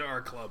name to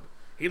our club.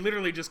 He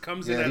literally just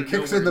comes in out of nowhere. He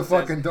kicks in the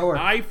fucking door.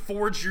 I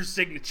forged your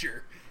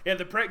signature. Yeah,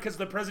 because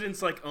the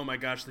president's like, oh my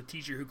gosh, the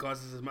teacher who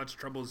causes as much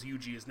trouble as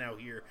Yuji is now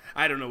here.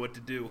 I don't know what to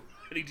do.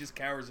 And he just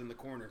cowers in the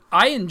corner.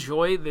 I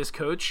enjoy this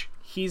coach.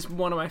 He's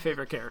one of my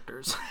favorite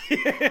characters.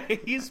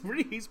 he's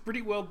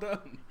pretty well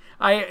done.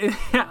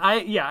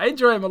 I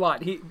enjoy him a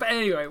lot. But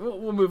anyway,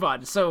 we'll move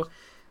on. So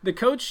the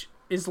coach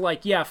is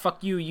like, yeah,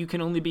 fuck you. You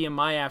can only be in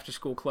my after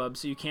school club,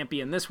 so you can't be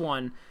in this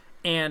one.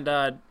 And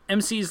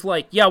MC's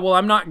like, yeah, well,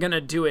 I'm not going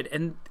to do it.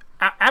 And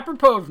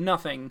apropos of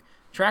nothing,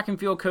 track and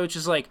field coach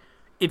is like,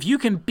 if you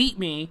can beat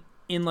me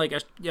in like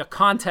a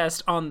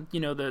contest on,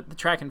 the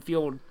track and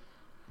field,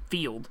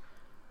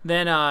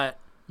 then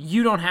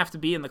you don't have to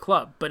be in the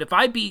club. But if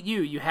I beat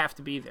you, you have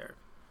to be there.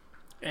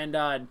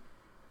 And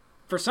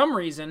for some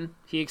reason,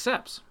 he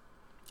accepts.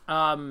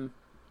 So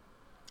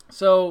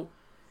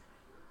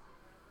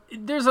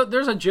there's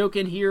a joke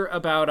in here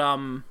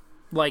about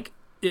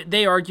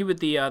they argue with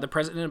the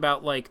president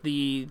about like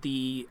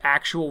the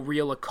actual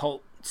real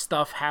occult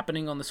stuff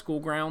happening on the school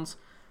grounds,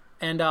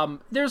 and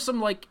there's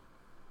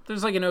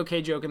an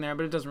okay joke in there,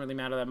 but it doesn't really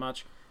matter that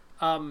much.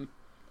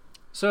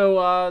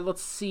 So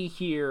let's see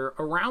here.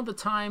 Around the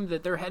time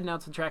that they're heading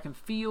out to the track and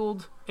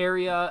field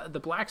area, the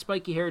black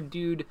spiky haired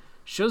dude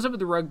shows up at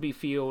the rugby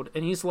field,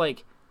 and he's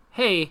like,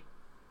 hey,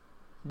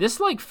 this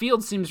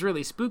field seems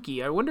really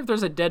spooky. I wonder if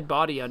there's a dead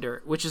body under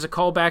it, which is a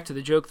callback to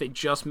the joke they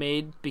just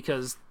made,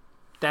 because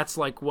that's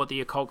what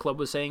the occult club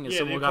was saying, is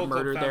someone got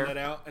murdered there. That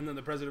out, and then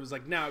the president was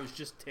like, no, it was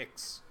just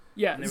ticks.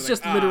 Yeah, it's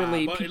just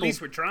literally but people. At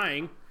least we're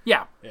trying.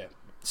 Yeah.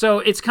 So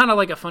it's kind of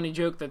like a funny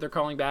joke that they're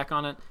calling back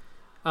on it.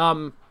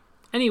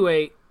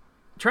 Anyway,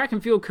 track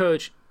and field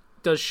coach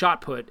does shot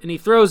put, and he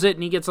throws it,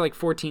 and he gets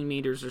 14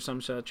 meters or some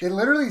such. It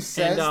literally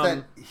says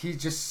that he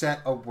just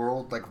set a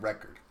world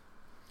record.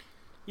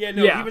 Yeah,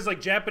 no, he was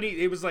Japanese.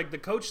 It was the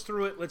coach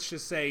threw it, let's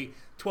just say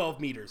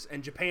 12 meters,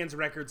 and Japan's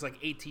record's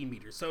 18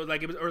 meters. So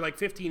it was, or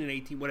 15 and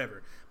 18,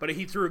 whatever. But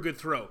he threw a good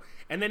throw.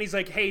 And then he's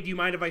like, hey, do you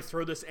mind if I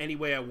throw this any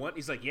way I want?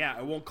 He's like, yeah,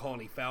 I won't call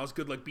any fouls.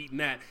 Good luck beating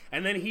that.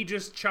 And then he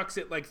just chucks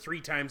it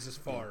 3 times as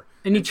far.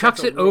 And he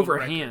chucks it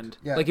overhand.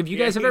 Yeah. If you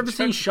guys have ever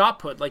seen shot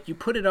put, you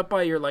put it up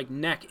by your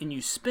neck and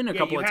you spin a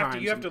couple of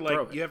times. You have to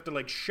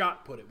to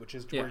shot put it, which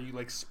is where you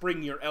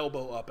spring your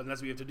elbow up, and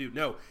that's what you have to do.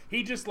 No,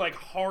 he just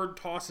hard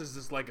tosses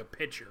this like a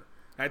pitcher.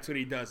 That's what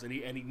he does, and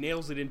he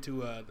nails it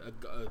into a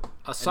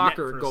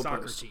soccer net goal for a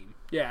soccer post. team.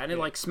 Yeah, and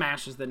it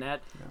smashes the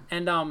net. Yeah.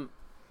 And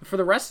for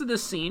the rest of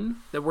this scene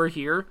that we're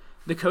here,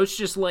 the coach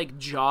just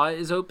jaw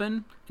is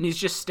open and he's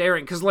just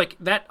staring, because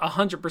that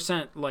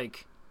 100%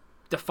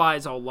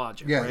 defies all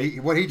logic. Yeah,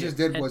 right? What he just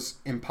did was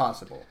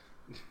impossible.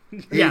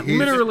 He's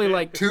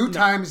literally two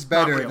times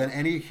better than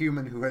any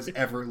human who has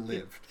ever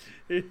lived,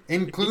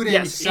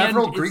 including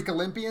several Greek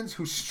Olympians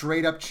who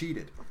straight up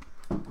cheated.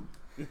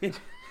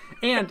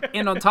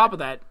 And on top of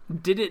that,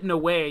 did it in a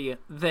way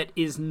that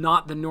is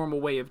not the normal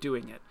way of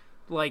doing it.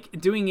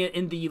 Doing it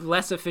in the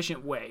less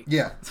efficient way.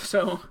 Yeah.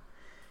 So,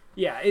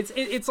 yeah, it's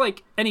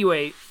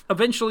anyway,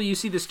 eventually you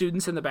see the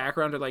students in the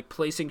background are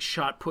placing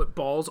shot put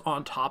balls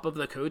on top of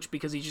the coach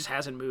because he just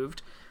hasn't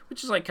moved,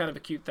 which is kind of a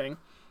cute thing.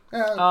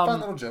 Yeah,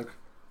 fun little joke.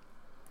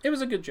 It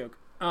was a good joke.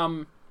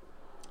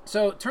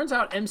 So it turns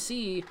out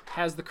MC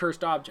has the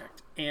cursed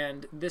object,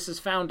 and this is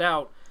found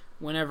out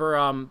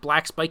whenever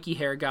black spiky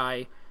hair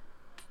guy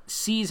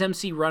sees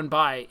MC run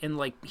by,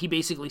 and he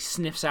basically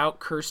sniffs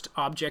out cursed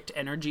object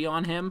energy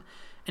on him,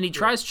 and he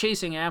tries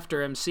chasing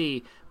after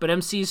MC, but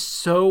MC's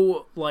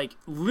so, like,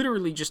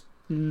 literally just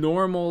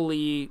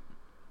normally...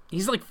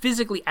 He's, like,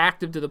 physically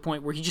active to the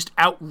point where he just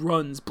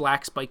outruns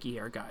black spiky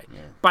hair guy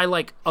by,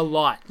 like, a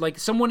lot. Like,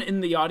 someone in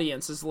the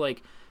audience is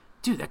like,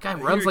 dude, that guy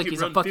runs like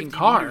he's a fucking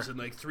car. That's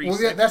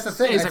the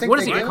thing. He's I like, think what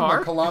is they he, a gave him car?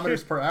 like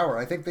kilometers per hour.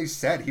 I think they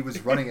said he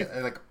was running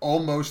at like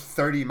almost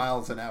 30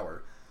 miles an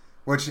hour,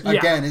 which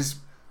again is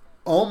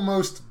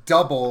almost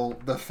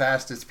double the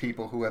fastest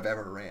people who have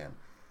ever ran.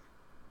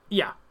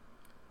 Yeah.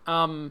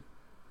 And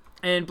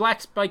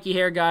black spiky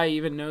hair guy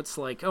even notes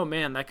like, oh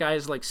man, that guy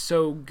is like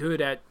so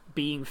good at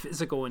being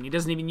physical and he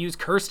doesn't even use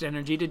cursed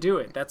energy to do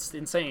it. That's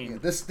insane. Yeah,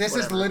 this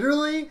is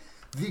literally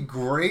the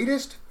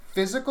greatest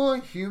physical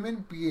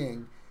human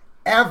being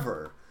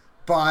ever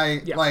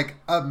by like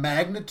a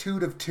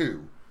magnitude of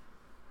 2.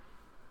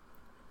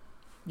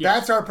 Yeah.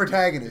 That's our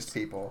protagonist,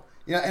 people.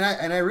 You know,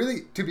 and I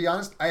really, to be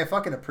honest, I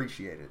fucking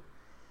appreciate it.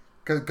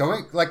 Cause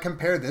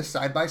compare this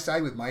side by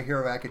side with My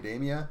Hero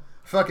Academia,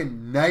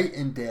 fucking night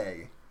and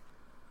day.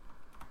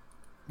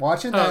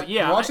 Watching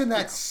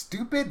that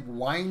stupid,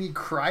 whiny,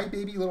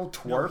 crybaby little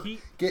twerp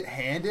get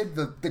handed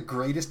the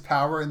greatest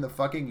power in the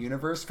fucking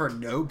universe for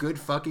no good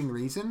fucking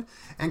reason,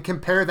 and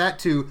compare that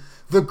to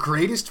the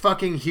greatest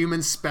fucking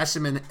human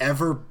specimen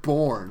ever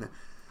born.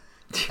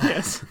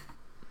 Yes.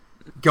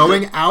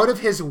 Going out of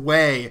his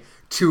way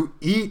to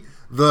eat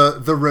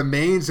the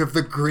remains of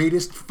the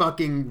greatest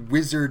fucking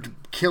wizard,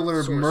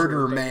 killer,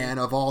 murder man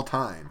of all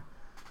time.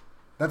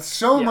 That's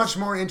so much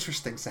more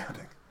interesting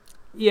sounding.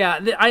 Yeah,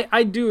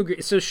 I do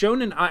agree. So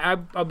shonen,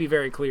 I'll be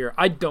very clear.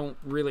 I don't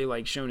really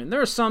like shonen. There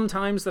are some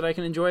times that I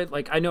can enjoy it.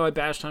 Like, I know I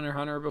bashed Hunter x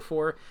Hunter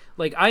before.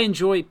 Like, I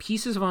enjoy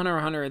pieces of Hunter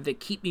x Hunter that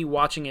keep me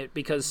watching it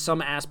because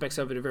some aspects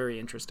of it are very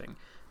interesting.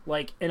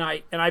 Like, and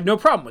I have no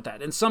problem with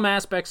that. And some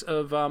aspects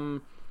of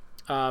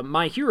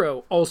My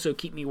Hero also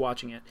keep me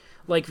watching it.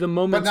 Like, the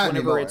moments whenever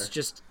anymore. It's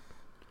just...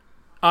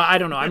 I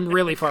don't know. I'm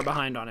really far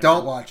behind on it.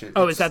 Don't watch it.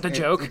 Oh, is that the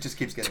joke? It just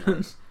keeps getting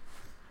worse.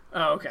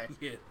 Oh, okay.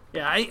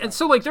 Yeah, and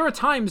so, like, there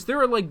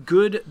are, like,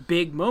 good,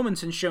 big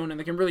moments in Shonen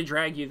that can really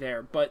drag you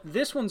there. But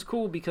this one's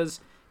cool because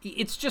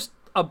it's just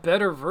a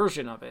better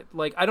version of it.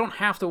 Like, I don't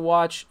have to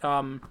watch,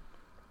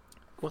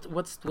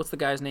 what's the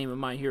guy's name of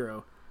My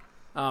Hero?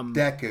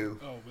 Deku.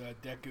 Oh,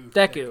 Deku.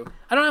 Deku.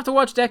 I don't have to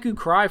watch Deku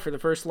cry for the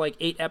first, like,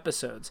 8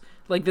 episodes.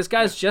 Like, this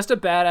guy's just a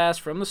badass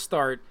from the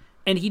start.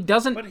 And he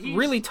doesn't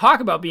really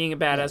talk about being a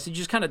badass. He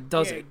just kind of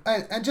does it.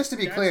 And just to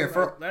be clear,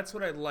 that's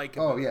what I like.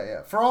 Oh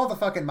yeah. For all the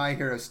fucking My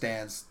Hero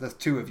stans, the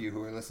 2 of you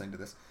who are listening to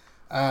this,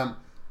 I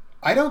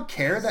don't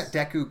care that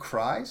Deku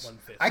cries.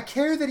 I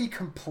care that he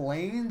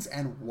complains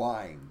and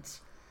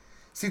whines.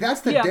 See, that's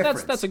the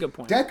difference. That's a good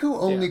point. Deku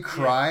only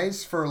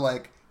cries for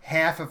like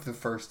half of the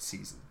first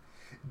season.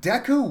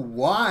 Deku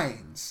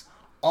whines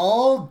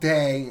all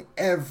day,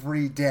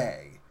 every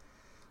day.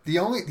 He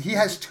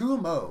has 2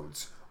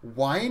 modes.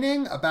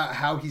 Whining about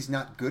how he's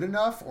not good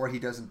enough or he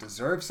doesn't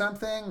deserve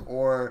something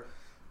or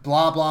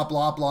blah, blah,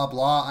 blah, blah,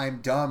 blah.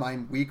 I'm dumb.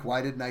 I'm weak.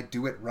 Why didn't I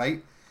do it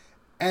right?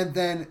 And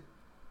then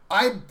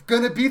I'm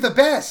going to be the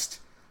best.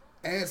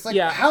 And it's like,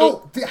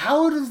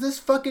 how does this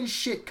fucking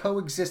shit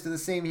coexist in the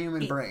same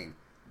human brain?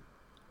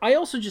 I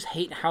also just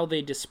hate how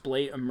they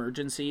display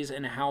emergencies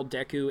and how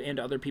Deku and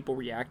other people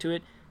react to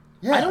it.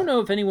 Yeah. I don't know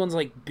if anyone's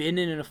like been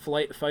in a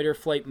fight or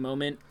flight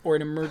moment or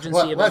an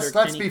emergency.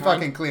 Let's be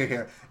fucking clear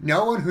here.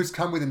 No one who's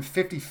come within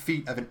 50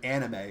 feet of an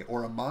anime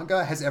or a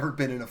manga has ever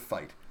been in a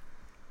fight.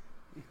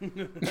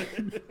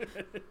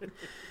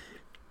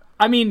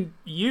 I mean,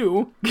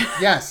 you.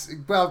 Yes.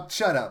 Well,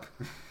 shut up.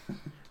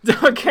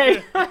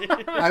 Okay.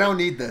 I don't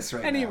need this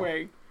right now.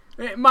 Anyway,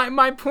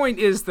 my point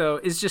is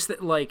just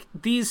that like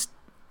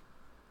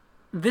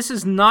this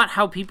is not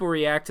how people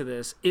react to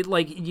this. It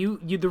like you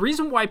the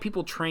reason why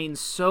people train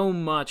so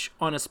much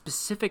on a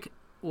specific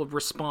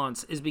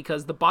response is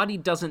because the body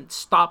doesn't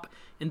stop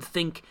and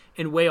think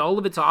and weigh all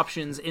of its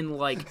options in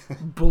like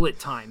bullet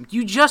time.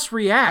 You just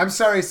react. I'm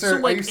sorry, sir.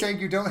 So, like, are you saying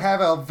you don't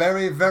have a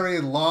very, very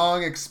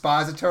long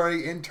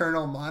expository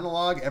internal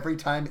monologue every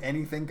time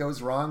anything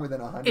goes wrong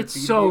within 100 feet?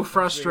 It's so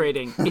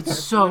frustrating. It's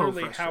so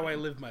frustrating. How I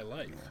live my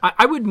life.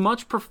 I would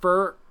much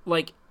prefer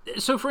like.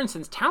 So, for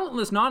instance,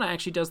 Talentless Nana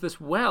actually does this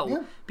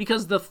well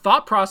because the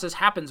thought process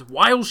happens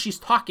while she's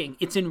talking.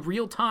 It's in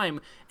real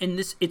time, and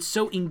it's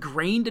so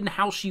ingrained in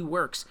how she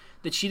works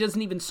that she doesn't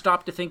even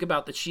stop to think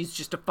about that she's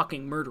just a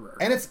fucking murderer.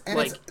 And it's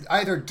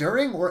either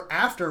during or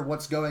after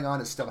what's going on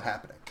is still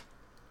happening.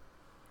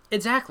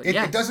 Exactly.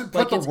 It doesn't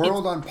put the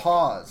world on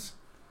pause.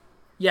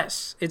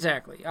 Yes,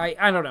 exactly.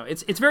 I don't know.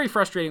 It's very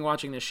frustrating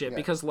watching this shit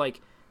because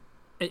like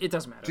it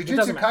doesn't matter.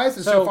 Jujutsu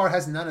Kaisen so far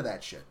has none of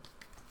that shit.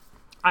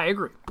 I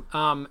agree.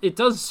 It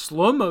does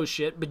slow-mo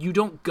shit, but you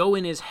don't go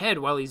in his head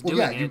while he's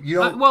doing it. You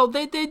don't, well,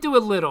 they do a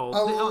little.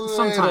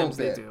 Sometimes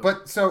they do.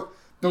 But so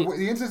the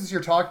instances you're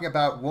talking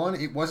about, 1,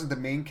 it wasn't the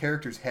main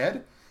character's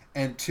head,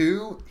 and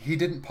 2, he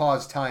didn't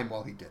pause time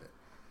while he did it.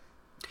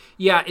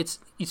 Yeah,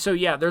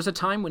 there's a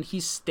time when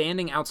he's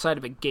standing outside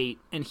of a gate,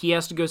 and he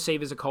has to go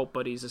save his occult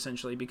buddies,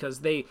 essentially, because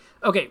they...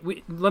 Okay,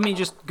 let me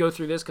just go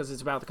through this, because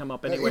it's about to come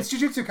up anyway. It's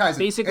Jujutsu Kaisen.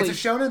 Basically, it's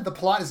a shonen. The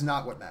plot is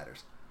not what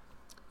matters.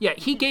 Yeah,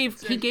 he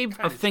gave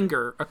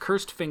a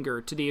cursed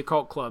finger to the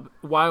occult club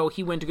while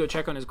he went to go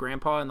check on his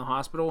grandpa in the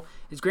hospital.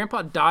 His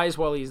grandpa dies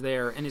while he's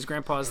there, and his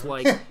grandpa's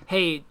like,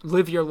 "Hey,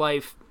 live your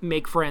life,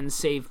 make friends,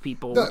 save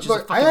people."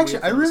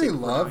 I really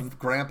love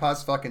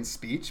Grandpa's fucking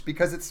speech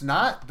because it's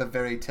not the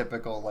very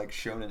typical like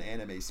shonen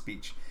anime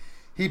speech.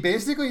 He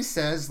basically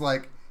says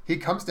like he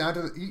comes down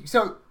to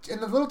so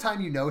in the little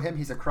time you know him,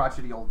 he's a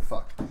crotchety old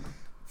fuck.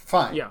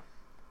 Fine. Yeah.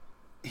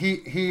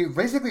 He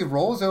basically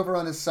rolls over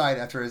on his side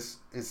after his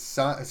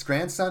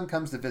grandson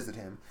comes to visit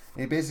him,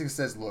 and he basically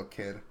says, "Look,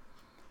 kid,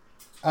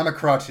 I'm a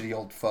crotchety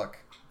old fuck.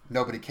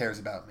 Nobody cares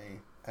about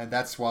me, and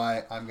that's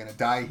why I'm gonna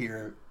die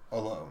here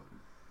alone.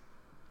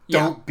 Yeah.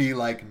 Don't be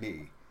like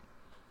me.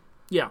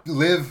 Yeah,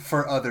 live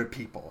for other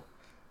people."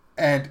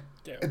 And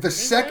the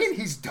second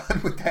he's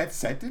done with that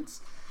sentence,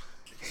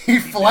 he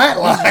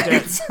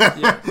flatlines.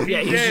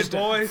 he's just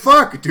boy.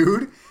 Fuck,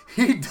 dude.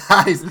 He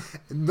dies.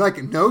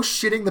 Like, no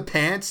shitting the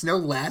pants, no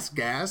last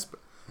gasp,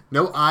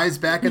 no eyes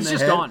back in the head. He's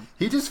just gone.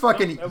 He just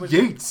fucking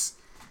yeets.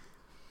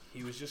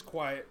 He was just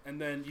quiet,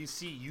 and then you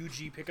see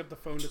Yuji pick up the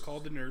phone to call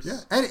the nurse. Yeah,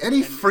 and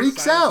he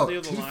freaks out.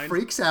 He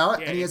freaks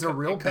out, and he has a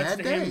real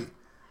bad day.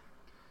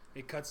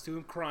 It cuts to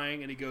him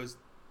crying, and he goes,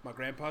 "My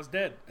grandpa's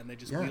dead," and they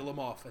just wheel him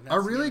off. And that's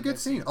a really good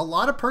scene. A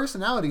lot of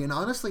personality, and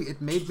honestly,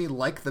 it made me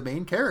like the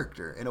main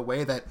character in a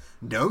way that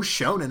no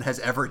shonen has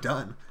ever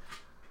done.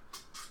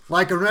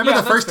 Like, remember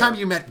the first time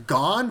you met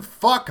Gon?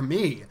 Fuck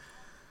me.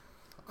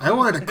 I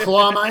wanted to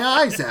claw my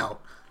eyes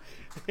out.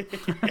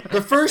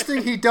 The first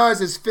thing he does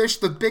is fish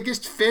the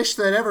biggest fish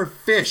that ever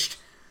fished.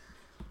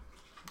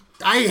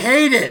 I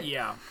hate it.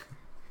 Yeah.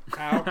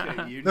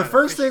 Okay, the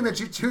first thing that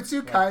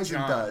Jujutsu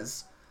Kaisen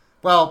does,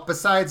 well,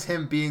 besides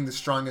him being the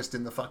strongest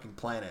in the fucking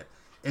planet,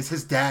 is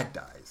his dad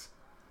dies.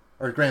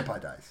 Or grandpa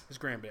dies. His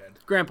granddad.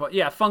 Grandpa,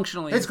 yeah,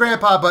 functionally. His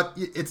grandpa, but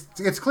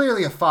it's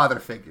clearly a father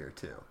figure,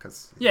 too.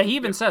 Yeah, he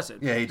even says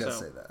it. Yeah, he does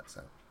say that.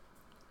 So.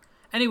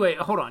 Anyway,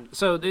 hold on.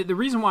 So the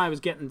reason why I was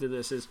getting to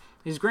this is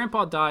his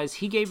grandpa dies,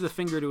 he gave the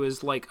finger to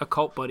his, like,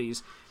 occult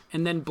buddies,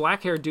 and then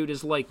black-haired dude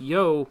is like,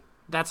 yo,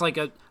 that's like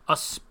a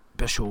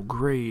special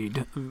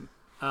grade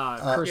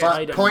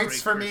item.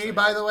 Points for me,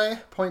 by the way.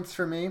 Points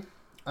for me.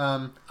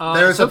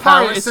 There's a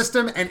power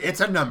system, and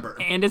it's a number.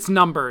 And it's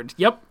numbered.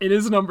 Yep, it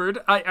is numbered.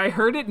 I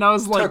heard it, and I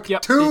was like,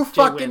 yep, 2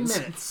 fucking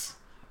minutes.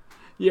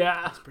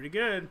 Yeah. It's pretty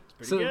good.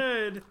 It's pretty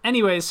good.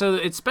 Anyway, so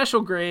it's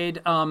special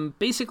grade.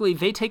 Basically,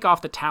 they take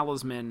off the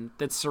talisman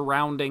that's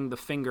surrounding the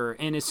finger,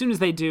 and as soon as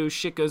they do,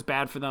 shit goes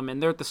bad for them,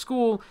 and they're at the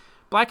school.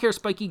 Black hair,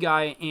 spiky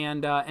guy,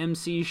 and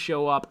MC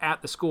show up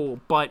at the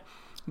school, but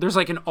there's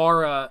like an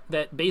aura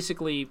that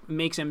basically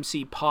makes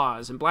MC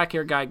pause, and black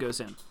hair guy goes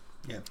in.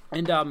 Yeah.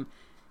 And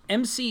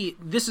MC,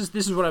 this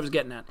is what I was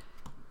getting at.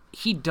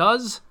 He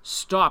does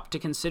stop to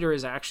consider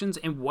his actions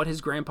and what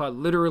his grandpa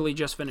literally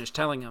just finished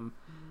telling him.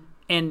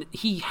 And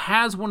he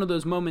has one of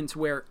those moments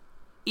where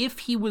if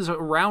he was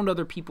around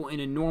other people in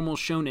a normal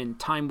shonen,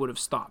 time would have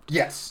stopped.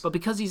 Yes. But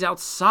because he's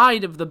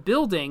outside of the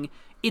building,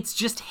 it's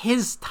just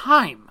his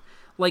time.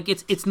 Like,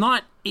 it's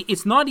not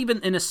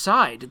even an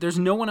aside. There's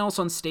no one else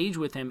on stage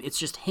with him. It's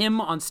just him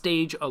on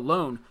stage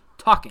alone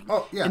talking.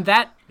 Oh, yeah. And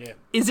that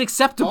is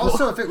acceptable.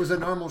 Also, if it was a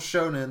normal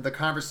shonen, the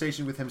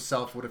conversation with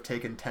himself would have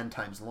taken 10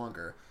 times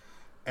longer.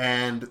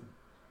 And,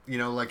 you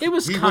know, like, he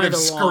would have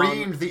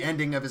screamed the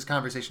ending of his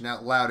conversation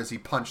out loud as he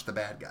punched the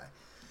bad guy.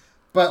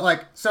 But,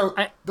 like,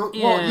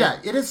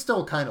 it is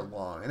still kind of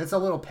long, and it's a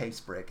little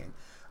pace-breaking.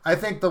 I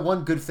think the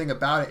one good thing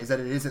about it is that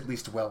it is at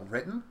least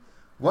well-written.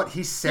 What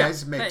he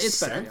says makes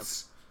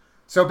sense.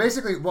 So,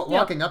 basically,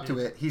 walking up to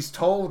it, he's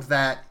told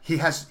that he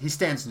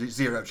stands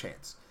 0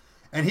 chance.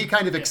 And he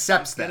kind of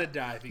accepts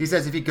that. He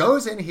says if he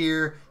goes in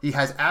here, he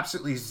has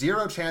absolutely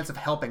 0 chance of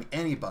helping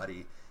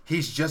anybody.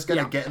 He's just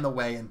going to get in the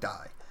way and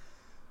die.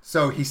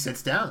 So he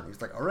sits down.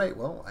 He's like, all right,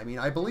 well, I mean,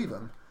 I believe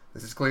him.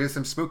 This is clearly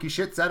some spooky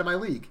shit's out of my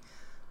league.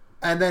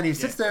 And then he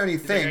sits there and he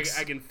thinks.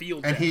 I can feel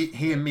and death.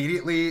 he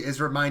immediately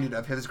is reminded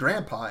of his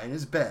grandpa in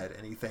his bed.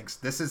 And he thinks,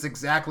 this is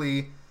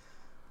exactly,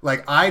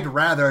 like, I'd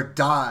rather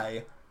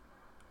die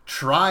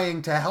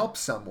trying to help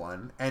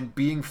someone and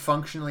being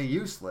functionally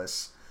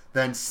useless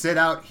than sit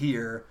out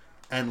here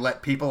and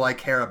let people I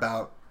care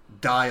about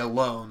die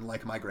alone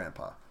like my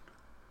grandpa.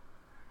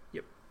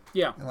 Yep.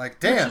 Yeah. And like,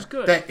 damn,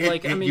 that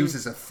it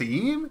uses a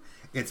theme.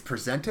 It's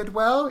presented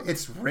well.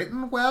 It's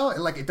written well.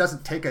 And like, it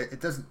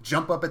doesn't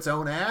jump up its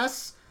own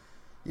ass.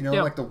 You know,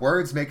 like the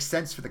words make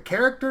sense for the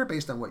character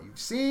based on what you've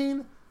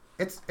seen.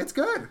 It's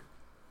good.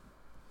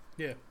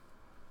 Yeah.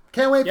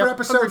 Can't wait for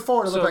episode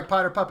 4 to look like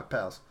Potter Puppet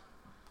Pals.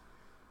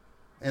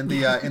 And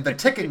the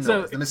ticking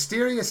noise, the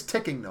mysterious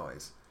ticking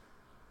noise.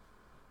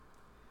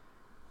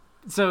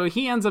 So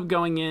he ends up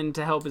going in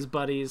to help his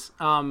buddies,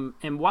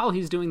 and while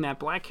he's doing that,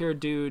 black-haired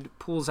dude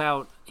pulls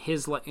out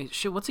his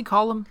shit. What's he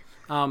call them?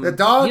 The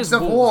Dogs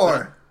of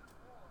War.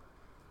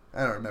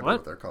 I don't remember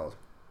what they're called.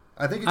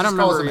 I think he I just don't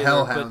calls them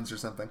remember either, hellhounds or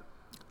something.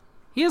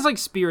 He has like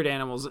spirit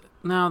animals.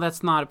 No,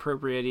 that's not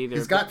appropriate either.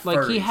 He's got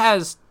like he furries.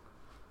 has.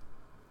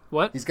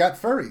 What? He's got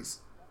furries.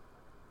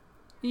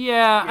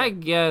 Yeah, I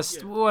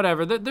guess.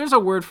 Whatever. There's a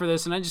word for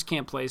this, and I just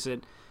can't place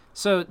it.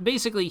 So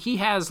basically, he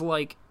has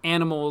like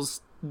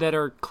animals that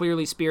are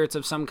clearly spirits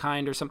of some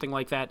kind or something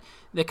like that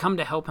that come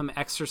to help him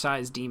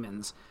exorcise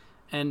demons,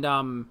 and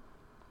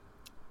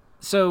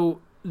so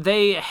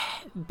they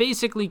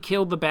basically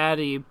kill the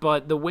baddie.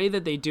 But the way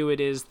that they do it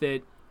is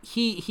that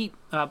he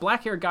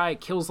black hair guy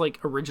kills like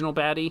original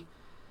baddie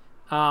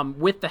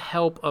with the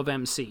help of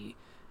MC,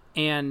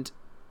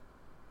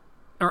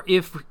 or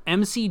if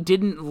MC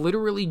didn't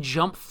literally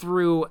jump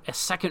through a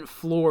second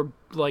floor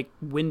like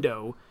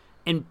window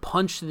and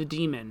punch the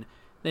demon,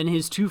 then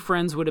his two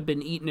friends would have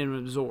been eaten and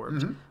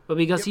absorbed. Mm-hmm. But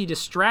because he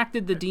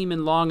distracted the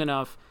demon long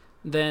enough,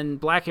 then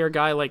black hair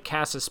guy like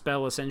casts a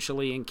spell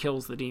essentially and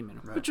kills the demon,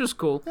 which is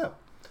cool.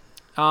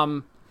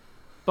 Yeah.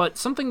 But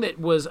something that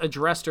was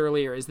addressed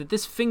earlier is that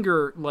this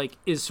finger like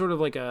is sort of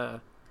like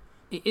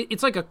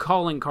it's like a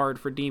calling card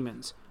for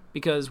demons.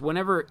 Because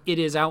whenever it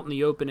is out in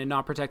the open and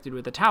not protected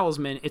with a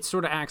talisman, it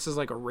sort of acts as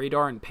like a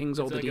radar and pings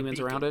all the like demons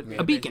around it. Yeah,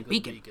 A beacon.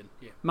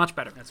 Yeah. Much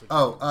better. That's what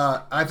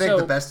I think So-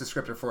 the best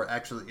descriptor for it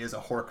actually is a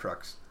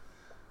Horcrux.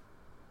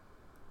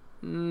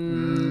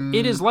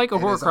 It is like a It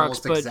is Horcrux,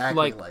 almost but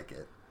exactly like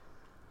it.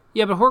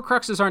 yeah, but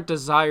Horcruxes aren't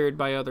desired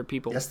by other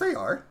people. Yes, they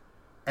are.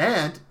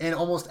 And in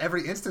almost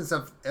every instance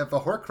of the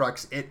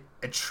Horcrux, it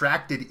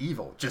attracted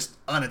evil just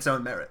on its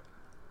own merit.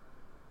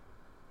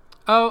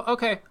 Oh,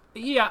 okay.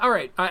 Yeah, all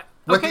right.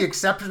 With Okay. the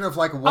exception of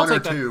like one or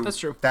take that. two That's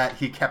true. that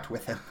he kept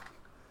with him.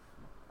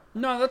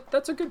 No,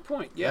 that's a good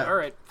point. Yeah, Yeah. all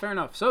right. Fair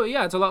enough. So,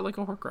 yeah, it's a lot like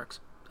a Horcrux.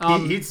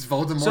 He eats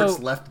Voldemort's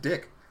so- left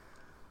dick.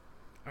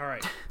 All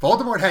right.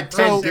 Voldemort had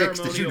 10 So- dicks.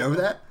 Did you know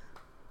that?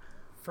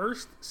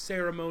 First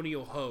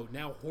ceremonial hoe.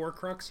 Now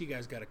Horcrux. You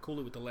guys got to cool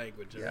it with the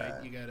language. All right.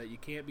 Yeah. You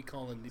can't be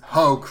calling the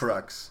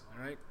Ho-crux.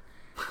 All right.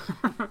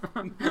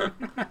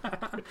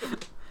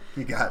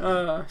 You got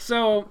me.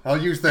 So,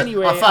 I'll use the.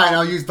 anyway, fine.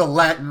 I'll use the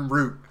Latin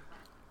root.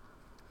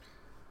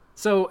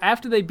 So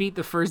after they beat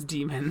the first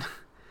demon,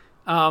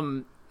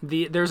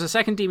 there's a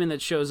second demon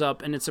that shows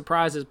up, and it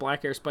surprises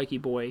Black Hair Spiky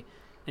Boy,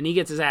 and he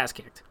gets his ass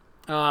kicked.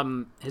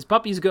 His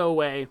puppies go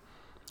away,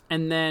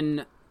 and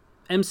then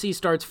MC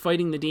starts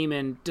fighting the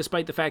demon,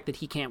 despite the fact that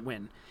he can't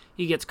win.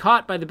 He gets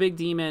caught by the big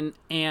demon,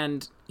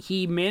 and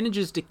he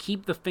manages to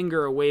keep the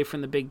finger away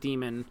from the big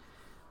demon,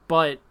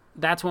 but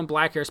that's when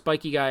Black Hair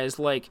Spiky Guy is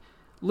like,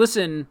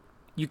 listen,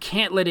 you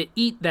can't let it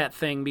eat that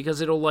thing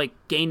because it'll like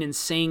gain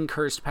insane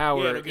cursed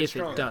power it'll get if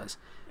stronger. it does.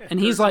 Yeah, And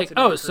he's curse like, gets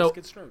oh, another so curse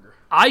gets stronger.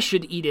 I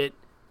should eat it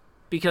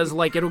because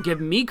like it'll give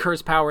me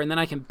cursed power and then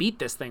I can beat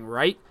this thing,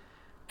 right?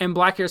 And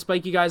Black Hair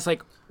Spiky Guy's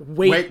like,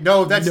 wait,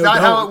 No, that's not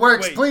how it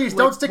works. Wait, Please,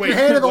 don't stick wait, your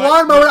hand in the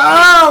what? lawnmower.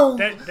 Oh!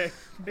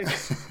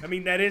 I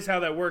mean, that is how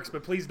that works,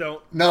 but please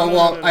don't.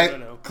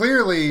 No.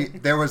 Clearly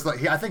there was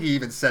like I think he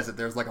even says it.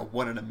 There's like a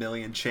 1 in a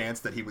million chance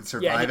that he would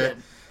survive he it. did.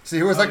 So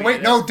he was like, yeah,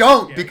 wait, no, that's-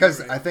 don't, yeah, because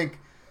you're right. I think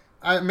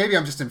maybe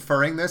I'm just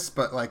inferring this,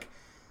 but like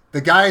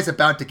the guy is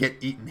about to get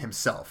eaten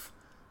himself,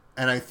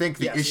 and I think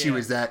the issue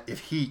is that if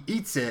he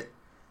eats it,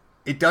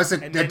 it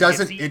doesn't. And It then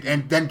doesn't. gets It, eaten.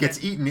 and then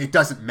gets eaten. It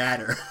doesn't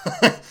matter.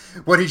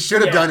 What he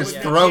should have Yeah, done is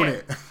yeah. thrown Yeah.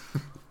 it.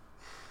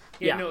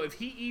 Yeah, Yeah. no, if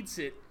he eats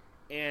it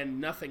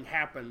and nothing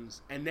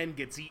happens and then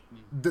gets eaten,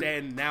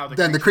 then now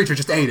Then the creature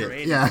just ate stronger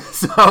it. anyway. Yeah.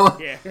 So.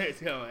 Yeah,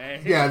 so,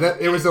 Yeah,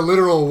 it was a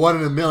literal 1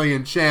 in a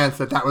million chance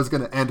that was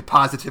going to end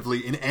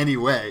positively in any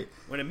way.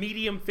 when a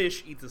medium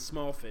fish eats a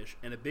small fish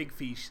and a big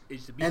fish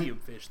eats the medium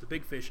fish, the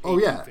big fish Oh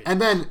ate yeah, two fish.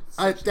 and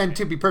then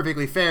to be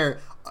perfectly fair,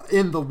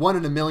 in the 1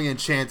 in a million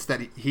chance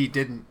that he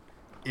didn't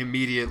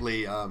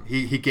immediately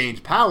he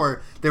gained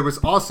power, there was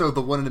also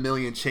the 1 in a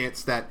million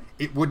chance that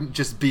it wouldn't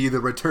just be the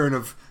return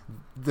of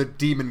the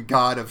demon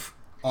god of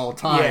all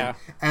time, Yeah.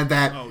 and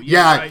that right, he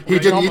right.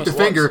 didn't eat Almost the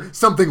finger,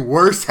 something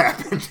worse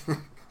happened.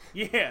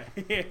 yeah.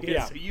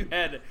 So you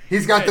had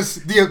He's got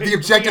the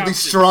objectively options.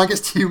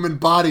 strongest human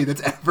body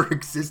that's ever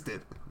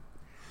existed.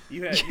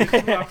 You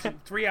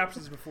had three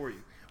options before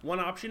you. One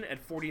option at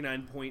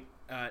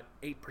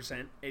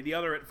 49.8%, the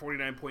other at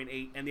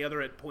 49.8%, and the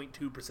other at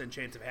 0.2%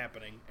 chance of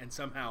happening, and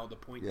somehow the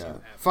 0.2 Yeah,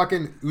 happened.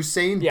 fucking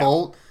Usain Yeah.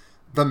 Bolt,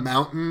 the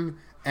Mountain,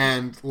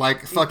 and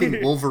like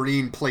fucking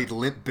Wolverine played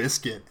Limp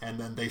Bizkit, and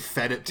then they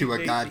fed it to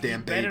a goddamn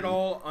he bet baby. it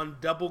all on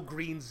double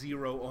green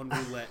zero on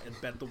roulette and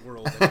bet the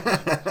world.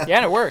 Yeah,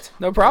 and it worked.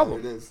 No problem.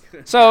 It is.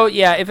 So,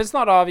 yeah, if it's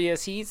not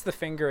obvious, he eats the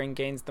finger and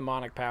gains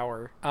demonic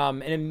power,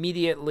 and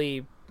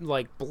immediately,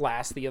 like,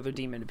 blasts the other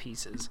demon to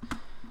pieces.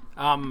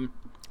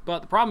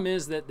 But the problem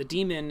is that the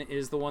demon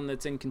is the one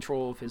that's in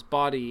control of his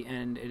body,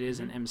 and it is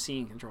an MC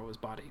in control of his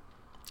body.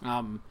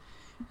 And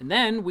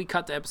then we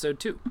cut to episode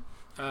 2.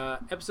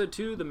 Episode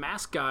 2, the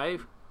mask guy,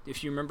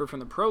 if you remember from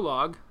the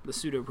prologue, the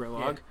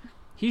pseudo-prologue,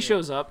 he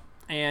shows up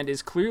and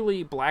is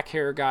clearly black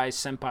hair guy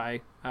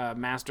senpai,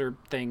 master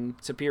thing,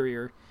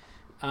 superior.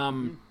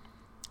 The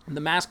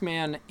masked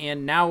man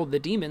and now the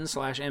demon /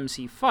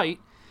 MC fight.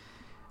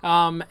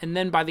 And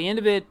then by the end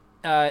of it,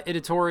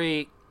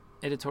 Itadori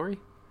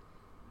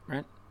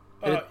right?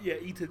 Yeah,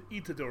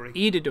 Itadori.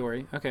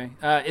 Itadori, okay,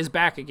 is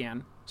back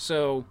again.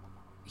 So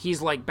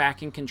he's like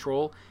back in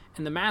control.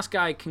 And the mask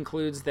guy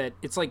concludes that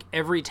it's like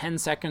every 10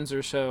 seconds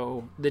or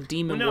so, the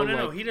demon will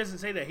No. He doesn't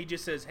say that. He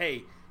just says,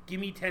 hey, give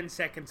me 10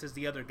 seconds as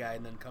the other guy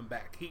and then come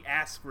back. He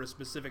asks for a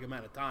specific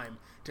amount of time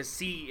to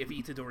see if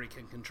Itadori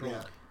can control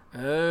it.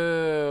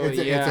 Oh, It's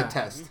a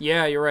test.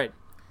 Yeah, you're right.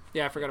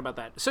 Yeah, I forgot about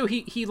that. So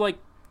he like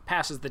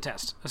passes the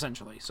test,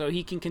 essentially. So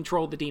he can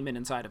control the demon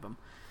inside of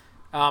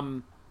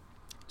him.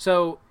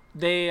 So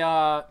they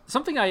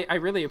something I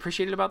really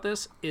appreciated about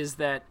this is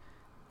that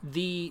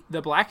the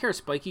black hair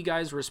spiky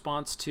guy's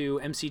response to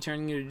MC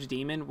turning into a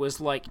demon was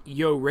like,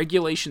 yo,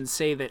 regulations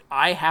say that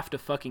I have to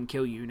fucking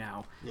kill you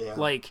now. Yeah.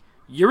 Like,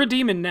 you're a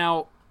demon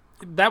now.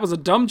 That was a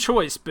dumb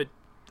choice, but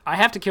I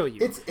have to kill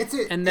you. It's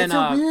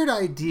a weird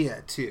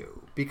idea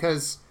too,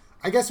 because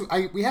I guess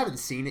we haven't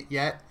seen it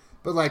yet,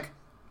 but like,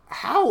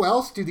 how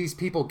else do these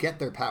people get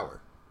their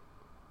power?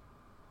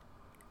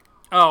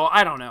 Oh,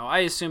 I don't know. I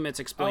assume it's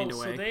explained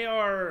away. So they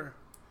are.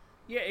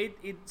 Yeah,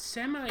 it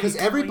semi. Because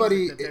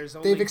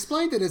they've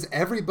explained it as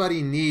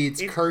everybody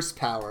needs curse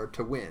power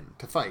to win,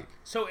 to fight.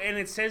 So, and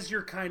it says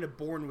you're kind of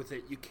born with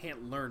it. You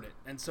can't learn it,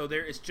 and so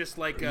it's just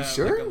like a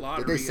sure? Like a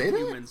lottery. Did they say of that?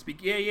 Humans.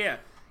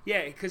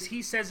 Yeah. Because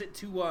he says it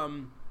to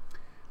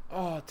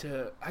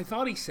I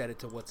thought he said it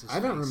to what's his face.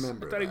 I don't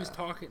remember. I thought he was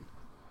talking.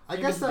 I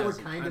guess that would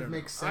kind of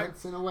make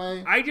sense in a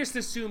way. I just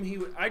assumed he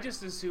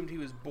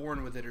was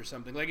born with it or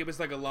something. Like it was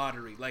like a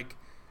lottery. Like,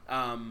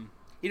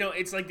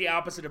 it's like the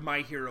opposite of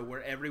My Hero,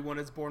 where everyone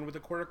is born with a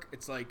quirk.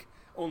 It's like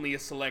only a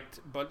select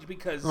bunch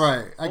because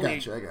right. I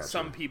got you.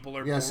 Some people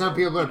are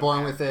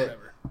born with it.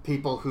 Whatever.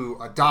 People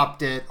who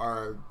adopt it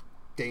are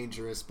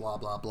dangerous. Blah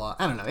blah blah.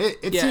 I don't know.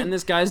 And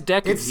this guy's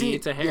deck it's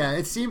a hair. Yeah,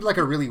 it seemed like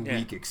a really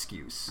weak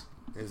excuse.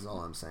 Is all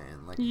I'm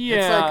saying. Like,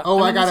 yeah, it's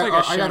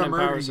like, I gotta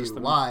murder you.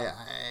 System. Why?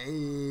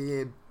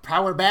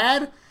 Power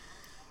bad?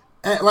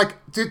 Like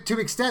to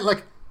extent,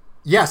 like,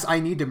 yes, I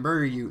need to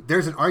murder you.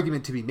 There's an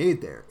argument to be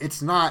made there.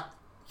 It's not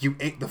you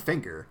ate the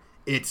finger.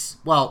 It's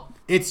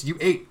you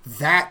ate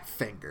that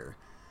finger.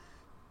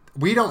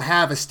 We don't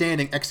have a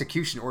standing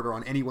execution order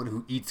on anyone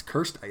who eats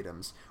cursed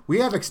items.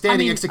 We have a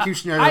standing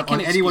execution order on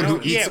anyone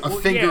who eats a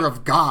finger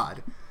of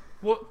God.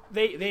 Well,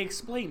 they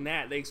explain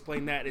that. They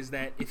explain that is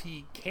that if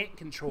he can't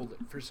control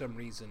it for some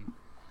reason,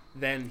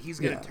 then he's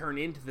going to turn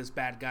into this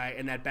bad guy,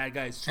 and that bad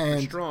guy is super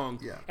strong.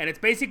 Yeah. And it's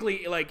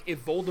basically like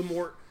if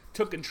Voldemort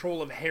took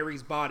control of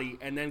Harry's body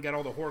and then got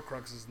all the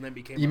Horcruxes and then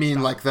became You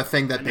mean like the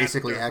thing that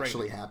basically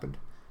actually happened?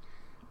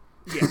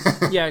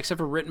 Yes. Yeah, except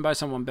for written by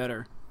someone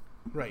better.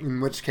 Right. In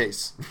which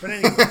case. But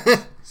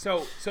anyway,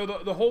 so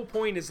the whole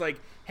point is like,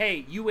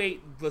 hey, you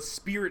ate the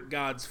spirit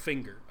god's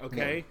finger,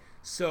 okay? Yeah.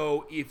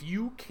 So if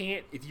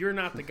you're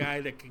not the guy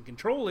that can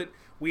control it,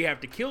 we have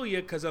to kill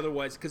you because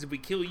if we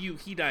kill you,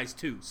 he dies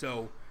too.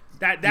 So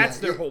that's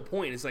their whole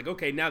point. It's like,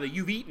 okay, now that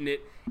you've eaten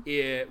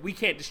it, we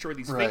can't destroy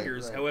these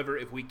fingers. Right. However,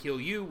 if we kill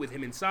you with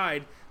him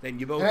inside, then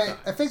you both die.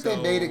 I think they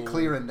made it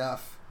clear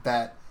enough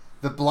that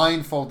the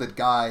blindfolded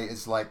guy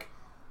is like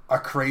a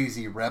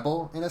crazy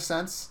rebel in a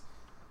sense.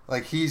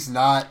 Like he's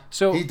not.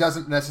 So he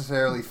doesn't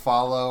necessarily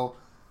follow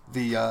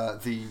the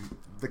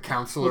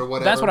council or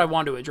whatever. That's what I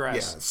want to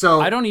address. Yeah.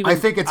 So I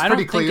think it's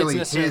pretty clearly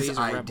his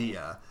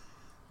idea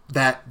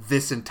that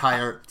this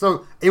entire.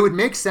 So it would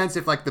make sense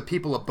if like the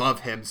people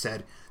above him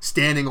said,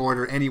 "Standing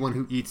order: anyone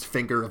who eats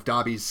finger of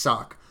Dobby's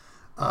sock,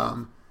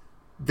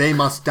 they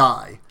must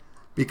die,"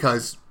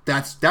 because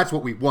that's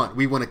what we want.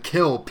 We want to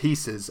kill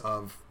pieces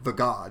of the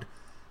god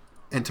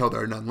until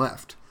there are none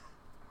left.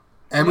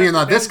 And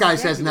this guy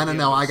says,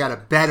 no, I got a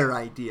better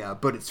idea,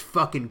 but it's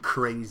fucking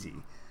crazy.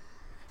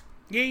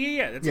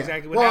 Yeah. That's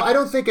exactly what happens. I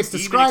don't think it's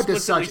described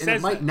as such, and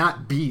it might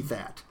not be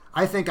that.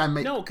 I think I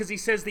might... No, because he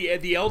says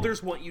the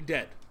elders want you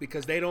dead,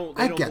 because they don't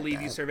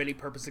believe you serve any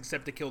purpose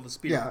except to kill the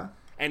spirit. Yeah.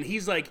 And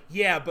he's like,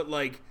 yeah, but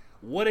like,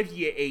 what if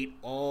you ate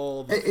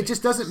all the It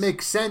just doesn't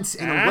make sense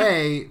in a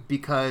way,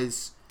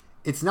 because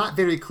it's not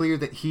very clear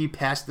that he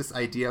passed this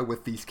idea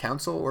with these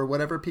council or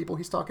whatever people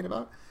he's talking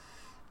about.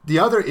 The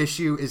other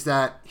issue is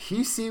that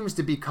he seems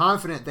to be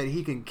confident that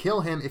he can kill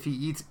him if he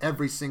eats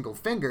every single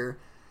finger.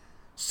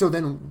 So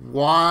then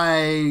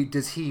why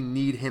does he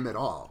need him at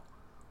all?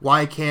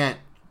 Why can't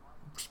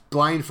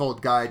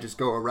blindfold guy just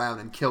go around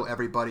and kill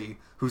everybody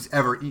who's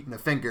ever eaten a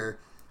finger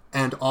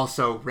and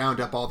also round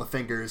up all the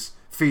fingers,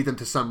 feed them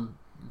to some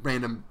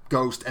random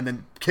ghost, and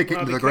then kick it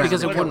into the ground?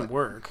 Because it wouldn't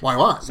work. Why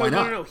not? So,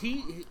 no.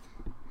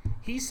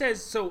 He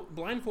says, so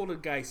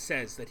blindfolded guy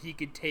says that he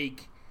could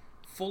take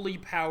fully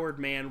powered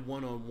man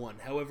one-on-one.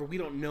 However, we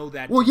don't know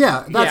that. Well,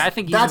 yeah, I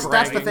think that's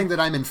the thing that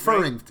I'm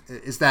inferring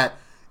is that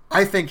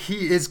I think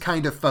he is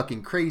kind of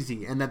fucking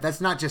crazy, and that's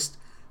not just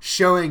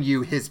showing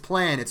you his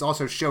plan, it's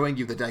also showing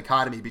you the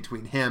dichotomy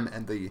between him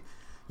and the,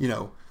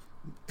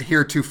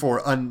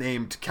 heretofore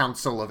unnamed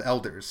council of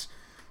elders,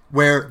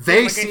 where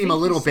they seem a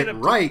little bit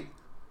right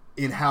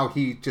in how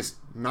he just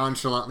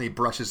nonchalantly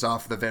brushes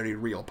off the very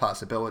real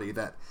possibility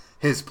that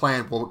his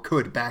plan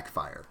could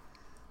backfire.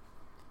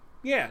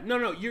 Yeah,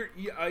 no, you're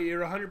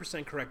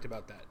 100% correct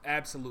about that.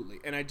 Absolutely.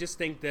 And I just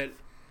think that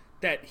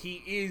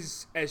he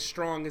is as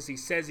strong as he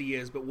says he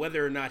is, but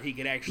whether or not he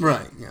can actually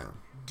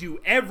do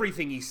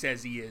everything he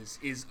says he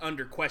is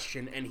under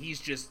question, and he's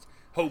just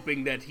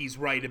hoping that he's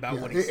right about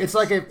what he says. It's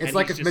like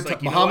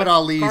if Muhammad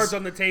Ali's cards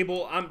on the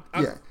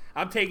Elders,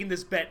 I'm taking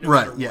this bet.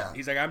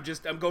 He's like,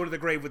 I'm going to the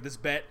grave with this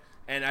bet,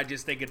 and I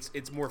just think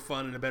it's more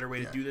fun and a better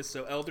way to do this.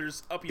 So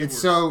Elders, up your It's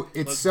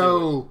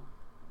so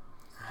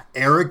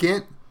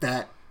arrogant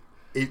that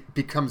it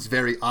becomes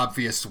very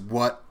obvious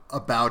what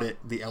about it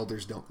the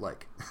Elders don't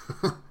like.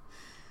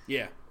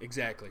 Yeah,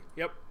 exactly.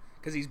 Yep,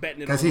 because he's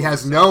betting it. Because he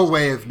has no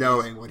way of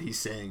knowing what he's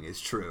saying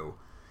is true,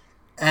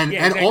 and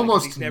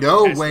almost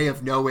no way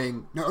of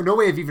knowing, no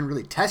way of even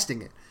really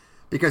testing it,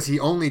 because he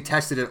only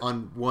tested it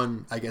on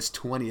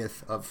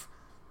 1/20th of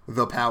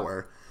the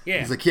power. Yeah,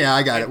 he's like,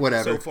 I got it,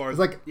 whatever. So far, it's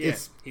like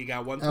he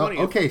got 1/20.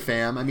 Okay,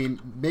 fam. I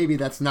mean, maybe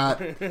that's not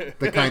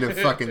the kind of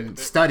fucking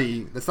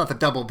study. That's not the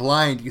double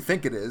blind you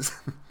think it is.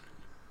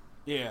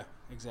 Yeah,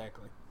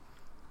 exactly.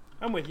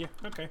 I'm with you.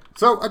 Okay.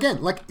 So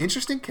again, like,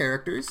 interesting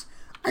characters.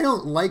 I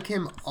don't like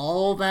him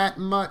all that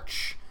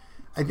much.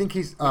 I think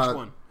he's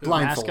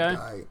blindfold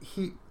guy.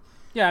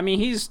 Yeah, I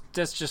mean,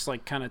 that's just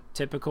like kind of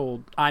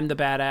typical. I'm the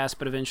badass,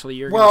 but eventually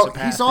you're going to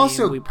surpass me. He's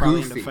also we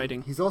probably goofy. End up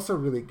fighting. He's also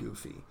really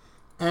goofy,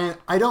 and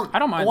I don't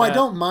mind. I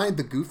don't mind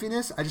the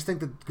goofiness. I just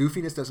think the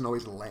goofiness doesn't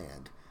always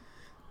land.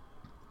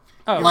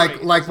 Oh,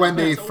 like when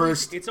he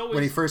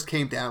first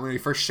came down, when he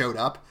first showed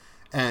up.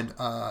 And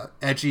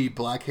edgy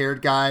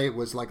black-haired guy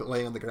was like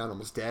laying on the ground,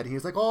 almost dead. He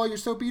was like, "Oh, you're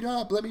so beat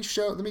up. Let me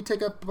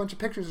take up a bunch of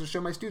pictures and show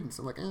my students."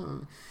 I'm like,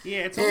 "Oh, yeah."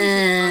 It's always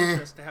in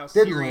contrast to how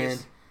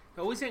serious.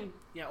 Always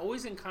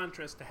in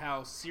contrast to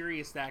how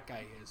serious that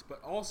guy is.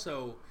 But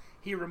also,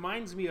 he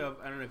reminds me of,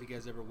 I don't know if you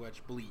guys ever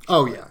watched Bleach.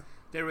 Oh yeah.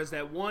 There was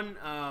that one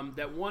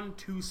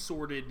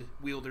two-sworded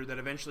wielder that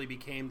eventually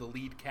became the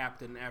lead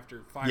captain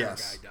after Fire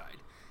Guy died.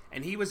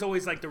 And he was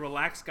always like the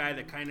relaxed guy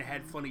that kind of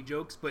had funny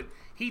jokes, but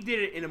he did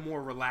it in a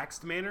more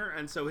relaxed manner,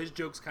 and so his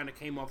jokes kind of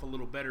came off a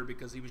little better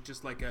because he was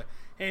just like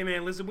hey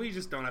man, listen, we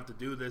just don't have to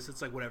do this.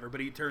 It's like whatever, but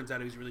he turns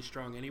out he was really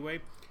strong anyway.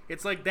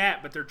 It's like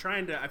that, but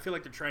I feel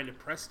like they're trying to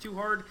press too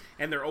hard,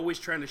 and they're always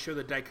trying to show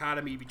the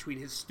dichotomy between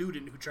his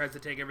student who tries to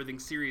take everything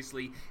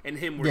seriously and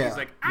him where he's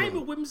like, I'm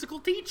a whimsical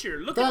teacher,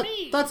 look at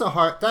me.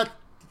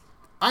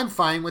 I'm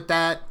fine with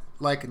that,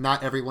 like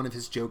not every one of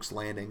his jokes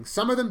landing.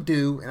 Some of them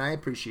do, and I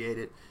appreciate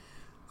it.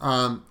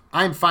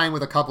 I'm fine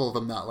with a couple of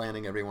them not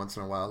landing every once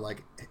in a while.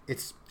 Like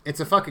it's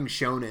a fucking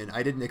shonen.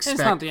 I didn't expect.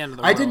 It's not the end of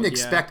the world. I didn't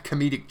expect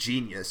comedic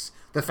genius.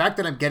 The fact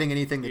that I'm getting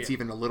anything that's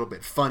even a little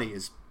bit funny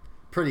is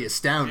pretty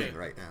astounding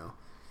right now.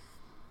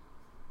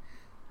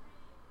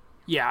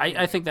 Yeah,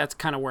 I think that's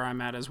kind of where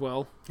I'm at as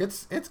well.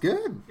 It's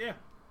good. Yeah,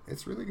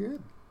 it's really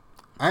good.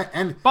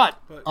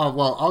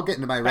 I'll get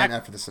into my rant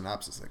after the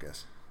synopsis, I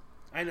guess.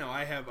 I know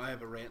I have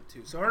a rant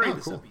too. So alright,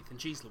 this up, Ethan.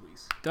 Jeez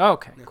Louise.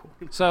 Okay, cool.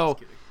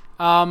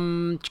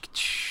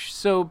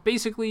 So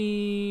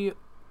basically,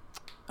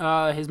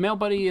 his male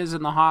buddy is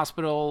in the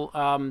hospital.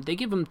 They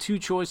give him two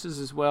choices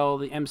as well,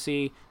 the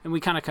MC, and we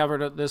kind of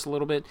covered this a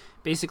little bit.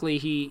 Basically,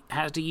 he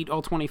has to eat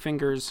all 20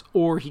 fingers,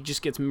 or he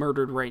just gets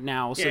murdered right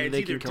now. So it's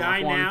they either can kill die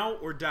off one. now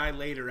or die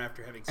later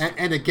after having sex.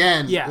 And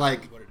again,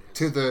 like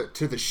to the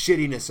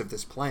shittiness of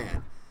this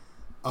plan.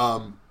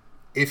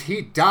 If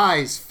he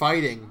dies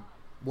fighting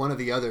one of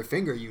the other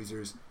finger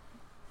users,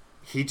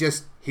 he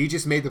just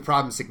made the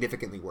problem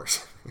significantly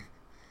worse.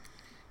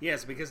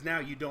 Yes, because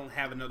now you don't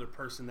have another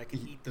person that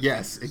can eat the fingers.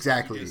 Yes,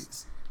 exactly.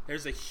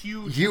 There's a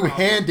huge You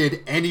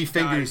handed any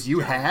fingers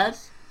you had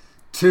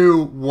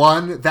to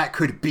one that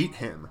could beat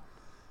him.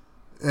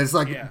 And it's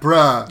like,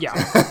 bruh,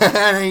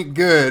 that ain't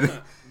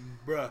good.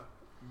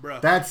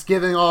 Bruh. That's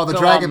giving all the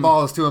Dragon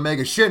Balls to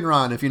Omega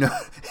Shinron, if you know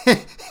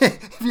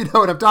if you know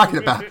what I'm talking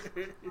about.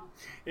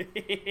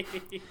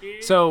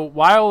 So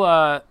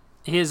while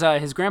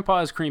his grandpa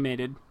is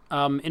cremated,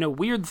 in a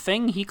weird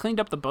thing, he cleaned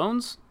up the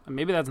bones.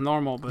 Maybe that's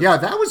normal, but yeah,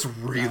 that was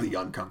really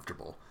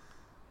uncomfortable.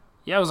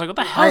 Yeah, I was like, what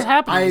the hell's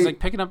happening? He's like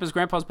picking up his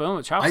grandpa's bone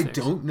with chopsticks.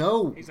 I don't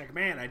know. He's like,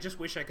 man, I just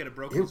wish I could have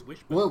broken his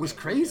wishbone. Well, it was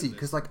crazy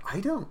because like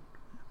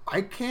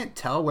I can't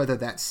tell whether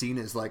that scene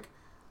is like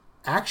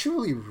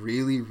actually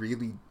really,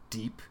 really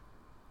deep.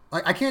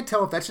 Like I can't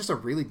tell if that's just a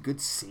really good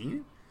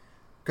scene.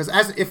 Because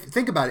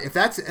think about it, if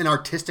that's an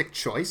artistic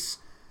choice,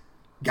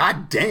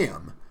 god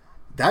damn,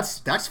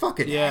 that's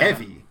fucking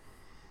heavy.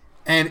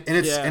 And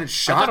it's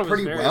shot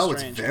pretty well.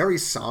 Strange. It's very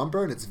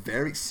somber and it's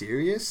very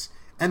serious.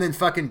 And then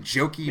fucking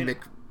jokey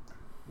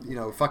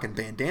fucking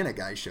bandana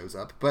guy shows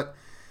up. But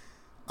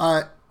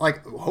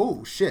like,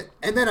 oh shit.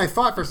 And then I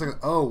thought for a second,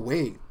 oh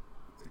wait,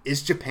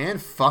 is Japan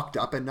fucked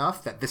up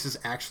enough that this is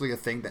actually a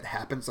thing that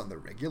happens on the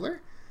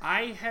regular?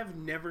 I have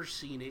never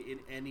seen it in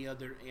any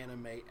other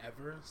anime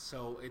ever,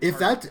 so it's if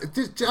that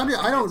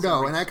I don't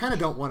know, and I kind of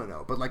don't want to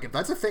know, but like if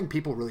that's a thing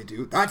people really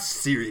do, that's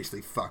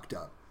seriously fucked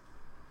up.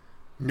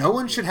 No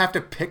one should have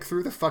to pick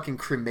through the fucking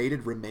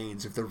cremated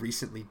remains of the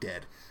recently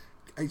dead.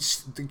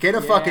 Get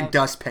a fucking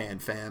dustpan,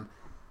 fam.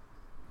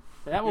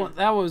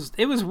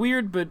 It was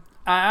weird, but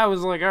I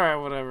was like, all right,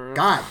 whatever.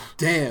 God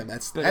damn,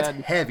 that's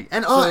heavy.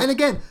 And and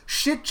again,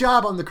 shit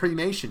job on the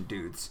cremation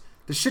dudes.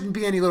 There shouldn't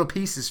be any little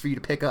pieces for you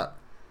to pick up.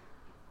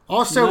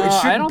 Also, it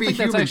shouldn't I don't be think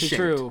human that's actually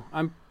shaped. true.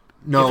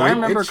 No, if I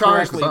remember it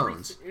chars correctly, the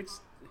bones.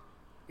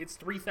 It's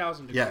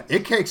 3,000 degrees. Yeah,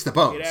 it cakes the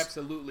bones. It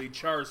absolutely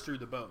chars through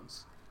the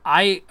bones.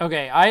 I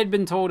had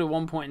been told at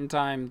one point in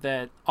time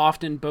that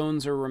often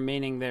bones are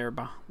remaining there,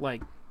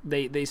 like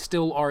they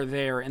still are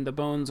there, and the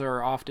bones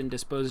are often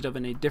disposed of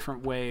in a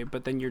different way,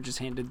 but then you're just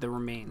handed the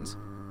remains.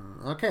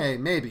 Okay,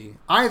 maybe.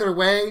 Either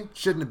way,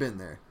 shouldn't have been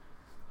there.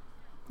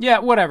 Yeah,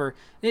 whatever.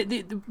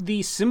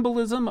 The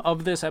symbolism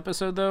of this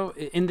episode, though,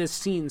 in this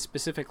scene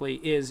specifically,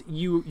 is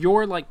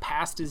your like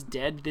past is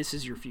dead. This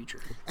is your future.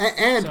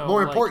 And So,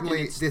 more like,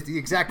 importantly, and the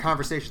exact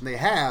conversation they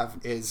have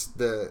is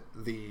the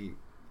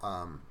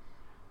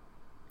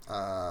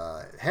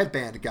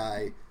headband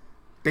guy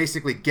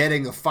basically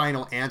getting a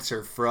final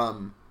answer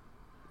from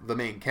the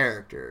main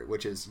character,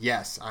 which is,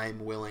 yes,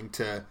 I'm willing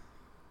to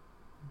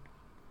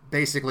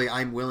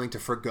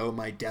forgo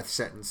my death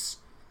sentence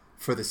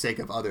for the sake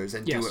of others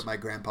and do what my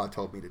grandpa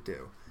told me to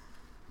do.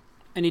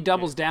 And he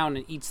doubles down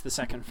and eats the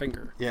second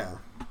finger. Yeah.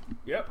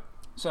 Yep.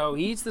 So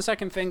he eats the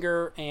second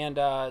finger, and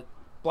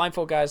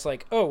blindfold guy's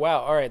like, oh,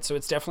 wow, all right, so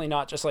it's definitely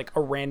not just like a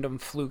random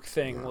fluke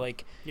thing. Yeah.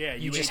 Like,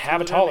 you just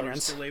have a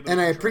tolerance.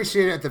 And I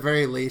appreciate it at the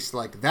very least,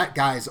 like, that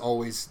guy's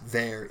always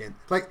there.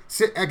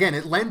 Again,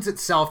 it lends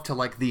itself to,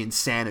 like, the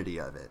insanity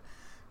of it.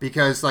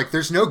 Because, like,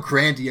 there's no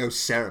grandiose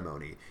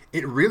ceremony.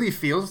 It really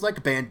feels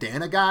like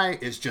Bandana Guy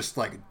is just,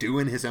 like,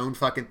 doing his own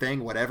fucking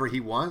thing, whatever he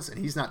wants, and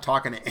he's not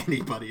talking to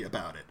anybody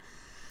about it.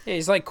 Yeah,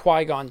 he's like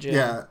Qui-Gon Jinn.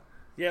 Yeah.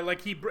 Yeah,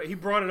 like, he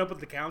brought it up with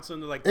the council,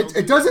 and they're like...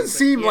 It doesn't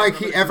seem like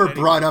he ever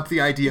brought up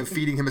the idea of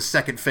feeding him a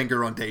second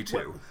finger on day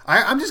 2.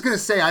 I'm just going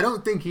to say, I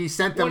don't think he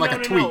sent them,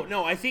 a tweet.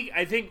 No, I think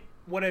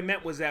what I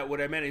meant was he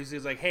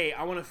was like, hey,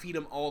 I want to feed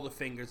him all the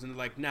fingers, and they're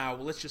like, nah,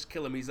 well, let's just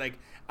kill him. He's like,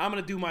 I'm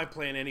going to do my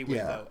plan anyway,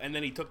 though. And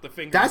then he took the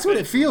finger. That's what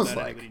it feels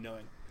like.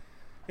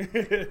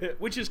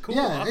 Which is cool.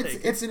 Yeah,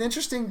 it's an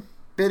interesting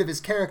bit of his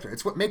character.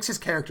 It's what makes his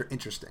character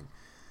interesting.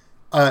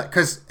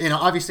 Because,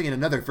 obviously in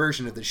another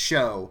version of the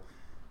show,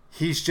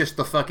 he's just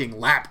the fucking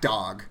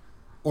lapdog,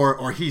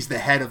 or he's the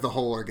head of the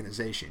whole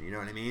organization. You know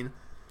what I mean?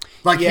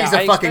 Like, he's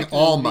a fucking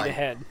All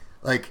Might.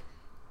 Like,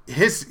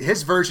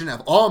 his version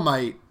of All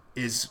Might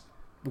is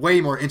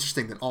way more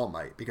interesting than All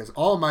Might, because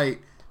All Might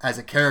as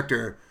a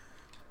character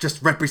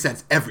just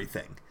represents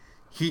everything.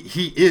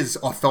 He is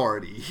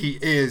authority. He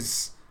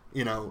is,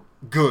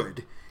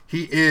 good.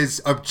 He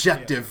is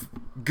objective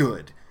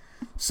good.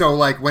 So,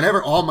 like,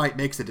 whenever All Might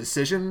makes a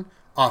decision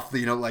off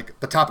the,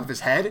 the top of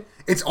his head,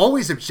 it's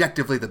always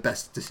objectively the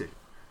best decision.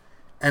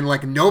 And,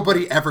 like,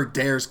 nobody ever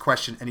dares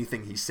question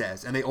anything he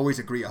says, and they always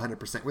agree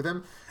 100% with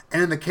him.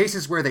 And in the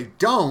cases where they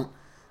don't,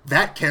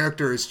 that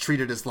character is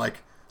treated as,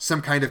 like,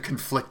 some kind of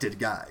conflicted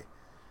guy.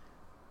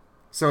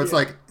 So it's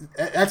like,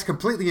 that's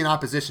completely in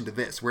opposition to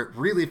this, where it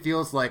really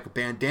feels like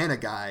Bandana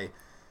Guy,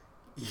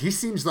 he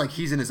seems like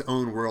he's in his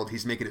own world,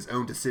 he's making his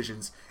own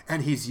decisions,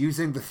 and he's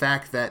using the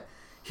fact that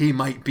he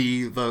might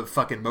be the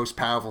fucking most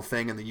powerful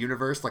thing in the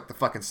universe, like the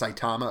fucking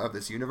Saitama of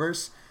this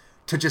universe,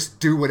 to just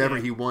do whatever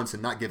he wants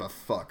and not give a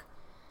fuck.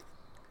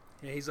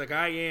 Yeah, he's like,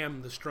 I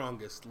am the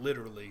strongest,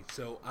 literally,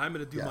 so I'm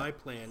going to do my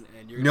plan,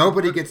 and you're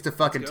Nobody gets to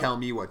fucking tell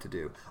me what to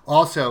do.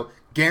 Also,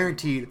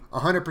 guaranteed,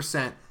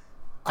 100%,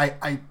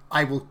 I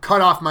will cut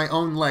off my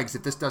own legs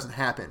if this doesn't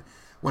happen.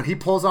 When he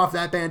pulls off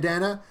that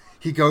bandana,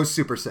 he goes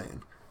Super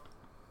Saiyan.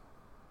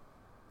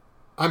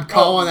 I'm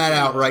calling that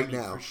out right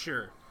now. For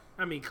sure.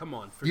 I mean, come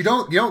on. You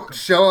don't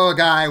show a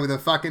guy with a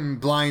fucking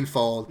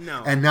blindfold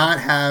and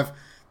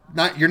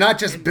you're not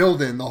just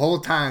building the whole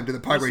time to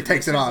the part where he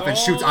takes it off and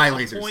shoots eye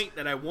lasers. All the point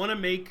that I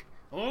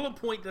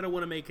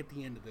want to make at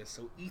the end of this.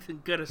 So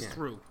Ethan, get us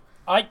through.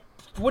 I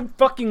would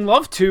fucking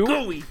love to.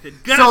 Go, Ethan.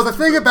 So the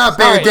thing about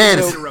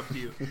bandanas. Interrupt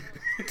you.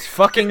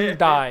 Fucking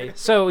die.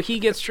 So he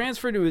gets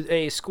transferred to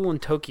a school in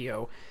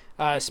Tokyo,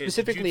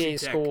 specifically a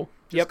school.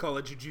 Just call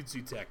it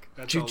Jujutsu Tech.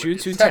 That's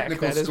Jujutsu Tech.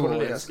 That is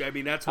what it is. I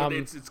mean, that's what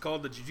it's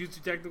called. The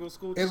Jujutsu Technical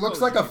School. It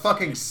looks like a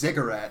fucking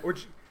cigarette. Or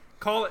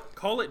call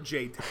it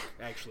J Tech.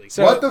 Actually.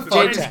 So, what the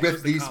fuck J-Tech. is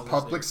with these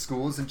public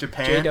schools in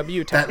Japan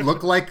JW Tech. that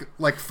look like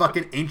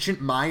fucking ancient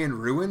Mayan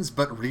ruins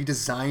but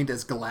redesigned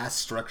as glass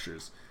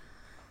structures?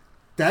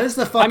 That is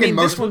the fucking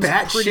most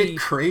batshit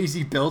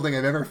crazy building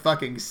I've ever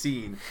fucking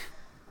seen.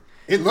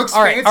 It looks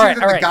fancier than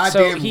the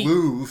goddamn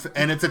Louvre,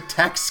 and it's a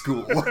tech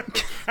school.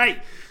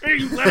 Hey,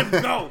 you let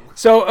him go.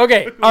 So,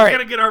 okay, all right. We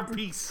gotta get our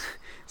piece.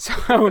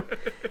 So,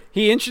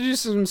 he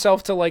introduces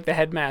himself to, like, the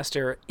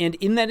headmaster, and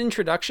in that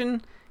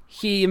introduction,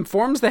 he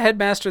informs the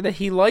headmaster that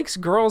he likes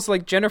girls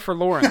like Jennifer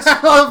Lawrence.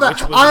 I love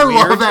that.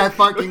 Love that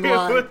fucking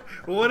line.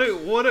 What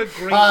a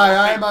great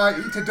Hi, I'm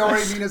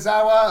Itadori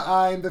Minazawa.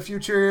 I'm the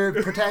future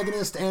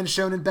protagonist and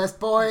Shonen Best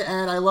Boy,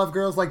 and I love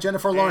girls like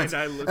Jennifer Lawrence.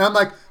 And I'm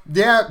like,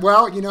 yeah,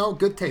 well,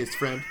 good taste,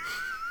 friend.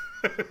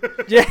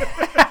 Yeah.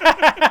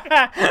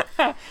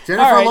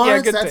 Jennifer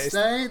Lawrence,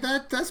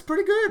 that's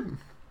pretty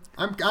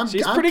I'm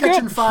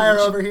catching fire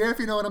over here, if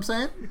you know what I'm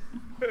saying.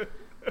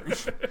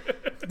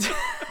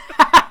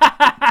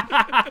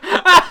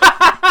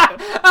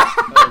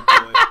 Oh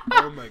boy!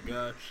 Oh my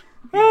gosh!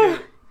 He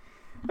did it.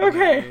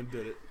 Okay. Man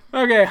did it.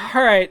 Okay.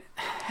 All right.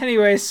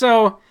 Anyway,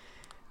 so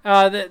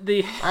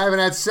the I haven't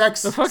had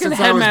sex since fucking I was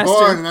headmaster.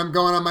 born, and I'm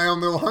going on my own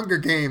little Hunger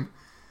Game.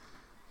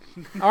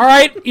 all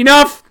right,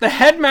 enough. The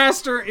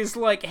headmaster is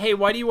like, hey,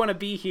 why do you want to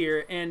be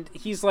here? And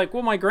he's like,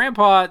 well, my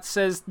grandpa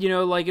says,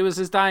 like it was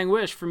his dying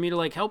wish for me to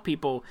like help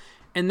people.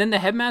 And then the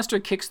headmaster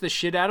kicks the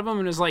shit out of him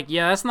and is like,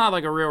 yeah, that's not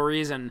like a real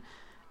reason.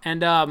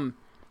 And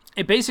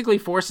it basically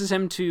forces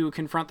him to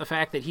confront the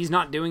fact that he's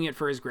not doing it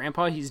for his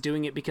grandpa. He's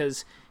doing it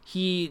because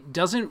he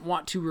doesn't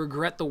want to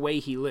regret the way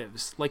he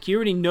lives. Like, he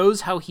already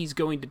knows how he's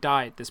going to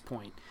die at this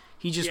point.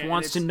 He just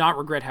wants to not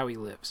regret how he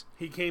lives.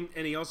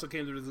 He also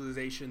came to the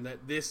realization that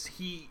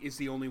he is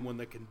the only one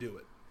that can do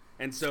it.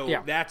 And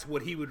so that's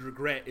what he would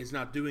regret, is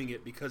not doing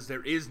it because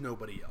there is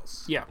nobody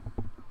else. Yeah.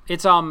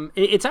 It's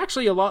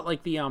actually a lot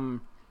like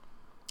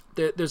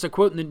there's a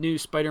quote in the new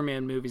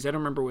Spider-Man movies. I don't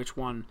remember which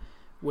one.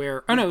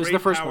 Where it was the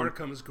first one.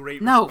 Comes great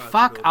no,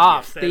 fuck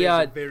off. Yes, that is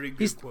a very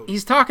good quote.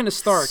 He's talking to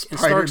Stark, and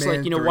Stark's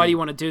like, 3. why do you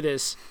want to do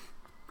this?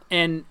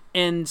 And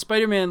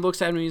Spider-Man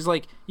looks at him and he's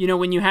like,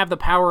 when you have the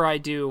power I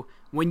do,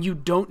 when you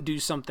don't do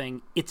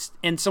something,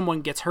 and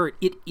someone gets hurt,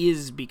 it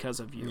is because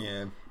of you.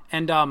 Yeah.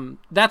 And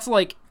that's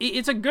like,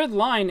 it's a good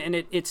line, and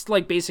it's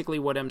like basically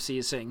what MC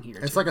is saying here.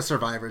 It's like a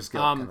survivor's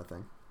guilt kind of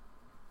thing.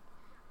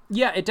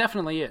 Yeah, it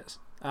definitely is.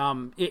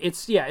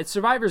 It's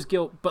survivor's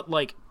guilt, but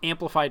like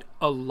amplified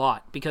a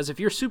lot, because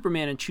if you're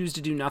Superman and choose to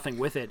do nothing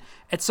with it,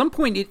 at some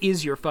point it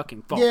is your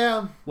fucking fault.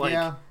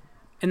 Yeah.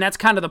 And that's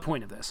kind of the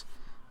point of this.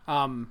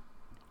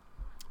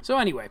 So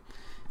anyway,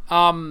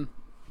 cut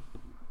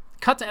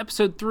to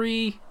episode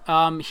 3.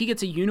 He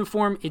gets a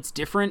uniform. It's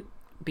different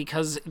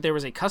because there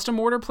was a custom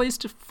order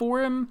placed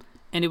for him,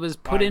 and it was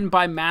put in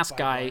by Mask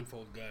Guy.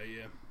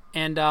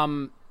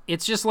 And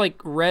it's just like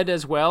red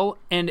as well,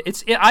 and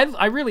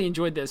I really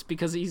enjoyed this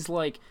because he's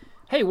like,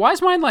 hey, why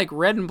is mine like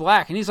red and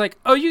black? And he's like,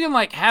 oh, you can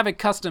like have it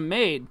custom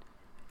made,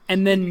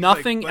 and then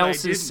nothing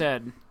else is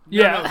said.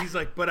 No, he's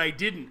like, but I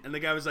didn't. And the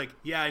guy was like,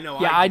 yeah, I know.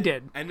 Yeah, I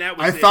did. And that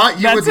was I thought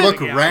you would look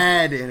Yeah.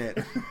 red in it.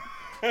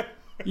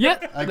 Yeah,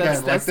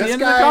 Again, that's the this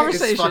end of the guy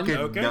conversation. is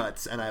fucking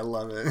nuts, and I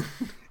love it.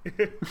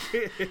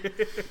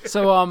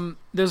 So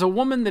there's a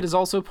woman that is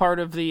also part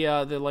of the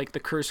like the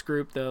curse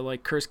group, the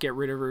like curse get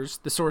rid of hers,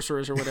 the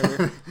sorcerers or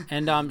whatever.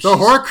 And the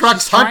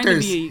Horcrux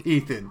Hunters, be,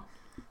 Ethan.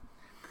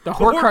 The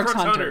Horcrux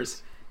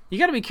Hunters. You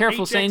got to be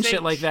careful saying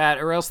shit like that,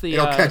 or else the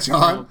It'll catch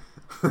on.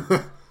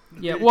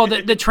 Yeah, well,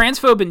 the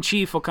transphobe in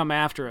chief will come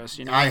after us.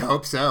 I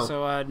hope so.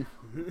 So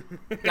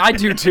I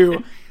do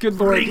too. Good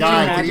lord,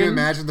 God, can you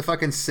imagine the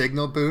fucking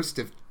signal boost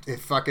if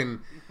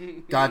fucking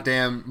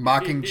goddamn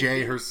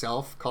Mockingjay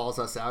herself calls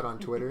us out on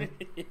Twitter?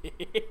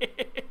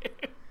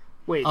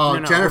 Wait, oh,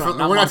 no, Jennifer,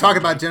 we're not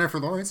talking about Jennifer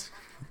Lawrence.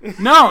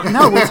 No,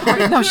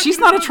 she's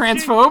not a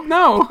transphobe.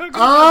 No.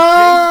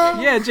 Oh,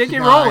 yeah, J.K.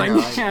 No, Rowling.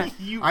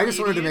 I just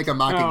wanted to make a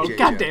Mockingjay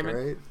God joke, damn it.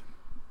 right?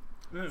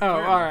 Oh,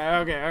 all right,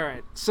 okay, all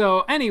right.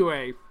 So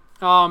anyway,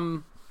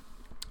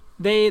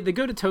 they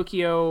go to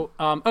Tokyo.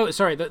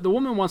 The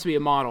woman wants to be a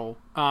model,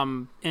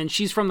 and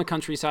she's from the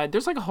countryside.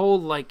 There's like a whole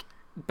like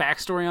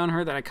backstory on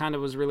her that I kind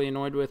of was really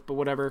annoyed with, but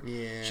whatever.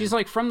 Yeah. She's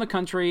like from the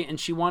country, and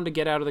she wanted to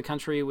get out of the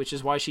country, which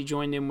is why she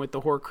joined in with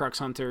the Horcrux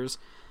Hunters,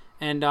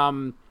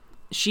 and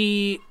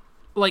she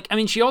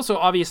also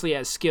obviously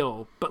has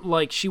skill, but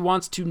like she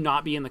wants to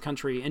not be in the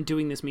country, and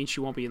doing this means she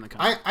won't be in the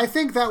country. I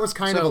think that was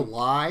kind of a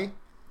lie.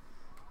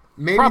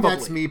 Maybe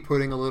that's me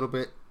putting a little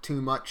bit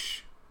too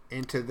much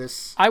into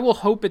this. I will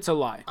hope it's a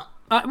lie.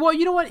 Well,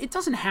 you know what? It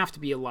doesn't have to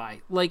be a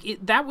lie. Like,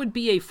 that would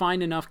be a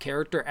fine enough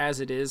character as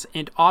it is,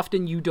 and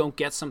often you don't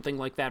get something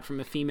like that from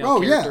a female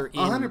character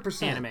in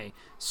 100%. anime.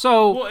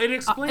 So, well, it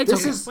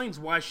explains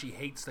why she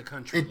hates the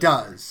country. It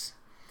does.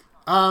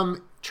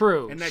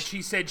 True. And that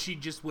she said she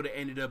just would have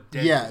ended up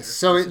dead. Yes,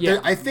 so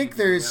I think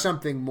there is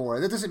something more.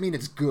 That doesn't mean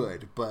it's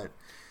good, but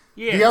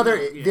the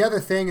other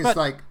thing is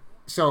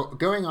so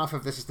going off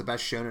of this is the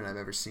best shonen I've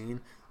ever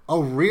seen.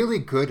 A really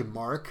good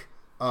mark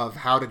of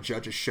how to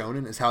judge a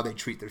shonen is how they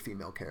treat their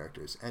female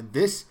characters, and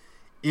this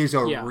is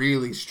a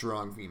really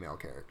strong female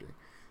character.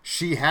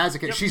 She has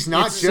she's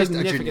not just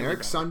a generic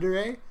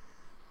tsundere.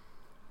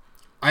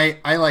 I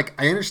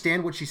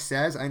understand what she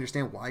says. I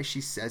understand why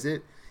she says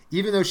it,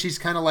 even though she's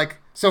kind of like,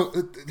 so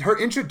her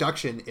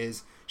introduction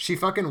is she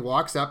fucking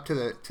walks up to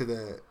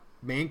the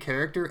main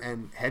character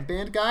and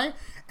headband guy,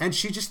 and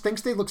she just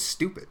thinks they look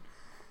stupid.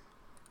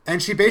 And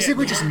she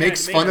basically just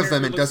makes fun of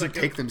them and doesn't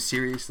take them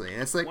seriously.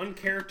 And it's like, one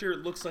character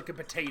looks like a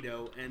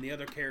potato, and the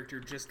other character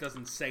just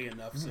doesn't say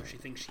enough, so she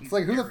thinks she's it's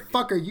like, who the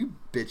fuck are you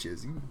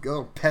bitches? You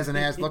little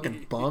peasant-ass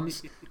looking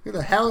bums. Who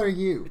the hell are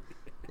you?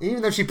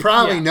 Even though she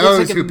probably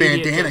knows who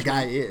Bandana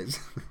Guy is.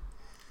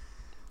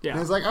 Yeah. And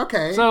it's like,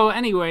 okay. So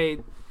anyway,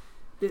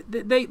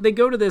 they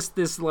go to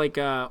this like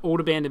old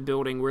abandoned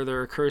building where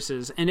there are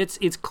curses, and it's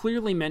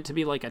clearly meant to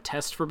be like a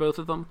test for both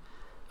of them.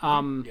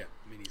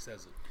 He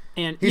says it.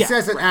 And he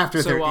says it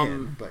after they're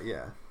in, but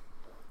yeah.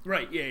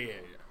 Right, yeah.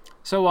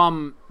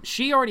 So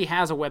she already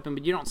has a weapon,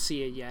 but you don't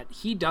see it yet.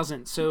 He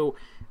doesn't. So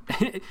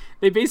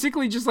they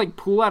basically just like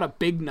pull out a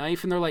big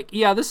knife and they're like,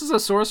 yeah, this is a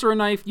sorcerer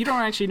knife. You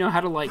don't actually know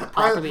how to like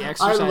properly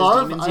exercise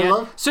demons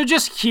yet. So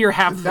just here,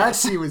 have that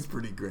this. scene was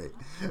pretty great.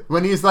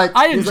 When he's like,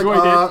 I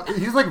enjoyed it.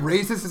 He's like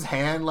raises his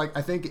hand, like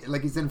I think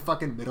like he's in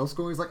fucking middle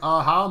school. He's like,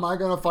 how am I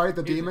gonna fight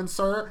the demons,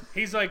 sir?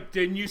 He's like,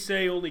 didn't you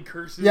say only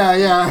curses?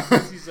 Yeah.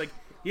 He's like,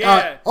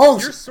 yeah, you're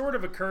sort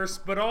of a curse,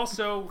 but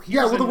also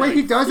the way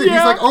he does it,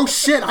 he's like, oh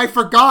shit, I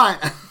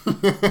forgot.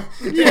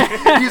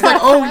 He's like,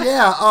 oh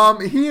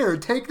yeah, here,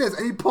 take this,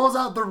 and he pulls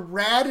out the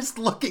raddest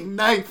looking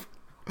knife,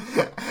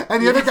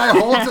 and the other guy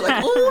holds it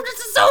like, oh, this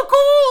is so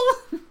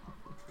cool.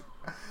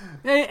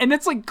 And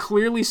it's like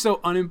clearly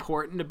so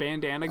unimportant to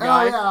Bandana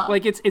Guy. Oh, yeah.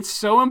 Like it's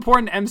so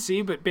important to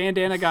MC, but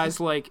Bandana Guy's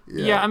like,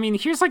 yeah, I mean,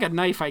 here's like a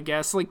knife, I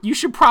guess. Like you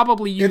should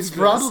probably use It's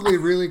probably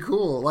really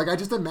cool. Like I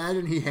just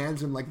imagine he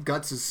hands him like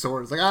Guts'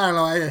 sword. It's like, I don't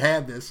know, I didn't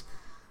have this.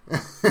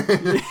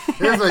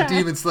 Here's a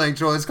demon slaying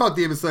troll. It's called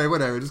demon slaying,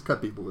 whatever. Just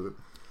cut people with it.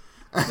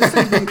 This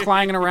thing's been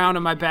clanging around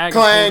in my bag.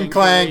 Clang.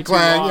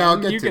 Yeah, I'll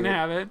get you to can it.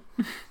 have it.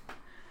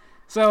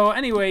 So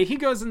anyway, he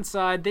goes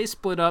inside. They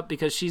split up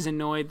because she's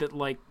annoyed that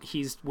like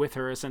he's with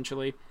her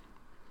essentially,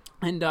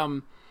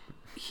 and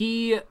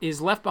he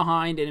is left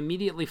behind and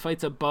immediately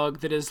fights a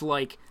bug that is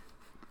like,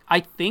 I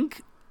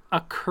think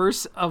a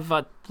curse of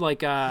a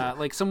like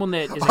someone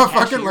that is a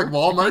fucking like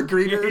Walmart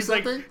greeter or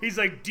something. He's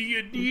like, do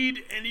you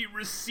need any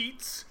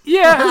receipts?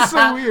 Yeah, it's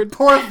so weird.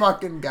 Poor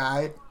fucking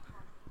guy.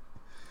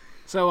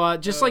 So,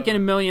 just like in A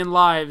Million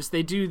Lives,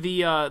 they do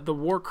the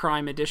war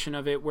crime edition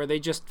of it, where they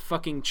just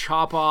fucking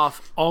chop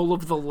off all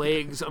of the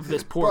legs of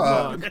this poor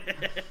bug.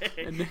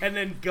 and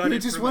then gut He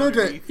it just from wanted to.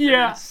 underneath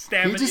Yeah. and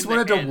stab He it just in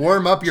wanted the to head.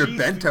 warm up your Jeez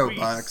bento Louise.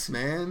 box,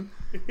 man.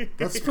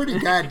 That's pretty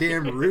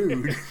goddamn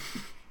rude.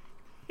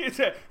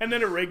 And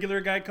then a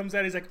regular guy comes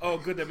out. He's like, "Oh,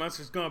 good, that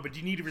monster's gone, but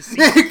you need a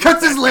receipt." He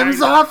cuts his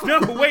limbs off. No,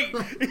 wait.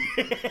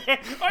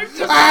 I'm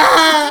just.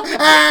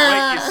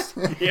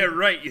 Yeah,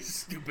 right. You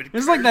stupid.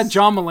 It's like that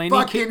John Mulaney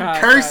Fucking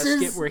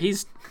curses. skit where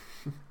he's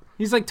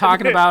like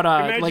talking about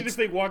Imagine like if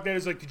they walked out.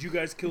 It's like, did you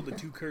guys kill the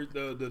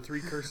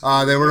three curses?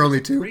 There were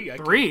only two.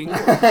 three.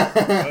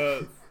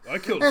 I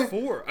killed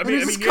four. And he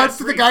just cuts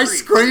to the guy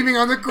screaming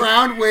on the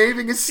ground,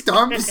 waving his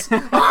stumps.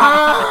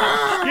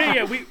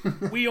 Yeah.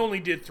 We only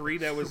did three.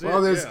 That was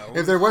Well, it.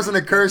 if there wasn't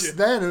a curse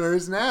then, there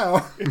is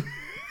now.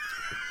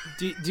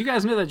 Do you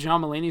guys know that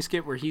John Mulaney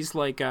skit where he's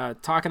like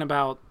talking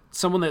about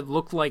someone that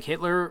looked like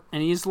Hitler,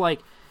 and he's like,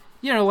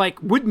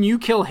 like, wouldn't you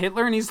kill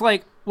Hitler? And he's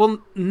like,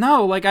 well,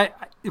 no, like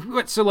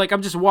so like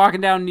I'm just walking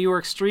down New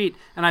York Street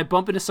and I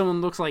bump into someone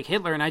who looks like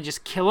Hitler and I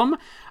just kill him.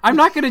 I'm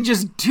not gonna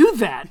just do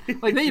that.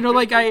 Like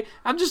like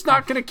I'm just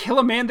not gonna kill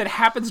a man that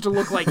happens to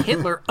look like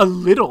Hitler a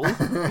little.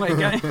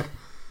 Like,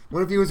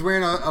 what if he was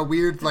wearing a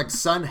weird like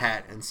sun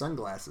hat and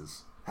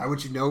sunglasses? How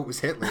would you know it was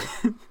Hitler?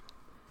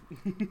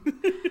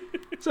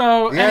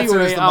 So The answer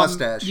anyway, is the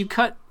mustache.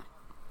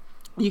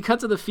 You cut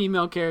to the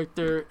female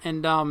character,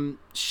 and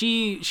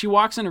she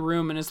walks in a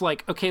room and is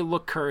like, "Okay,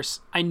 look,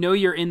 Curse, I know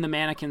you're in the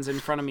mannequins in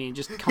front of me.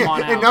 Just come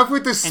on out." Enough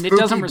with this and spooky it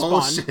doesn't respond.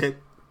 bullshit.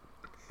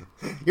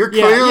 You're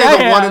clearly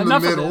the one in the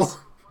enough of middle. this.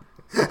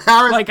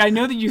 Harris, Like, I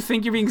know that you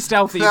think you're being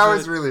stealthy. that but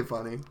was really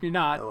funny. You're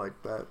not. I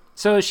like that.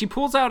 So she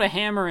pulls out a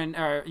hammer and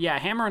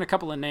a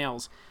couple of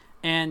nails,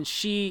 and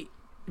she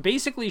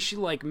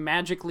like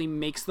magically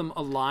makes them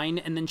align,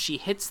 and then she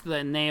hits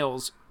the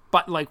nails,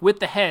 but like with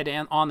the head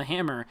and on the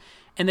hammer.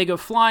 And they go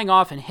flying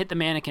off and hit the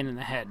mannequin in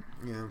the head.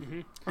 Yeah.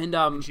 Mm-hmm.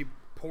 And she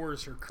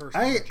pours her curse.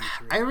 I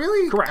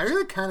really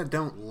Correct. kind of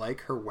don't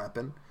like her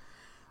weapon.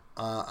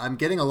 I'm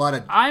getting a lot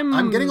of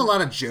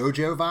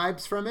JoJo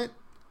vibes from it,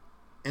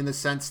 in the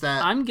sense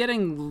that I'm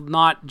getting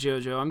not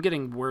JoJo. I'm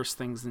getting worse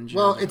things than JoJo.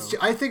 Well,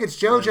 I think it's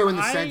JoJo in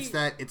the sense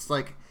that it's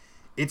like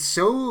it's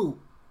so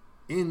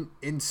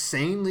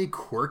insanely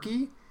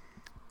quirky.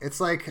 It's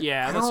like,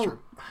 that's true.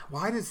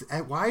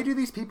 Why do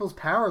these people's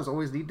powers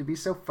always need to be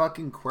so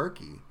fucking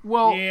quirky?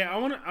 Well, yeah,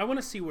 I want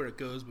to see where it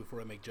goes before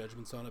I make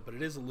judgments on it. But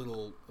it is a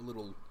little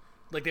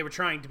like they were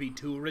trying to be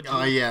too original.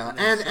 Oh yeah,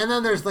 and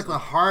then there's like the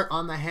heart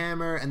on the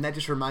hammer, and that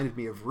just reminded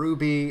me of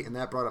Ruby, and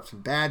that brought up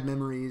some bad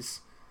memories.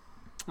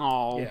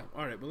 Oh yeah.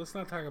 All right, well let's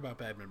not talk about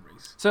bad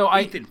memories. So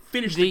Ethan,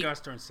 finish the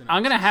gosh darn synopsis.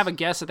 I'm gonna have a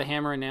guess at the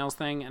hammer and nails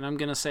thing, and I'm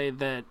gonna say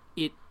that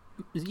it.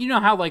 You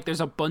know how like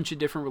there's a bunch of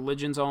different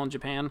religions all in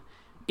Japan.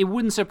 It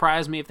wouldn't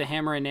surprise me if the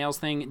hammer and nails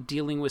thing,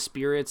 dealing with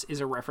spirits, is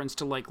a reference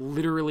to like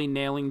literally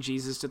nailing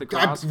Jesus to the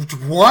cross.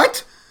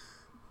 What?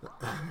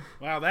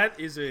 Wow, that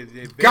is a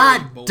very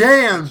God bold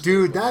damn,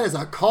 dude, that is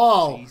a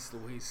call. Jeez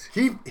Louise.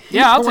 He's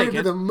I'll going take to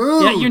it. the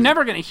moon. Yeah, you're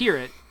never gonna hear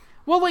it.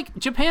 Well, like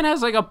Japan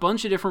has like a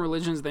bunch of different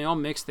religions. They all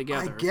mix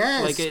together. I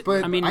guess, like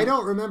but I mean, I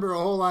don't remember a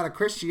whole lot of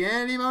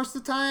Christianity most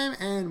of the time,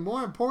 and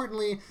more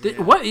importantly,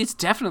 what it's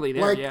definitely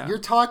there. like Yeah, you're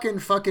talking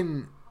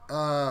fucking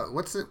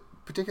what's it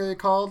particularly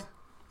called?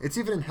 It's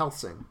even in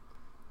Hellsing.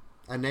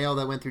 A nail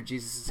that went through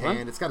Jesus'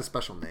 hand. It's got a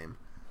special name.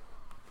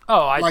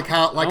 Oh,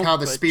 how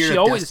the spear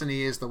of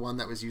destiny is the one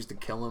that was used to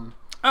kill him.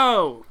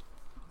 Oh,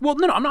 Well,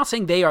 no, I'm not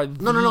saying they are.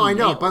 No, I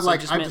know, nails. but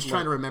like I'm meant, just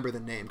trying to remember the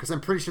name because I'm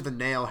pretty sure the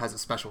nail has a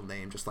special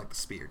name, just like the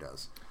spear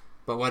does.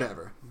 But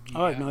whatever.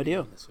 Oh, I have no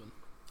idea.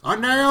 A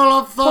nail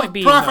of the Point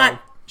being, prophet.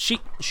 though,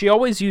 she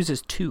always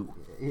uses 2.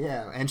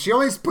 Yeah, and she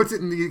always puts it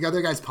in the other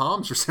guy's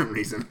palms for some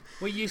reason.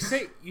 Well, you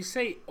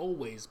say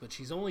always, but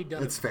she's only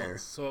done It's it fair.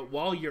 once. So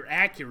while you're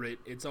accurate,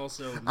 it's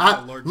also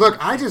Look,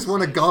 I just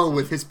want to go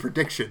with his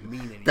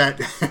prediction that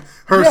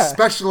her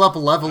special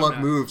level up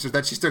moves is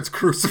that she starts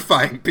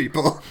crucifying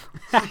people.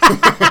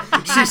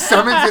 She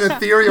summons an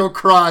ethereal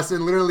cross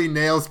and literally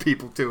nails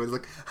people to it. It's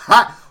like,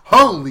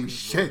 holy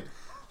shit,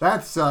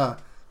 that's a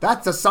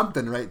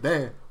something right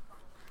there.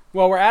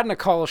 Well, we're adding a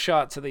call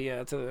shot to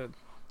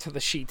the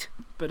sheet,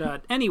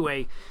 but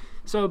anyway.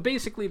 So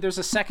basically, there's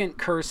a second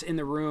curse in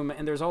the room,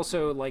 and there's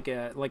also like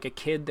a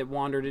kid that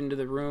wandered into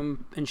the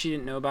room, and she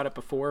didn't know about it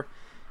before.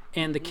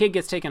 And the kid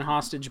gets taken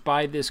hostage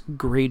by this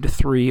grade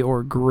 3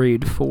 or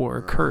grade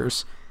 4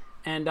 curse,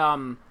 and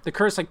the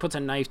curse like puts a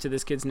knife to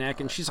this kid's neck,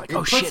 and she's like,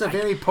 "Oh shit!" It puts a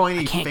very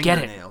pointy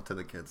fingernail to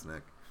the kid's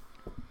neck.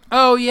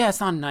 Oh yeah, it's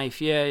not a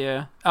knife.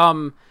 Yeah.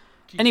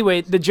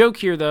 Anyway, the joke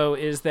here though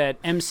is that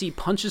MC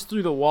punches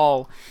through the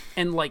wall,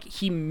 and like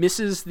he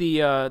misses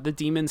the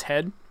demon's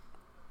head,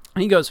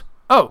 and he goes,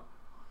 "Oh,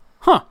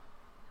 huh,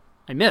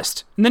 I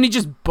missed." And then he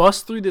just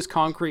busts through this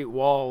concrete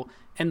wall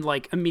and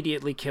like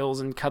immediately kills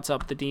and cuts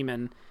up the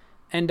demon.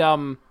 And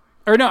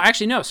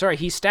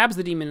he stabs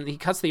the demon. He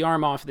cuts the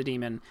arm off the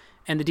demon,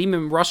 and the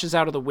demon rushes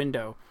out of the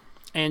window.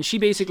 And she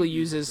basically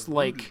uses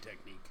like,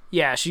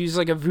 she uses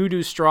like a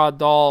voodoo straw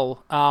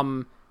doll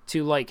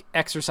to like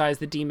exorcise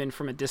the demon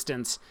from a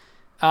distance.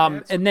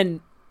 And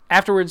then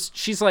afterwards,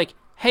 she's like,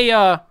 "Hey,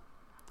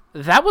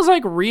 that was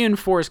like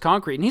reinforced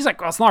concrete." And he's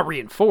like, "Well, it's not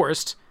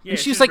reinforced." Yeah, and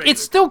she's like,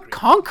 "It's still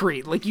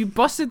concrete. Like, you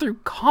busted through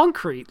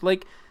concrete.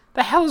 Like,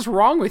 the hell is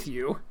wrong with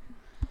you?"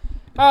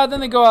 Then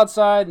they go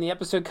outside, and the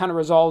episode kind of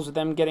resolves with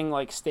them getting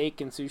like steak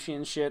and sushi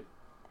and shit.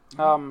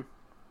 And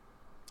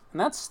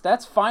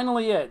that's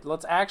finally it.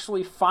 Let's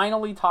actually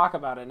finally talk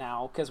about it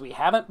now, because we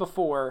haven't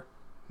before.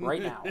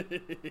 Right now.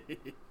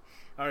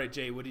 All right,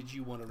 Jay, what did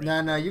you want to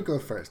rant? No, you go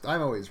first.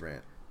 I'm always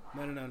rant.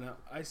 No.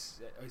 I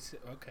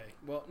okay.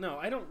 Well, no,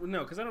 I don't. No,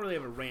 because I don't really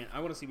have a rant. I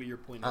want to see what your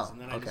point is,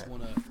 and then I just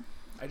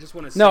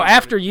want to. No,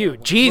 after you.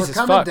 Jesus,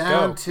 we're coming fuck,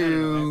 down go.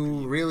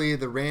 to really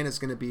the rant is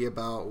going to be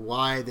about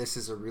why this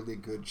is a really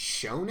good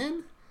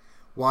shonen.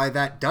 Why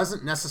that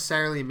doesn't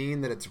necessarily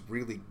mean that it's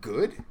really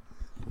good.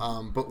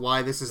 But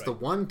why this is the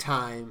one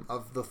time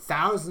of the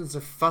thousands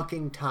of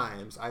fucking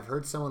times I've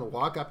heard someone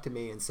walk up to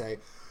me and say,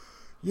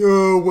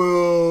 "Yeah,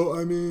 well,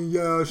 I mean,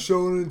 yeah,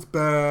 shonen's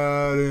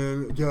bad,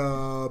 and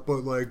yeah,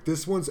 but like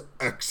this one's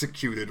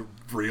executed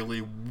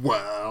really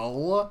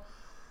well."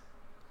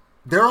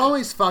 They're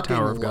always fucking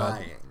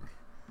lying.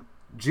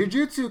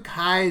 Jujutsu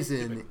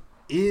Kaisen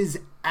is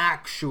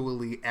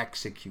actually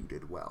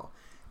executed well.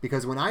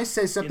 Because when I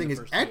say something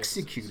is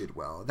executed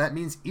well, that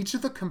means each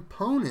of the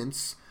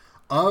components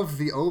of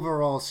the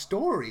overall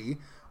story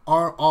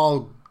are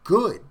all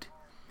good.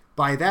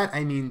 By that,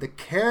 I mean the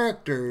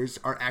characters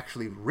are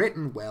actually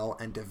written well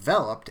and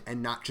developed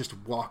and not just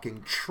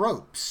walking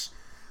tropes.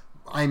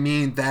 I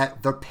mean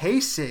that the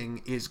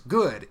pacing is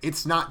good.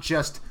 It's not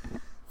just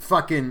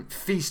fucking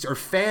feast or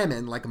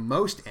famine like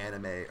most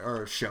anime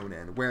or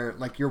shonen, where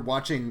like you're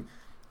watching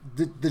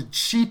the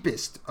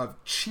cheapest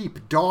of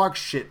cheap dog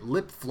shit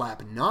lip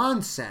flap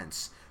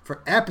nonsense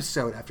for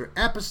episode after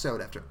episode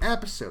after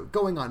episode,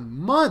 going on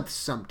months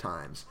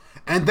sometimes,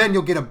 and then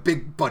you'll get a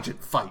big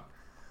budget fight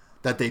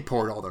that they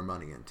poured all their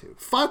money into.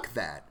 Fuck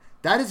that.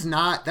 That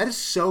is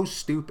so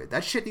stupid.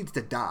 That shit needs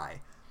to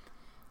die.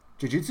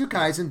 Jujutsu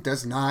Kaisen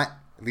does not,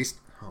 at least,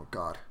 oh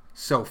god,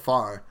 so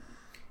far.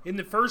 In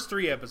the first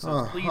 3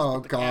 episodes, please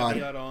put the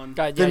caveat on.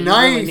 God, the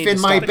knife in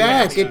my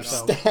back, it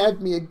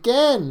stabbed me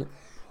again.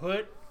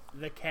 Put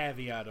the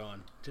caveat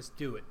on. Just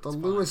do it. The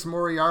Lewis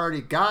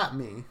Moriarty got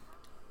me.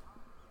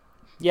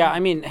 Yeah,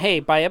 I mean, hey,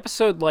 by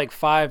episode,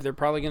 5, they're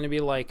probably going to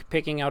be,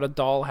 picking out a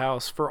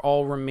dollhouse for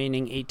all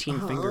remaining 18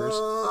 fingers.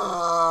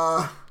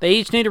 They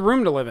each need a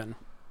room to live in.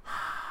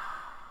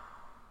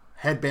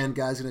 Headband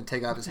guy's going to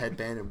take off his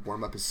headband and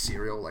warm up his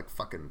cereal like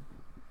fucking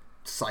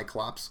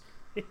Cyclops.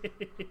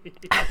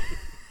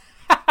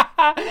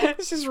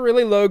 It's just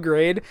really low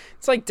grade.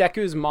 It's like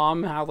Deku's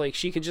mom, how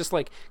she could just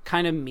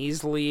kind of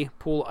measly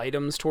pull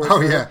items towards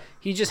her. Yeah.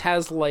 He just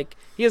has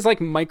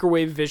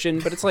microwave vision,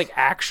 but it's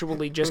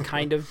actually just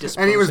kind of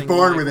dispersing. And he was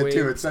born with it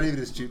too. It's not even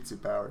his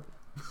jutsu power.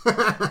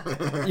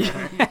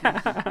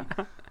 Yeah.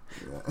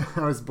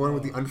 I was born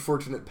with the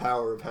unfortunate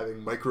power of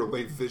having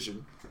microwave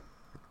vision.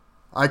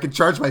 I could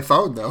charge my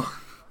phone though.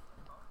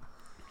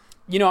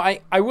 You know,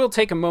 I will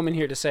take a moment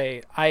here to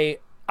say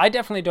I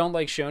definitely don't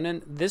like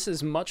shonen. This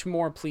is much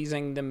more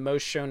pleasing than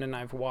most shonen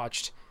I've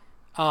watched.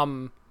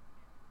 And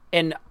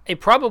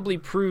it probably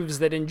proves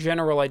that in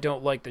general I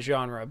don't like the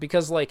genre.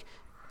 Because,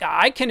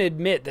 I can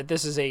admit that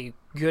this is a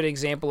good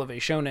example of a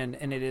shonen,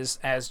 and it is,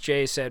 as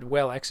Jay said,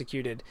 well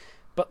executed.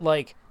 But,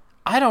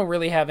 I don't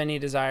really have any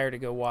desire to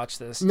go watch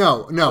this.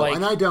 No,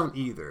 and I don't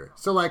either.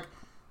 So,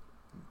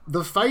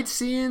 the fight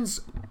scenes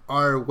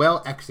are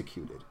well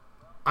executed.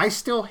 I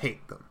still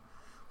hate them.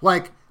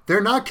 Like,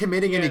 they're not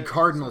committing any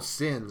cardinal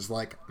sins,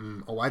 like,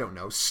 I don't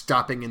know,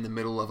 stopping in the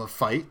middle of a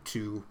fight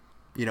to,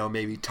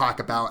 maybe talk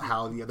about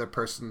how the other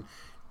person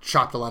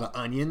chopped a lot of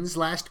onions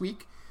last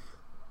week.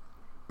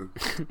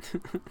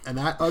 And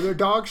that other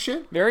dog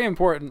shit. Very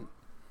important.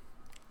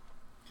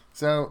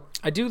 So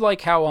I do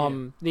like how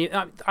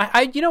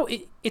I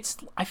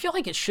feel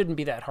like it shouldn't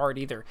be that hard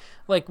either.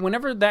 Like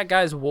whenever that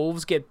guy's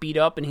wolves get beat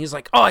up and he's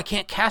like, "Oh, I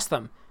can't cast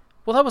them."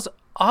 Well, that was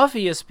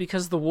obvious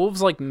because the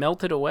wolves like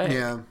melted away.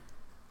 Yeah.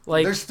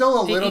 Like there's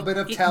still a little bit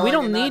of telling. We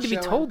don't need to be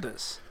told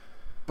this.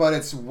 But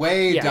it's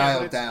way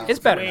dialed down. It's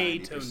better. Way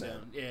toned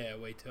down. Yeah,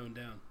 way toned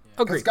down. Yeah.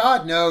 Because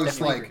God knows,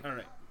 Definitely All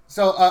right.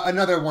 So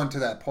another one to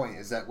that point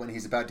is that when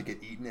he's about to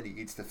get eaten and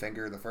he eats the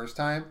finger the first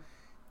time,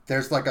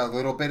 there's like a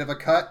little bit of a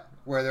cut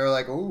where they're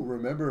like, "Oh,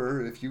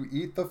 remember, if you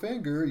eat the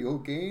finger, you'll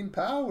gain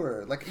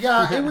power." Like,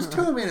 yeah, it was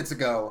 2 minutes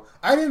ago.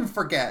 I didn't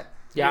forget.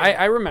 Yeah,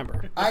 I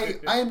remember. I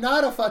am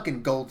not a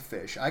fucking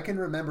goldfish. I can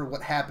remember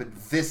what happened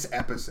this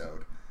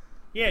episode.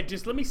 Yeah,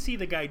 just let me see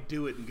the guy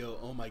do it and go,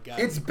 "Oh my god."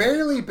 It's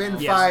barely been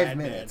 5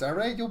 minutes, all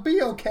right? You'll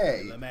be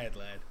okay. I'm mad,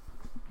 lad.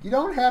 You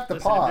don't have to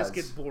pause. If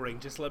this gets boring,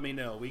 just let me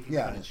know. We can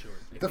cut it short.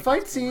 The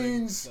fight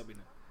scenes,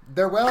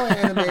 they're well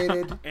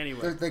animated.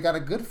 Anyway. They got a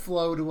good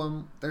flow to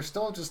them. They're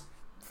still just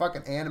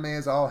fucking anime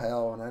as all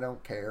hell, and I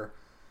don't care.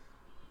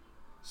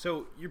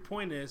 So your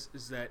point is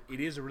that it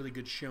is a really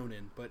good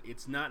shonen, but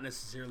it's not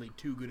necessarily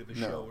too good of a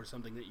show or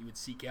something that you would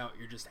seek out.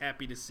 You're just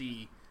happy to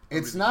see.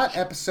 It's really not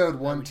episode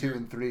 1, 2,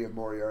 and 3 of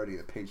Moriarty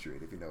the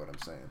Patriot, if you know what I'm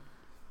saying.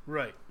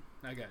 Right,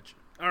 I got you.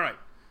 All right,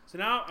 so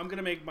now I'm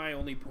gonna make my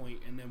only point,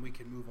 and then we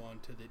can move on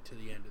to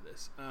the end of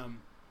this.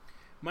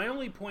 My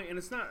only point, and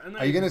it's not.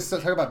 Are you gonna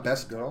talk about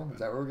Best Girl? Is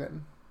that what we're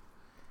getting?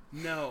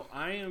 No,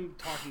 I am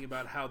talking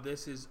about how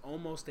this is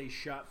almost a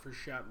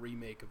shot-for-shot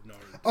remake of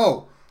Naruto.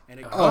 Oh. And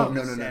it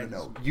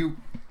No.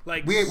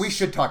 We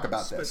should talk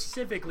about this.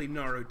 Specifically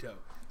Naruto.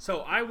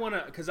 So I want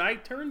to, because I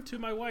turned to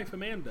my wife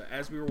Amanda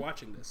as we were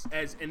watching this,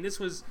 and this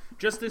was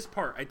just this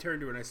part. I turned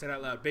to her and I said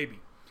out loud,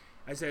 "Baby,"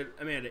 I said,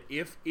 "Amanda,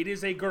 if it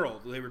is a girl,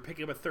 they were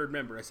picking up a third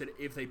member. I said,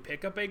 if they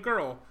pick up a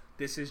girl,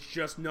 this is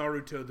just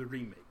Naruto the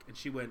remake." And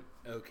she went,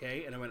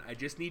 "Okay." And I went, "I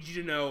just need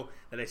you to know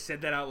that I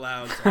said that out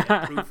loud, so I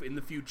have proof in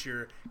the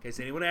future in case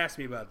anyone asks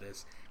me about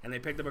this." And they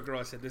picked up a girl.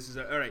 I said, "This is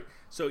all right."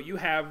 So you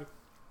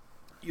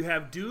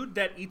have dude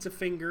that eats a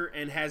finger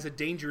and has a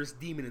dangerous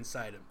demon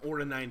inside him, or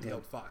a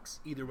nine-tailed fox.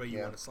 Either way you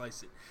want to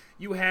slice it.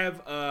 You have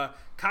a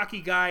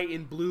cocky guy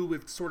in blue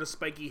with sort of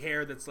spiky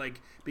hair that's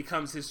like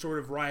becomes his sort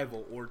of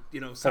rival, or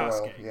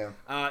Sasuke.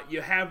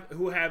 You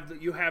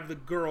have the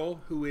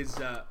girl who is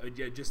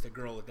just a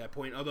girl at that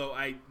point. Although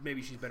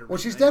maybe she's better. Well,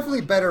 she's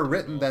definitely better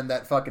written than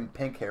that fucking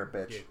pink hair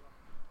bitch. Yeah.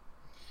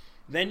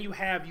 Then you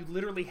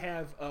literally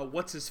have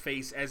what's his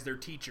face as their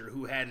teacher,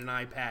 who had an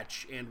eye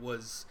patch and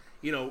was.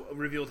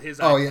 Revealed his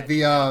eye patch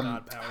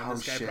God power.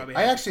 This guy shit.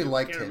 I actually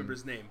liked him. I can't remember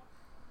his name.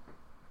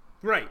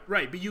 Right,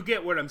 but you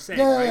get what I'm saying,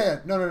 right? Yeah,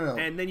 no.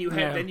 And then you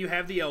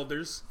have the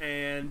elders,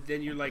 and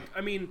then you're like,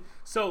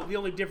 so the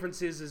only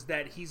difference is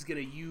that he's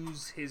gonna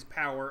use his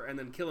power and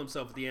then kill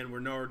himself at the end,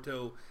 where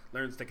Naruto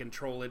learns to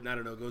control it, and I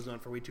don't know, goes on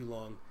for way too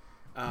long.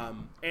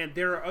 And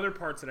there are other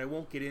parts that I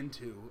won't get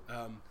into,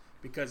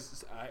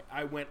 because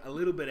I went a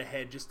little bit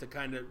ahead just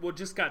to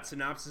just got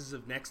synopses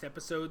of next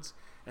episodes.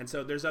 And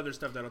so there's other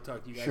stuff that I'll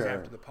talk to you guys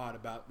after the pod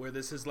about, where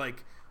this is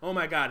like, oh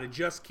my god, it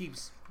just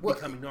keeps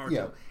becoming Naruto.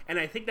 Yeah. And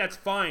I think that's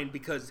fine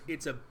because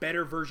it's a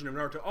better version of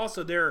Naruto.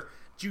 Also, they're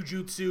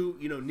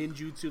jujutsu,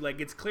 ninjutsu, like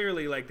it's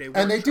clearly like they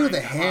and they do the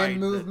hand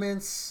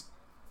movements.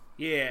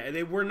 And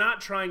they were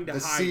not trying to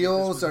hide. The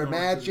seals are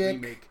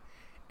magic. Remake.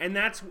 And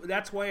that's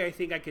why I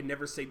think I can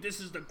never say this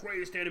is the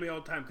greatest anime of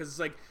all time, because it's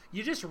like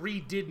you just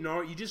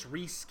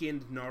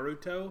reskinned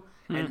Naruto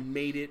and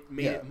made it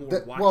more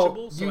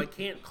watchable. So I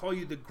can't call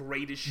you the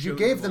greatest show. You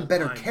gave them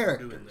better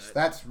characters.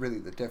 That's really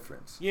the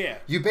difference. Yeah.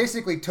 You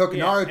basically took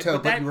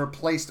Naruto, but you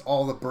replaced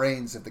all the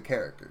brains of the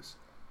characters.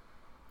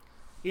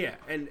 Yeah,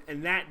 and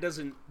that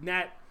does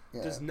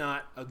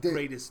not a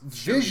greatest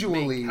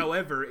visually.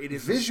 However, it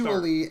is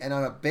visually and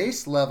on a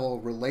base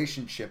level,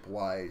 relationship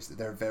wise,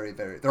 they're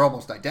they're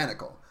almost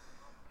identical.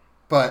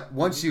 But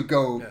once you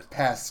go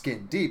past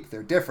skin deep,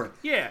 they're different.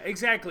 Yeah,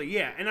 exactly.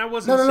 Yeah, and I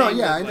wasn't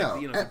saying I know.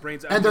 The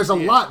brains. And there's a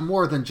lot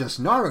more than just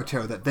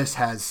Naruto that this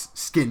has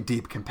skin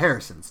deep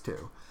comparisons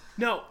to.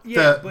 No,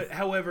 but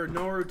however,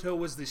 Naruto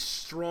was the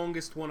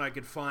strongest one I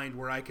could find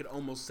where I could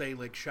almost say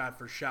like shot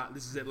for shot.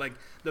 This is it. Like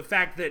the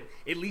fact that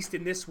at least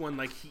in this one,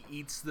 like he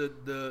eats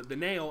the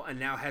nail and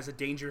now has a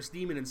dangerous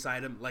demon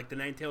inside him, like the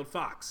nine-tailed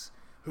fox,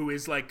 who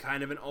is like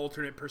kind of an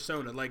alternate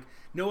persona. Like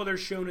no other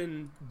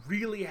shonen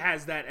really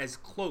has that as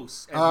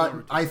close as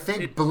Naruto. I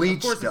think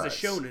Bleach does. Of course,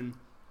 it's a shonen.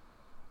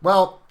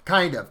 Well,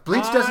 kind of.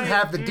 Bleach doesn't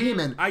have the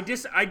demon.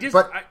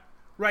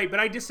 Right,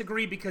 but I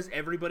disagree because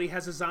everybody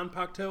has a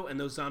Zanpakuto, and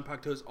those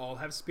Zanpakutos all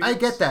have spirits. I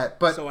get that,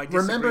 but so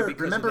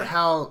remember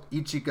how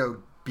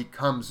Ichigo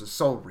becomes a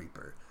Soul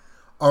Reaper.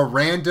 A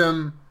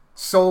random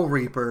Soul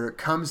Reaper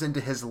comes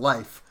into his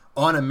life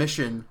on a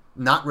mission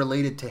not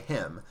related to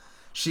him.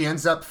 She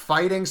ends up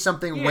fighting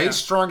something way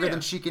stronger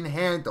than she can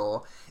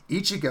handle.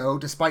 Ichigo,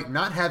 despite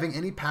not having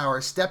any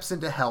power, steps in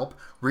to help,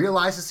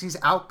 realizes he's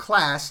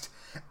outclassed,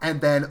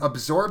 and then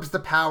absorbs the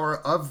power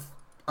of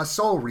a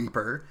Soul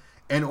Reaper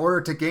in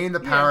order to gain the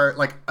power.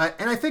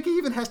 And I think he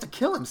even has to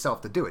kill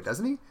himself to do it,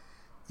 doesn't he?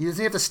 Doesn't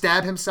he have to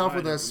stab himself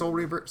with a Soul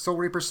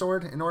Reaper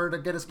sword in order to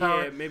get his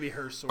power? Yeah, maybe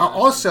her sword.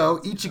 Also,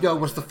 Ichigo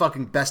was the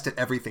fucking best at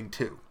everything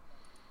too.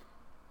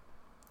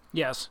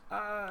 Yes,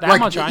 that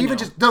much I know.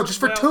 Just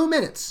for 2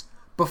 minutes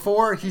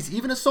before he's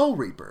even a Soul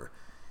Reaper,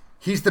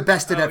 he's the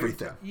best at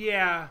everything.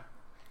 Yeah,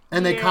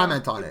 and they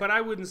comment on it. But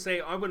I wouldn't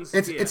say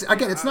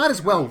it's not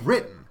as well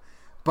written,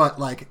 but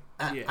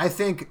I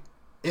think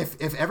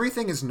if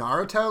everything is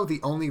Naruto, the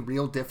only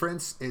real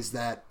difference is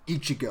that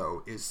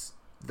Ichigo is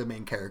the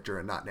main character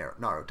and not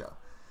Naruto.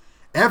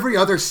 Every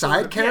other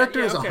side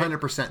character is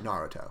 100%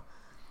 Naruto,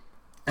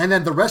 and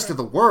then the rest of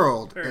the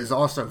world is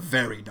also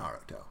very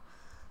Naruto.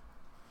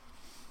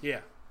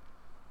 Yeah.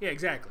 Yeah,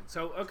 exactly.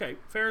 So, okay,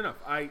 fair enough.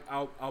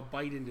 I'll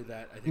bite into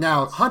that. I think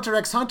now, Hunter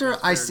x Hunter,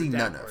 I see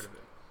none of.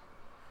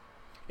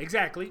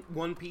 Exactly.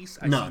 One Piece,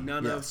 I see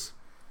none of.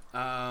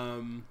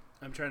 I'm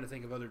trying to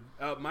think of other.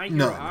 My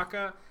Hero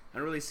Aka, I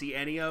don't really see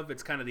any of.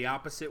 It's kind of the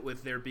opposite,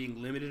 with there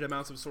being limited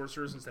amounts of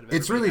sorcerers instead of.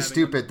 It's really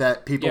stupid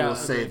that people will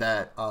say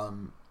that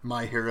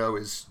My Hero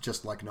is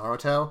just like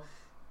Naruto.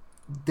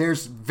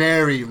 There's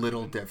very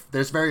little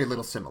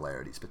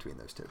similarities between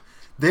those two.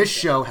 This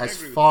show has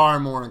far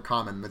more in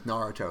common with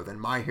Naruto than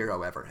My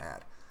Hero ever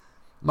had.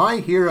 My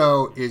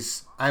Hero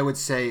is, I would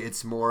say,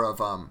 it's more of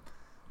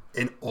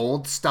an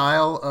old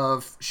style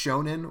of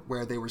shonen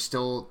where they were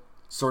still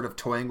sort of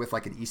toying with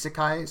like an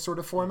isekai sort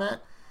of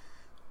format,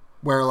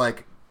 where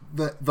like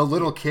the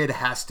little kid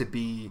has to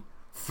be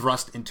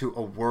thrust into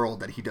a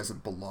world that he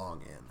doesn't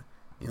belong in.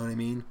 You know what I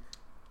mean?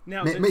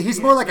 Now, he's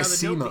more like a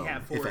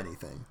Simo, if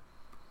anything.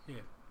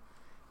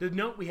 The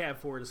note we have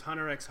for it is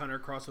Hunter x Hunter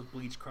cross with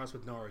Bleach cross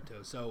with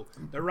Naruto. So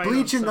they're right.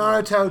 Bleach and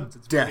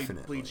Naruto,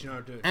 definitely. Bleach and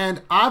Naruto.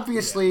 And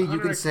obviously, you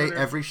can say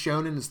every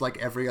shonen is like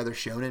every other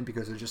shonen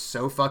because they're just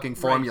so fucking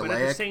formulaic.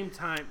 But at the same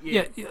time,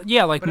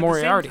 like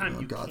Moriarty.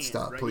 Oh God,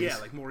 stop, please. Yeah,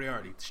 like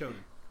Moriarty, shonen.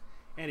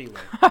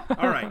 Anyway,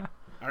 all right.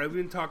 We've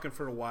been talking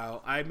for a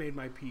while. I made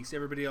my piece.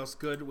 Everybody else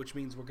good, which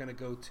means we're gonna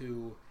go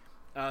to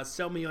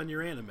sell me on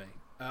your anime.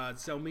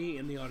 Sell me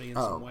in the audience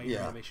on why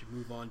your anime should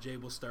move on. Jay,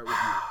 we'll start with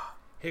you.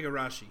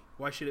 Higurashi.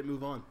 Why should it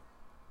move on?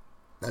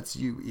 That's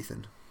you,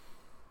 Ethan.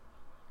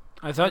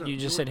 I thought you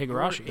just said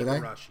Higurashi. Did I?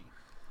 I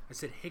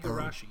said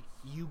Higurashi.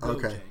 You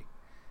go, Jay.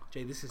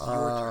 Jay, this is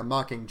your turn.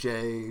 Mocking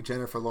Jay,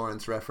 Jennifer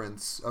Lawrence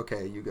reference.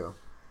 Okay, you go.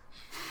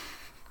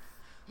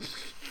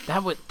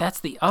 That's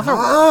the other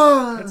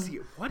one. That's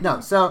the, what?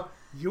 No, so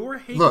your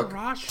Higurashi. Look,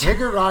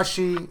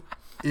 Higurashi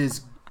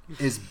is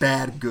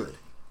bad good.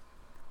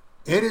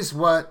 It is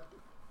what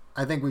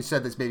I think we've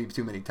said this maybe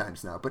too many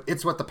times now, but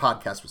it's what the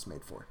podcast was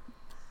made for.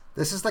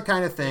 This is the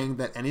kind of thing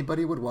that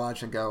anybody would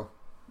watch and go,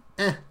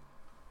 kind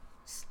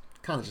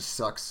of just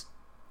sucks.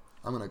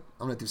 I'm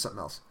gonna do something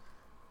else.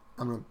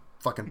 I'm gonna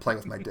fucking play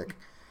with my dick.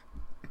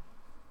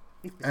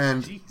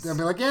 And they'll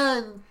be like,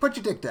 yeah, put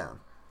your dick down.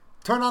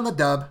 Turn on the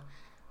dub.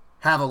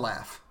 Have a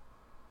laugh.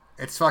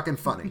 It's fucking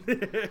funny.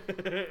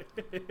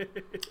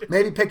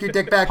 Maybe pick your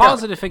dick back up.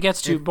 Pause it if it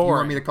gets too boring. You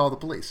want me to call the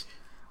police.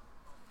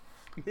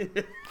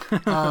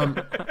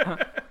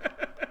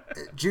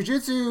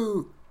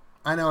 Jujutsu,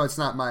 I know it's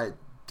not my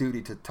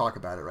duty to talk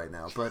about it right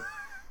now, but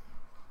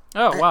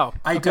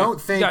I don't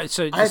think I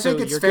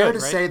think it's fair to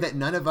say that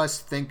none of us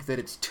think that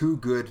it's too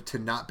good to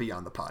not be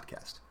on the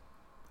podcast.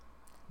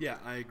 Yeah,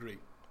 I agree.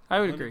 I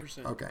would agree.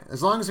 Okay,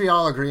 as long as we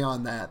all agree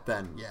on that,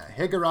 then yeah,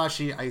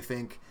 Higurashi, I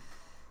think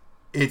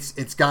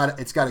it's got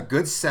a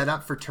good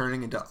setup for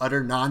turning into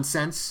utter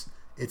nonsense.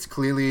 It's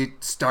clearly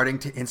starting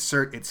to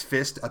insert its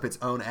fist up its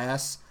own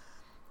ass.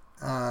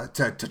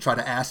 To try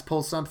to ass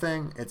pull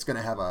something. It's going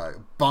to have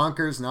a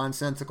bonkers,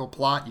 nonsensical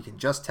plot. You can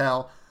just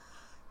tell.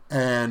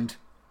 And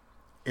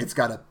it's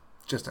got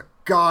just a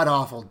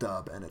god-awful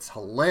dub, and it's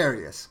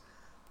hilarious.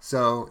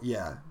 So,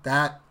 yeah,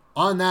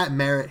 on that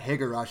merit,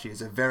 Higurashi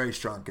is a very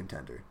strong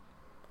contender.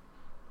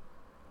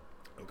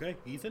 Okay,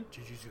 Ethan,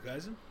 Jujutsu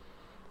Kaisen?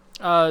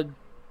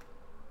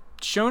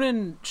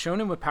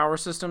 Shonen with power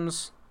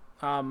systems,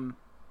 and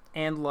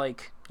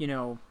like,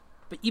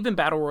 but even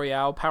Battle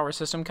Royale power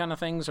system kind of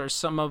things are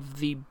some of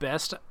the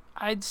best,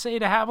 I'd say,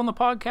 to have on the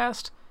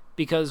podcast,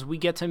 because we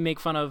get to make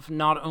fun of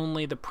not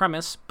only the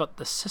premise, but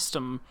the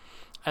system,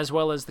 as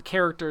well as the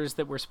characters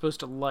that we're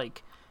supposed to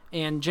like.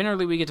 And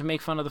generally we get to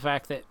make fun of the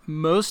fact that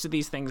most of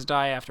these things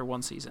die after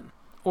one season.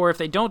 Or if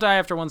they don't die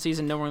after one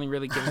season, no one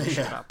really gives a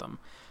shit about them.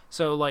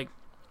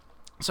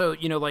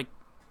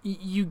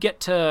 You get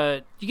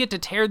to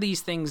tear these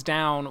things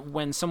down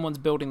when someone's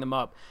building them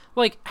up.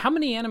 Like, how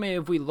many anime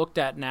have we looked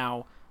at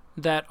now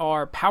that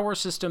are power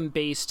system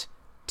based,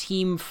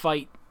 team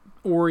fight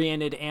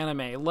oriented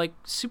anime, like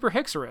Super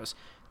Hixeros?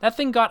 That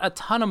thing got a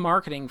ton of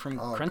marketing from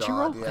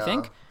Crunchyroll, I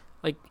think.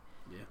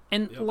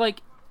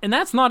 And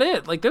that's not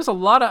it. Like, there's a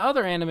lot of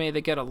other anime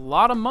that get a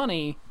lot of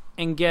money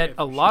and get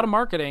a lot of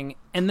marketing,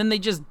 and then they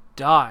just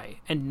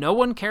die, and no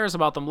one cares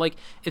about them. Like,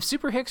 if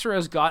Super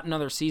Hixero's got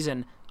another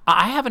season,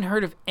 I haven't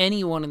heard of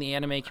anyone in the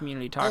anime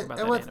community talk about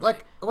that anime.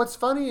 What's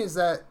funny is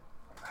that,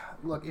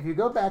 look, if you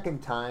go back in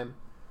time,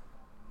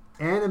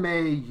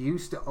 anime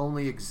used to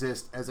only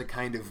exist as a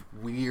kind of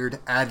weird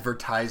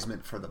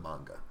advertisement for the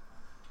manga.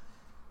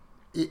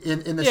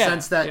 In the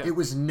sense that it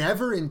was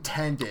never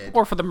intended...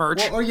 Or for the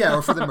merch.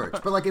 Or for the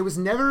merch. But, like, it was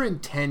never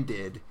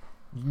intended,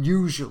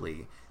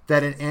 usually,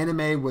 that an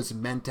anime was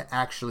meant to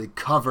actually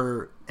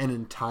cover an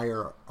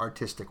entire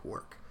artistic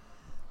work.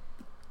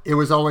 It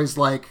was always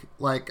like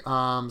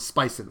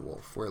Spice and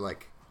Wolf, where,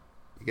 like,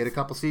 you get a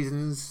couple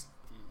seasons,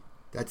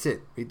 that's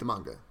it. Read the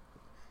manga.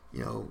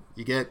 You know,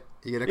 you get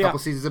a couple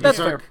seasons of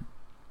Berserk,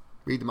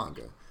 read the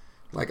manga.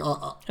 Like,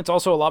 it's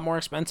also a lot more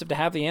expensive to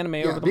have the anime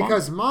over the manga.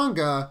 Because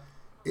manga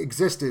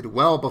existed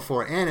well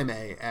before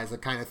anime as a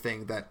kind of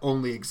thing that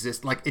only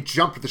exists. Like, it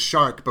jumped the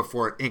shark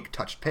before ink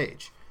touched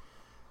page.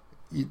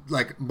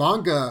 Like,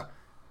 manga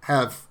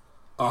have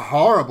a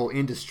horrible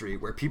industry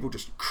where people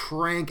just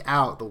crank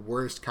out the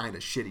worst kind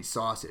of shitty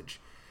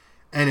sausage.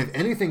 And if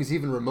anything's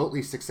even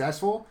remotely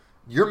successful,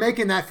 you're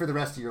making that for the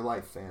rest of your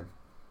life, fam.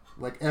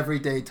 Like, every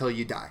day till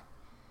you die.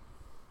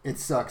 It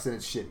sucks and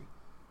it's shitty.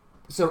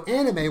 So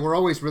anime were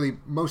always really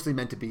mostly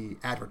meant to be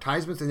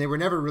advertisements, and they were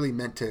never really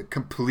meant to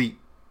complete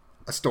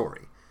a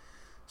story.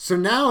 So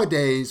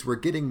nowadays, we're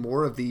getting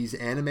more of these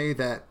anime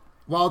that,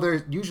 while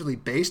they're usually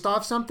based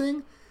off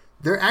something,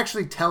 they're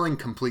actually telling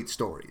complete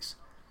stories.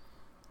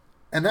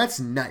 And that's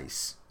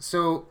nice.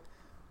 So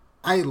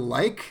I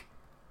like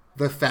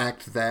the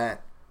fact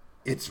that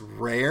it's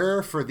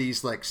rare for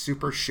these, like,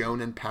 super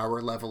shonen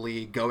power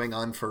level-y going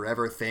on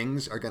forever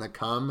things are going to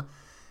come,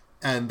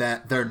 and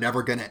that they're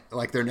never going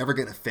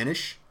to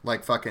finish,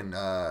 like fucking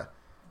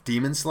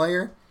Demon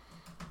Slayer,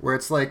 where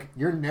it's like,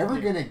 you're never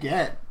going to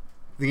get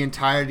the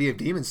entirety of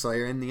Demon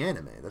Slayer in the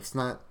anime. That's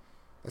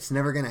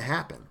never going to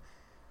happen.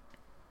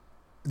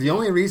 The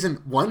only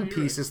reason One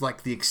Piece is,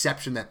 like, the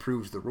exception that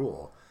proves the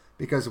rule,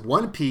 because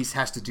One Piece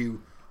has to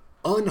do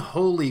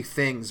unholy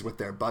things with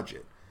their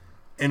budget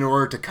in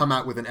order to come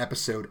out with an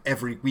episode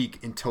every week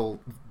until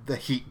the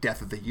heat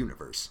death of the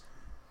universe.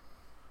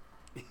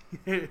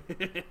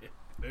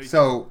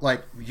 So,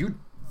 like,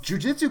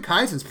 Jujutsu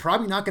Kaisen's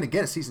probably not going to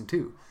get a season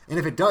 2. And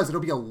if it does,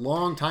 it'll be a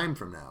long time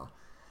from now.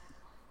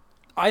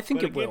 I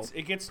think it will.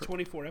 It gets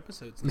 24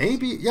 episodes.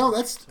 Maybe.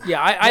 That's...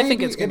 Yeah, I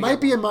think it's going to It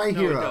might be in My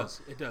Hero. No,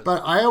 it does.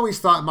 But I always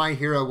thought My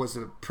Hero was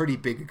a pretty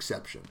big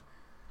exception.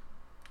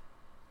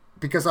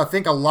 Because I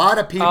think a lot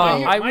of people...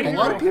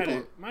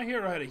 My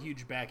Hero had a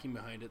huge backing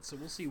behind it, so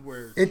we'll see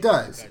where... It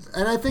does.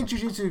 And I think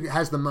Jujutsu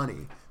has the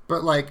money.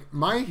 But, like,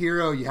 My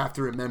Hero, you have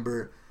to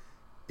remember,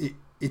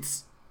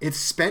 it's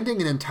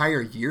spending an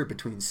entire year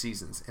between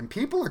seasons. And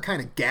people are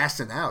kind of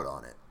gassing out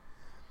on it.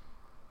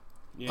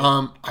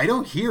 Yeah. I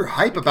don't hear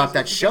hype about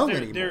that show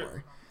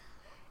anymore.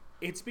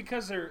 It's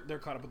because they're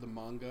caught up with the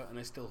manga, and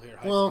I still hear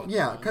hype. Well, about yeah,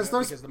 the manga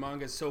because the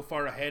manga is so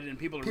far ahead, and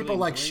people really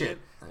like shit. shit.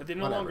 That they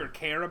no longer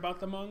care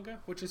about the manga,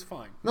 which is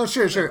fine. No,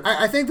 sure.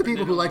 I think the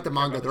people who like the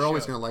manga, they're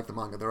always going to like the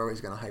manga. They're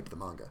always going to hype the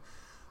manga.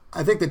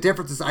 I think the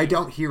difference is I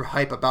don't hear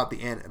hype about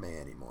the anime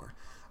anymore.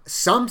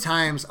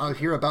 Sometimes I'll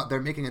hear about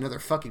they're making another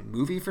fucking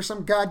movie for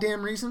some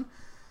goddamn reason.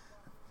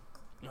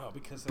 No,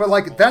 because but,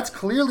 like, that's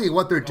clearly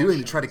what they're doing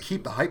to try to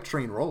keep the hype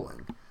train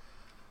rolling.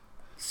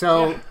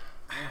 So... Yeah.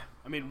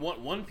 I mean,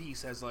 One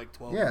Piece has like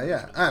 12.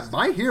 Yeah.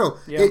 My Hero,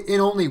 in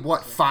only,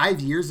 5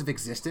 years of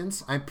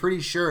existence, I'm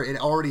pretty sure it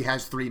already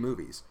has 3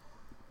 movies.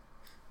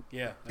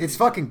 Yeah. It's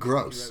fucking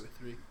gross.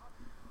 Right.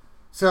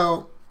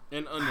 So,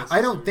 I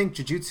don't think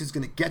Jujutsu is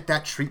going to get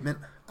that treatment.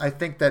 I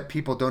think that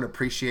people don't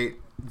appreciate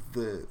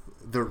the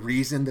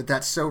reason that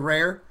that's so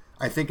rare.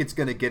 I think it's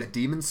going to get a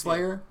Demon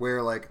Slayer,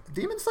 where, like,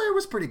 Demon Slayer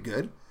was pretty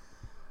good.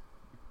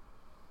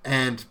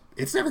 And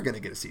it's never going to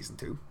get a season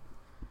 2.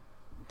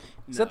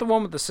 Is that the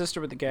one with the sister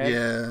with the gag?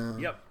 Yeah.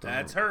 Yep,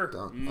 that's her. I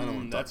don't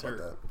want to talk about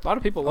that. A lot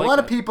of people like A lot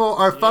of people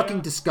are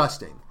fucking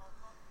disgusting.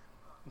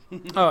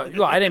 Oh,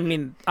 well, I didn't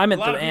mean... I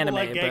meant the anime,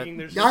 like but...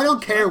 I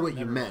don't care what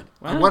you meant.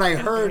 What I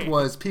heard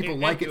was people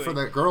like it for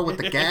the girl with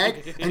the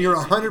gag, and you're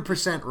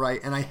 100% right,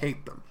 and I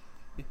hate them.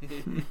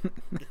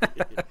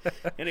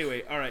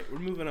 Anyway, all right, we're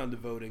moving on to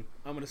voting.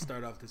 I'm going to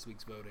start off this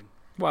week's voting.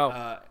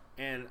 Wow.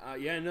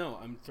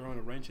 I'm throwing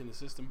a wrench in the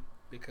system.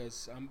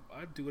 Because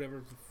I do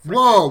whatever.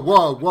 Whoa!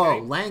 Okay?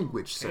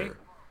 Language, sir. Okay?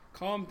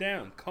 Calm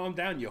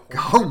down, you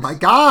hoe. Oh my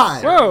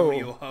God! Whoa!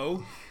 You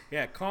hoe.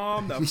 Yeah,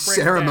 calm the. You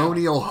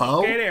ceremonial down.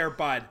 hoe. Get there,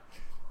 bud.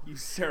 You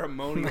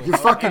ceremonial. You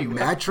fucking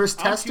mattress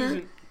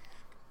tester.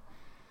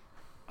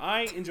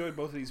 I enjoyed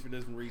both of these for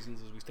different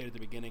reasons, as we stated at the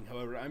beginning.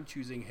 However, I'm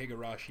choosing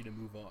Higurashi to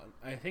move on.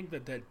 I think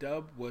that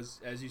dub was,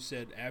 as you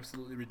said,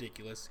 absolutely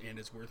ridiculous and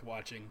is worth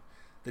watching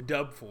the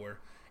dub for.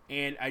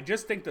 And I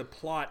just think the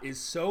plot is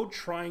so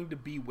trying to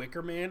be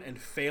Wicker Man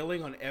and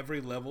failing on every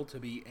level to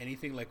be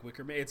anything like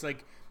Wicker Man. It's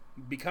like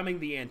becoming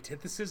the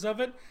antithesis of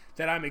it,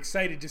 that I'm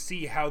excited to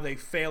see how they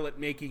fail at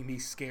making me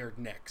scared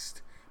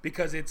next.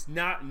 because it's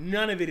not.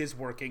 None of it is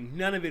working.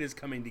 None of it is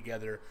coming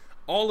together.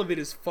 All of it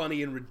is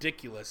funny and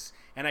ridiculous,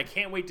 and I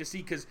can't wait to see,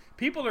 because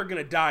people are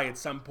going to die at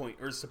some point,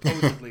 or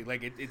supposedly.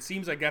 Like it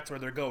seems like that's where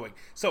they're going.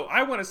 So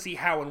I want to see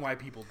how and why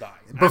people die.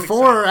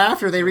 Before or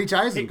after they reach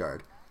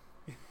Isengard.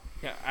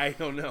 Yeah, I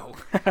don't know.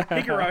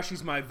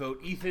 Higurashi's my vote.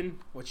 Ethan,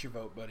 what's your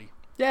vote, buddy?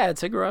 Yeah,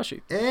 it's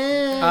Higurashi.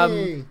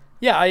 Hey!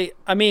 Yeah,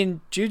 I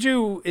mean,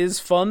 Juju is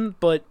fun,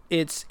 but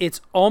it's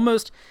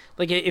almost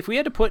like if we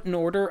had to put an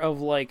order of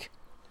like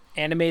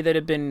anime that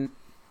have been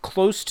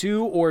close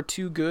to or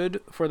too good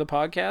for the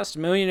podcast,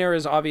 Millionaire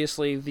is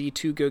obviously the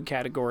too good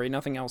category.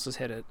 Nothing else has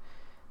hit it.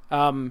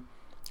 And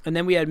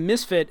then we had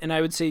Misfit, and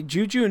I would say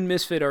Juju and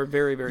Misfit are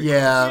very, very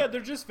Yeah. Yeah,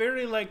 they're just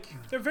very like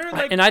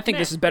and I think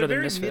this is better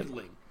than Misfit.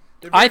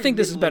 I think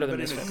this is better than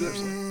Misfit.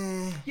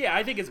 Yeah,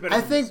 I think it's better.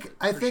 I than think Misfit,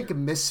 I for think sure.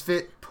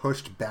 Misfit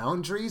pushed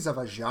boundaries of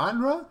a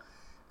genre,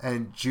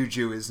 and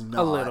Juju is not.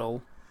 A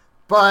little.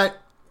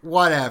 But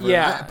whatever.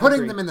 Yeah, Putting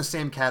agreed. them in the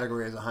same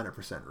category is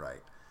 100%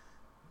 right.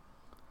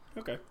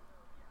 Okay.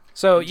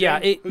 So yeah,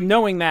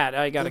 knowing that,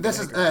 I gotta. This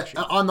go is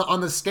Higurashi.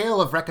 on the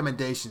scale of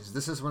recommendations.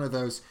 This is one of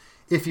those.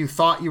 If you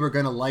thought you were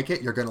gonna like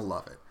it, you're gonna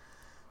love it.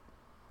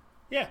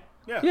 Yeah.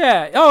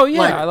 Yeah. Oh yeah,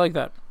 Like, I like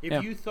that.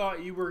 If you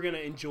thought you were gonna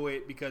enjoy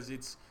it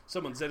because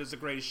someone said it's the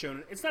greatest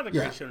shonen, it's not the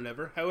greatest shonen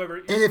ever. However,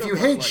 And if you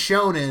hate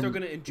shonen, you're still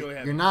gonna enjoy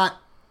having you're it.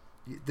 not.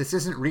 This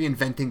isn't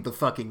reinventing the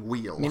fucking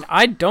wheel. I mean,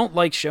 I don't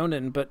like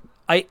shonen, but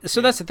that's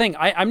the thing.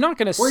 I'm not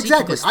gonna well, seek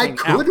exactly. this I thing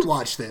could out.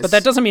 watch this, but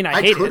that doesn't mean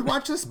I hate could it.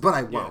 watch this, but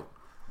I won't.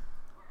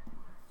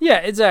 Yeah, I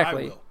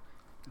exactly. will.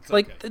 It's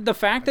Like okay. the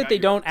fact I that got they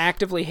your don't votes.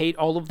 actively hate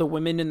all of the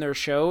women in their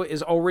show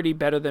is already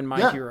better than My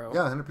Yeah, Hero.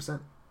 yeah, 100%.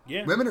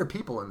 Yeah. Women are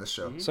people in this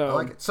show. So- I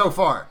like it so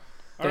far.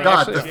 All right, God,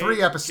 actually, the Jay-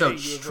 3 episode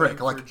Jay, you were trick.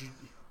 voting Like, for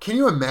can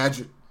you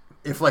imagine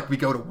if like we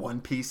go to One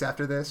Piece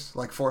after this?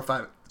 Like 4,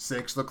 5,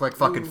 6 look like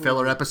fucking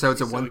filler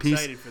episodes I'd of be so One Piece.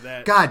 excited for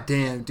that. God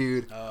damn,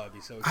 dude. Oh, I'd be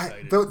so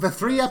excited. The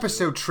 3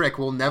 episode trick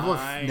will never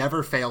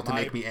My- fail to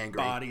my make me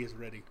angry. body is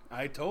ready.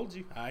 I told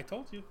you.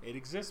 It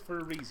exists for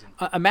a reason.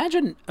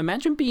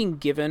 Imagine being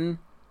given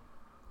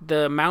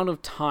the amount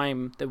of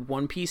time that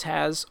One Piece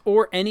has,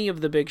 or any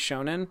of the big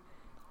shonen,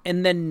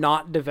 and then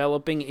not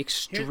developing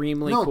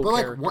extremely No, cool but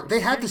characters. like they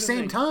had the Here's the same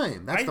thing.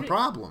 time. That's I the thi-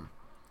 problem.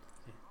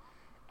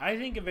 I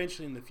think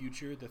eventually in the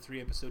future, the 3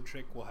 episode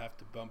trick will have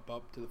to bump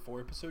up to the 4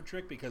 episode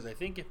trick, because I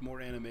think if more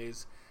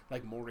animes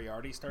like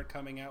Moriarty start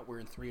coming out, where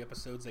in 3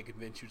 episodes they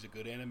convince you it's a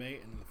good anime, and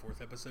then the 4th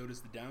episode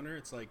is the downer,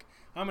 it's like,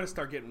 I'm going to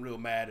start getting real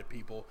mad at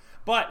people.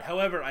 But,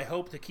 however, I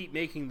hope to keep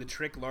making the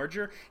trick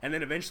larger, and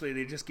then eventually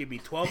they just give me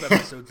 12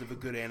 episodes of a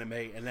good anime,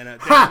 and then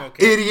I'm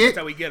okay. Idiot. That's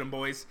how we get them,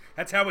 boys.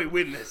 That's how we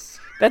win this.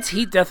 That's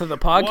heat death of the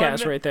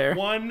podcast right there.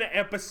 One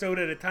episode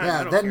at a time. Yeah,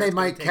 I don't then care. they It's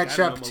gonna might take, catch I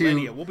don't up know, to-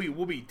 millennia.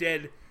 We'll be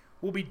dead.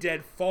 We'll be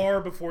dead far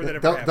before that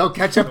ever happens. They'll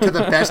catch up to the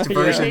best They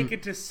version. make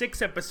it to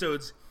 6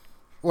 episodes.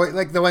 Well,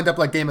 like they'll end up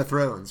like Game of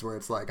Thrones, where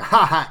it's like,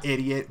 haha,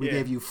 idiot, we Yeah.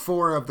 gave you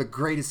 4 of the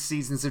greatest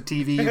seasons of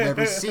TV you've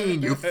ever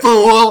seen, you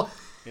fool!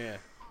 Yeah.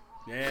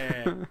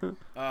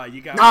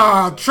 You got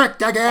Ah, me.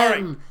 tricked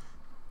again! All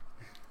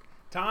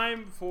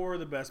Time for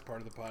the best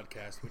part of the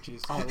podcast, which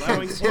is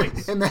allowing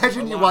points.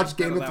 Imagine A you lot watch of-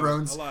 Game not of allowing-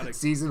 Thrones a lot of-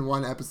 season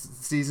 1,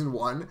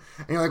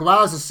 and you're like,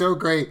 wow, this is so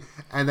great.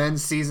 And then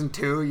season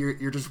 2,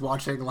 you're just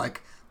watching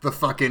like the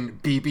fucking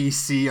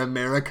BBC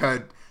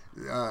America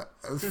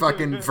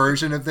fucking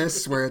version of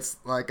this, where it's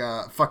like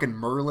a fucking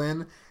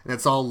Merlin, and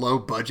it's all low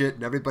budget,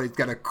 and everybody's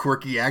got a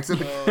quirky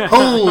accent.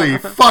 Holy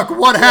fuck,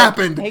 what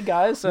happened? Hey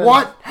guys,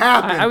 What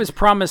happened? I was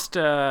promised.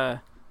 I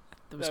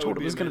was That told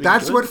would it was be going to be.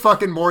 That's good. what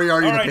fucking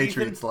Moriarty and All the right,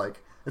 Patriots Ethan.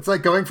 like. It's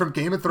like going from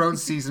Game of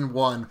Thrones season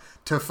 1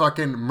 to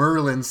fucking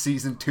Merlin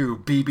season 2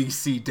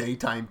 BBC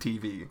daytime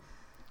TV.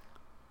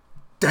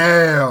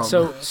 Damn.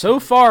 So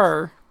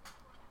far,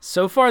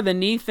 the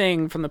knee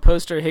thing from the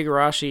poster of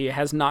Higurashi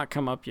has not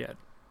come up yet.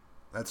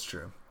 That's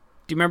true.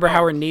 Do you remember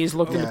how her knees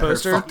looked in Yeah, the her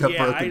poster? fucked up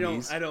Yeah, broken I don't.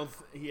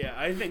 knees.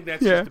 I think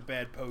that's Yeah. just a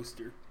bad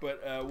poster.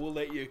 But we'll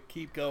let you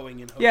keep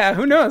going and hope Yeah, it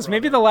who gets knows? brought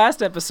Maybe up. the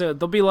last episode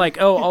they'll be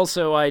like, "Oh,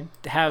 also I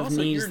have Also,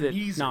 knees your that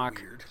knees are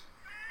knock." weird.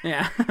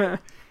 Yeah.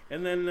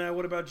 And then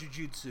what about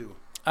Jujutsu?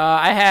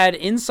 I had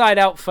inside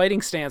out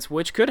fighting stance,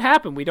 which could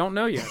happen. We don't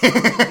know yet.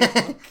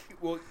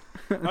 Well,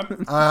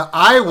 I'm,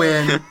 I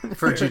win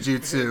for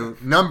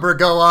Jujutsu. Number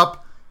go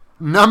up.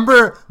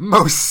 Number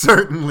most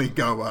certainly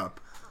go up.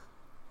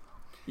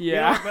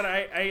 Yeah. but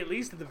I at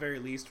least at the very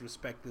least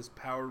respect this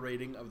power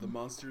rating of the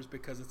monsters,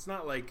 because it's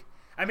not like,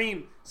 I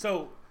mean,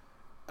 so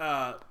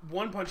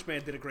One Punch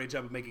Man did a great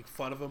job of making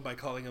fun of them by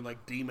calling them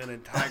like demon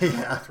and tiger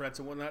Yeah. threats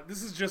and whatnot.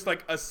 This is just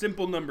like a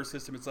simple number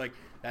system. It's like,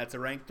 that's a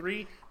rank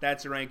 3,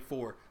 that's a rank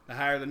 4. The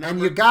higher the number, And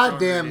you the stronger it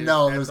goddamn is.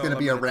 know That's there's going all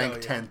to be I'm a gonna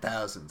rank tell you.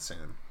 10,000 soon.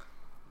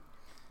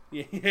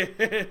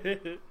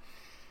 Yeah.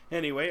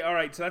 Anyway, all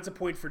right. So that's a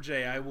point for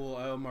Jay.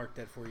 I'll mark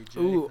that for you,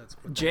 Jay. Ooh, That's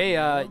what Jay,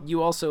 that is.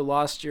 you also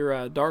lost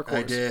your dark horse.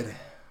 I did.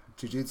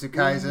 Jujutsu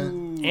Kaisen.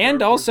 Ooh, And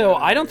Dark Horse also,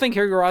 anime. I don't think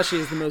Higurashi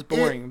is the most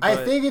boring. I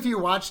but think if you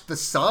watched the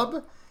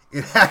sub,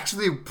 it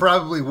actually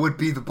probably would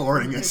be the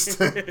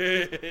boringest.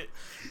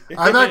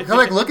 I'm not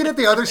like looking at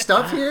the other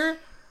stuff here.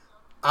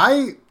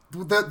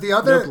 The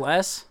other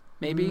Noblesse,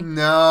 maybe.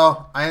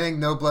 No, I think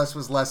Noblesse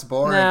was less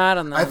boring. No, I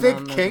don't know. I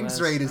think No, King's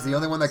Noblesse. Raid is the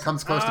only one that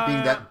comes close to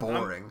being that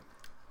boring.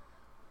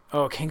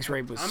 Oh, King's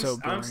Raid was so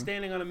boring. I'm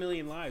Standing on a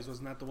Million Lives.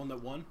 Wasn't that the one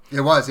that won?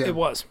 It was, yeah. It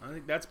was. I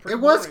think that's pretty.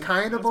 It was boring.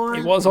 kind of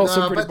boring. It was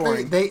also pretty but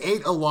boring. They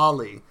ate a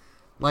lolly.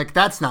 Like,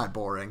 that's not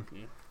boring.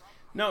 Yeah.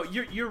 No,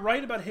 you're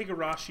right about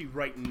Higurashi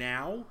right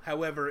now.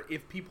 However,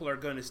 if people are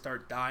going to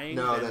start dying,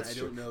 No, then that's I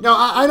true. don't know. No,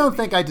 I don't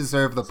think I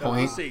deserve the So point.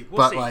 we'll see. We'll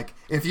but see. like,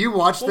 if you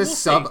watch this we'll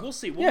sub, see. We'll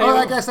see. Yeah, well,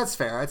 yeah. I guess that's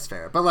fair. That's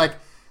fair. But like,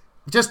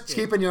 just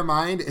keep in your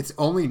mind, it's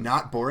only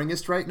not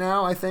boringest right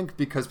now. I think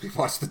because we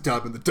watched the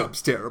dub and the dub's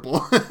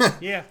terrible.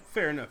 Yeah,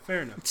 fair enough.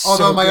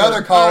 Although So my good.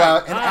 other call All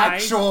right, out, an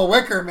actual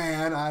Wicker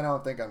Man, I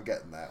don't think I'm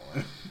getting that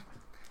one.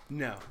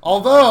 No.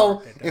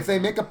 Although, if they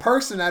make a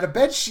person out of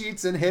bed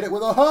sheets and hit it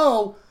with a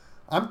hoe,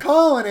 I'm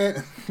calling it.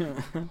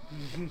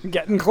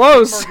 Getting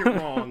close. Mark it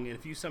wrong, and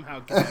if you somehow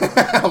get it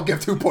wrong, I'll give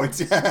 2 points.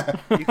 Yeah.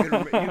 you can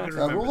remember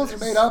The rules this.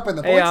 are made up and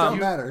the Hey, points don't you-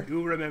 matter.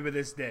 You'll remember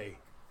this day.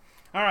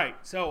 All right,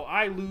 so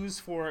I lose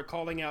for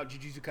calling out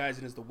Jujutsu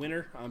Kaisen as the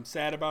winner. I'm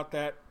sad about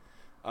that.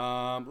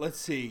 Let's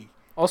see.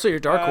 Also, your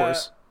Dark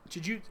Horse.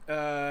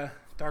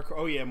 Dark.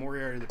 Oh yeah,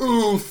 Moriarty. The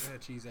Oof.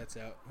 Jeez, that's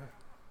out.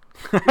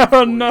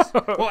 Oh no.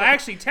 Well,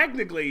 actually,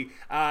 technically,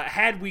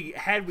 had we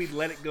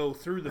let it go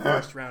through the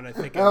first round, I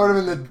think That would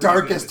have been the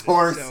darkest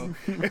horse.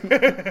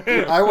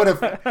 I would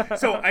have.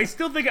 So I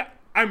still think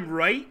I'm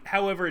right.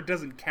 However, it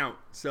doesn't count.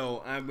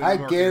 So I'm gonna I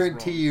mark it as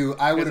guarantee wrong. you,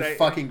 I would 'Cause have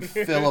fucking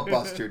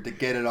filibustered to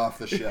get it off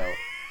the show.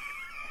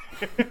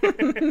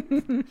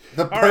 The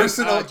All right,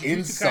 personal Jujutsu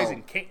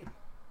insult.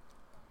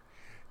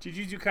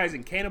 Jujutsu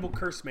Kaisen, Cannibal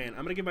Curse Man.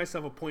 I'm gonna give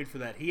myself a point for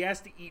that. He has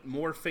to eat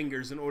more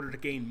fingers in order to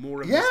gain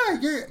more of Yeah,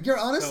 his you're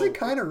honestly So-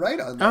 kind of right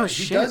on that. Oh,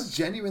 He shit. does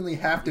genuinely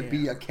have to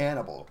be a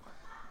cannibal.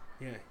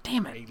 Yeah.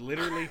 Damn it. He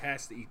literally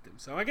has to eat them.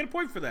 So I get a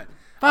point for that.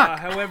 Fuck.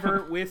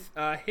 However, with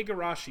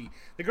Higurashi,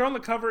 the girl on the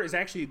cover is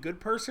actually a good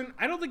person.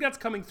 I don't think that's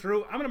coming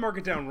through. I'm going to mark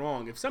it down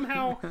wrong. If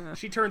somehow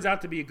she turns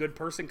out to be a good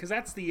person, because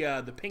that's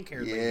the pink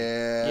hair lady.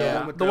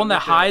 Yeah. with The one that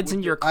with hides in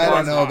with your I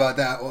closet. don't know about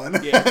that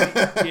one.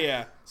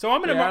 Yeah. So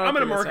I'm gonna Yeah, I don't I'm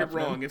gonna think mark that's it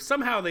wrong. happening. If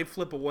somehow they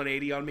flip a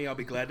 180 on me, I'll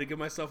be glad to give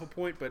myself a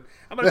point. But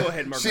I'm gonna go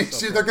ahead and mark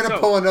myself. They're gonna wrong.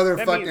 pull another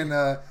that fucking.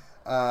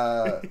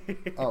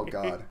 means- Oh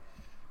god,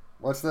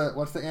 what's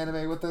the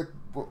anime with the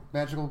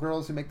magical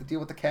girls who make the deal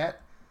with the cat?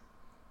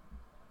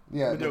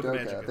 Yeah, Madoka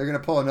Madoka. Magica. They're gonna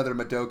pull another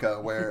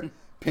Madoka where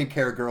pink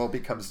hair girl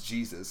becomes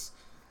Jesus,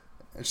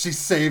 and she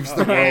saves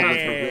the world with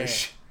her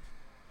wish.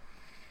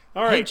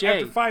 All right,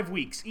 Jay. after 5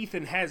 weeks,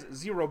 Ethan has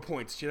 0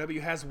 points.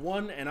 JW has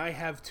 1, and I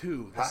have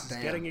 2. This Hot is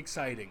damn. getting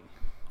exciting.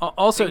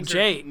 Also, Things are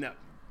Jay, heating up.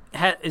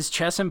 is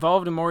chess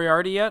involved in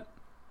Moriarty yet?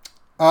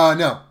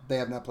 No, they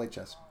have not played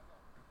chess.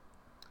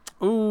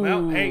 Ooh.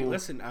 Well, hey,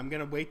 listen, I'm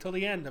gonna wait till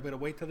the end. I'm gonna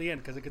wait till the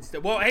end because it could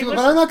still. Well, hey, Dude, listen.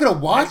 but I'm not gonna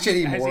watch Has he-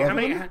 any has more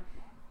he- of them.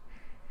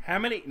 How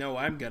many? No,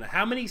 I'm gonna.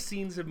 How many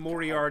scenes have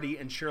Moriarty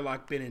and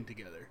Sherlock been in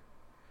together?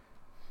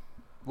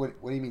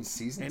 What do you mean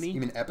seasons? Any?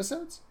 You mean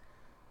episodes?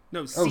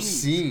 No, Oh,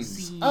 scenes.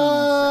 scenes.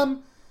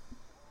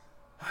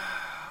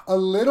 A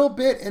little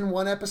bit in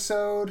one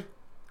episode,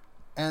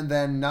 and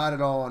then not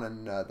at all in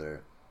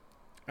another.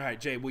 All right,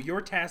 Jay. Well,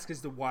 your task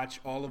is to watch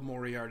all of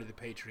Moriarty the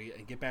Patriot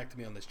and get back to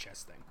me on this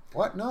chess thing.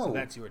 What? No. So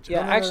that's your job.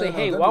 Yeah, no, actually, no,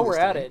 hey, don't while do we're this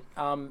to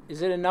at me. it,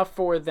 is it enough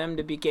for them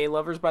to be gay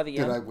lovers by the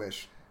Did end? I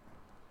wish?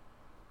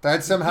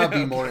 That'd somehow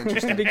be more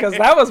interesting. Because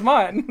that was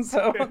mine.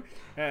 So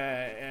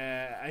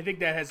I think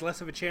that has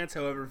less of a chance.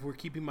 However, if we're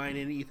keeping mine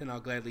in, Ethan, I'll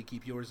gladly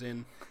keep yours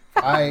in.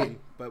 I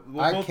But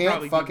we'll I both can't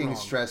probably be fucking wrong.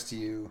 stress to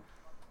you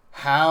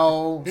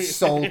how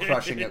soul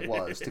crushing it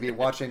was to be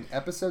watching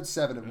episode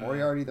 7 of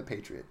Moriarty the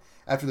Patriot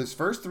after those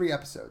first 3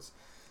 episodes,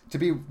 to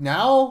be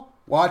now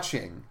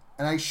watching,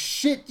 and I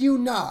shit you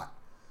not,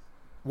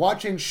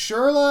 watching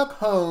Sherlock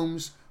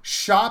Holmes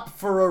shop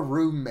for a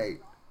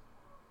roommate.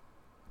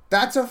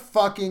 That's a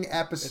fucking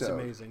episode.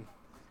 It's amazing.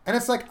 And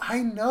it's like, I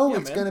know Yeah,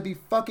 it's man. going to be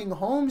fucking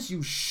Holmes,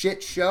 you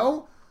shit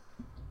show.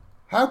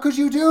 How could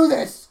you do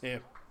this? Yeah.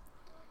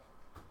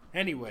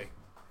 Anyway,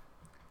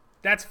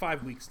 that's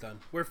 5 weeks done.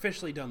 We're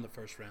officially done the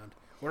first round.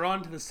 We're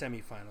on to the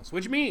semifinals,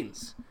 which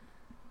means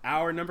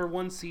our number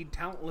 1 seed,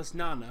 Talentless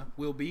Nana,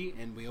 will be,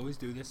 and we always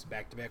do this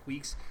back-to-back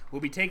weeks, will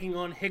be taking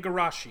on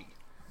Higurashi.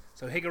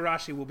 So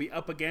Higurashi will be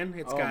up again.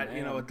 It's got,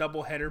 man. a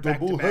double-header,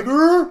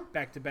 Doubleheader?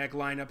 back-to-back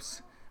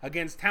lineups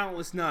against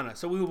Talentless Nana.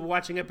 So we will be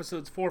watching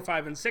episodes 4,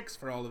 5, and 6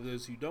 for all of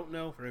those who don't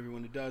know. For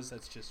everyone who does,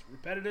 that's just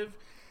repetitive.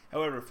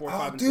 However, 4, 5,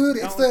 Oh, and dude,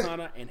 6 it's Talentless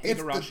Nana and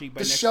it's Higurashi by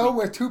the next show week.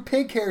 where 2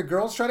 pink-haired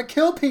girls try to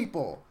kill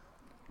people.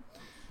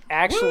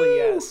 actually,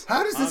 yes.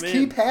 How does this I'm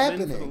keep in.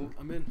 happening?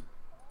 I'm in.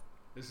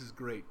 This is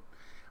great.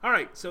 All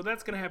right, so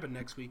that's going to happen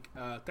next week.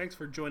 Thanks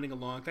for joining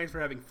along. Thanks for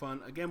having fun.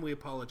 Again, we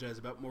apologize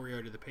about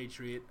Moriarty the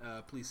Patriot.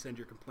 Please send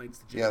your complaints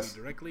to JW Yes.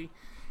 directly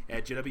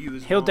at JW.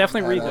 Is He'll wrong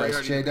definitely at read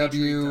those.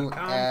 JW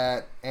MoriartyThePatriot.com.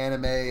 at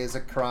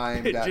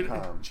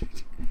animeisacrime.com.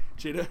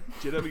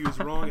 JW is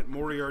wrong at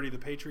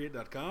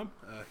MoriartyThePatriot.com.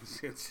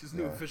 It's his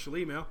new official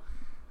email.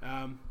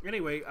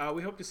 Anyway,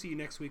 we hope to see you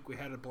next week. We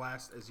had a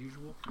blast as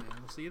usual, and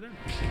we'll see you then.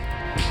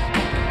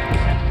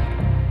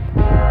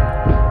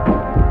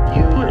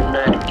 and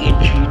that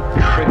itchy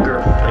trigger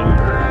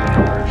finger of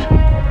yours.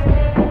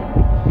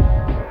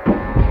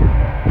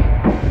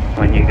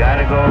 When you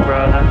gotta go,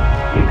 brother,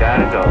 you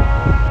gotta go.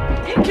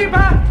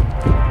 Innkeeper!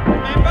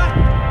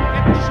 Remember,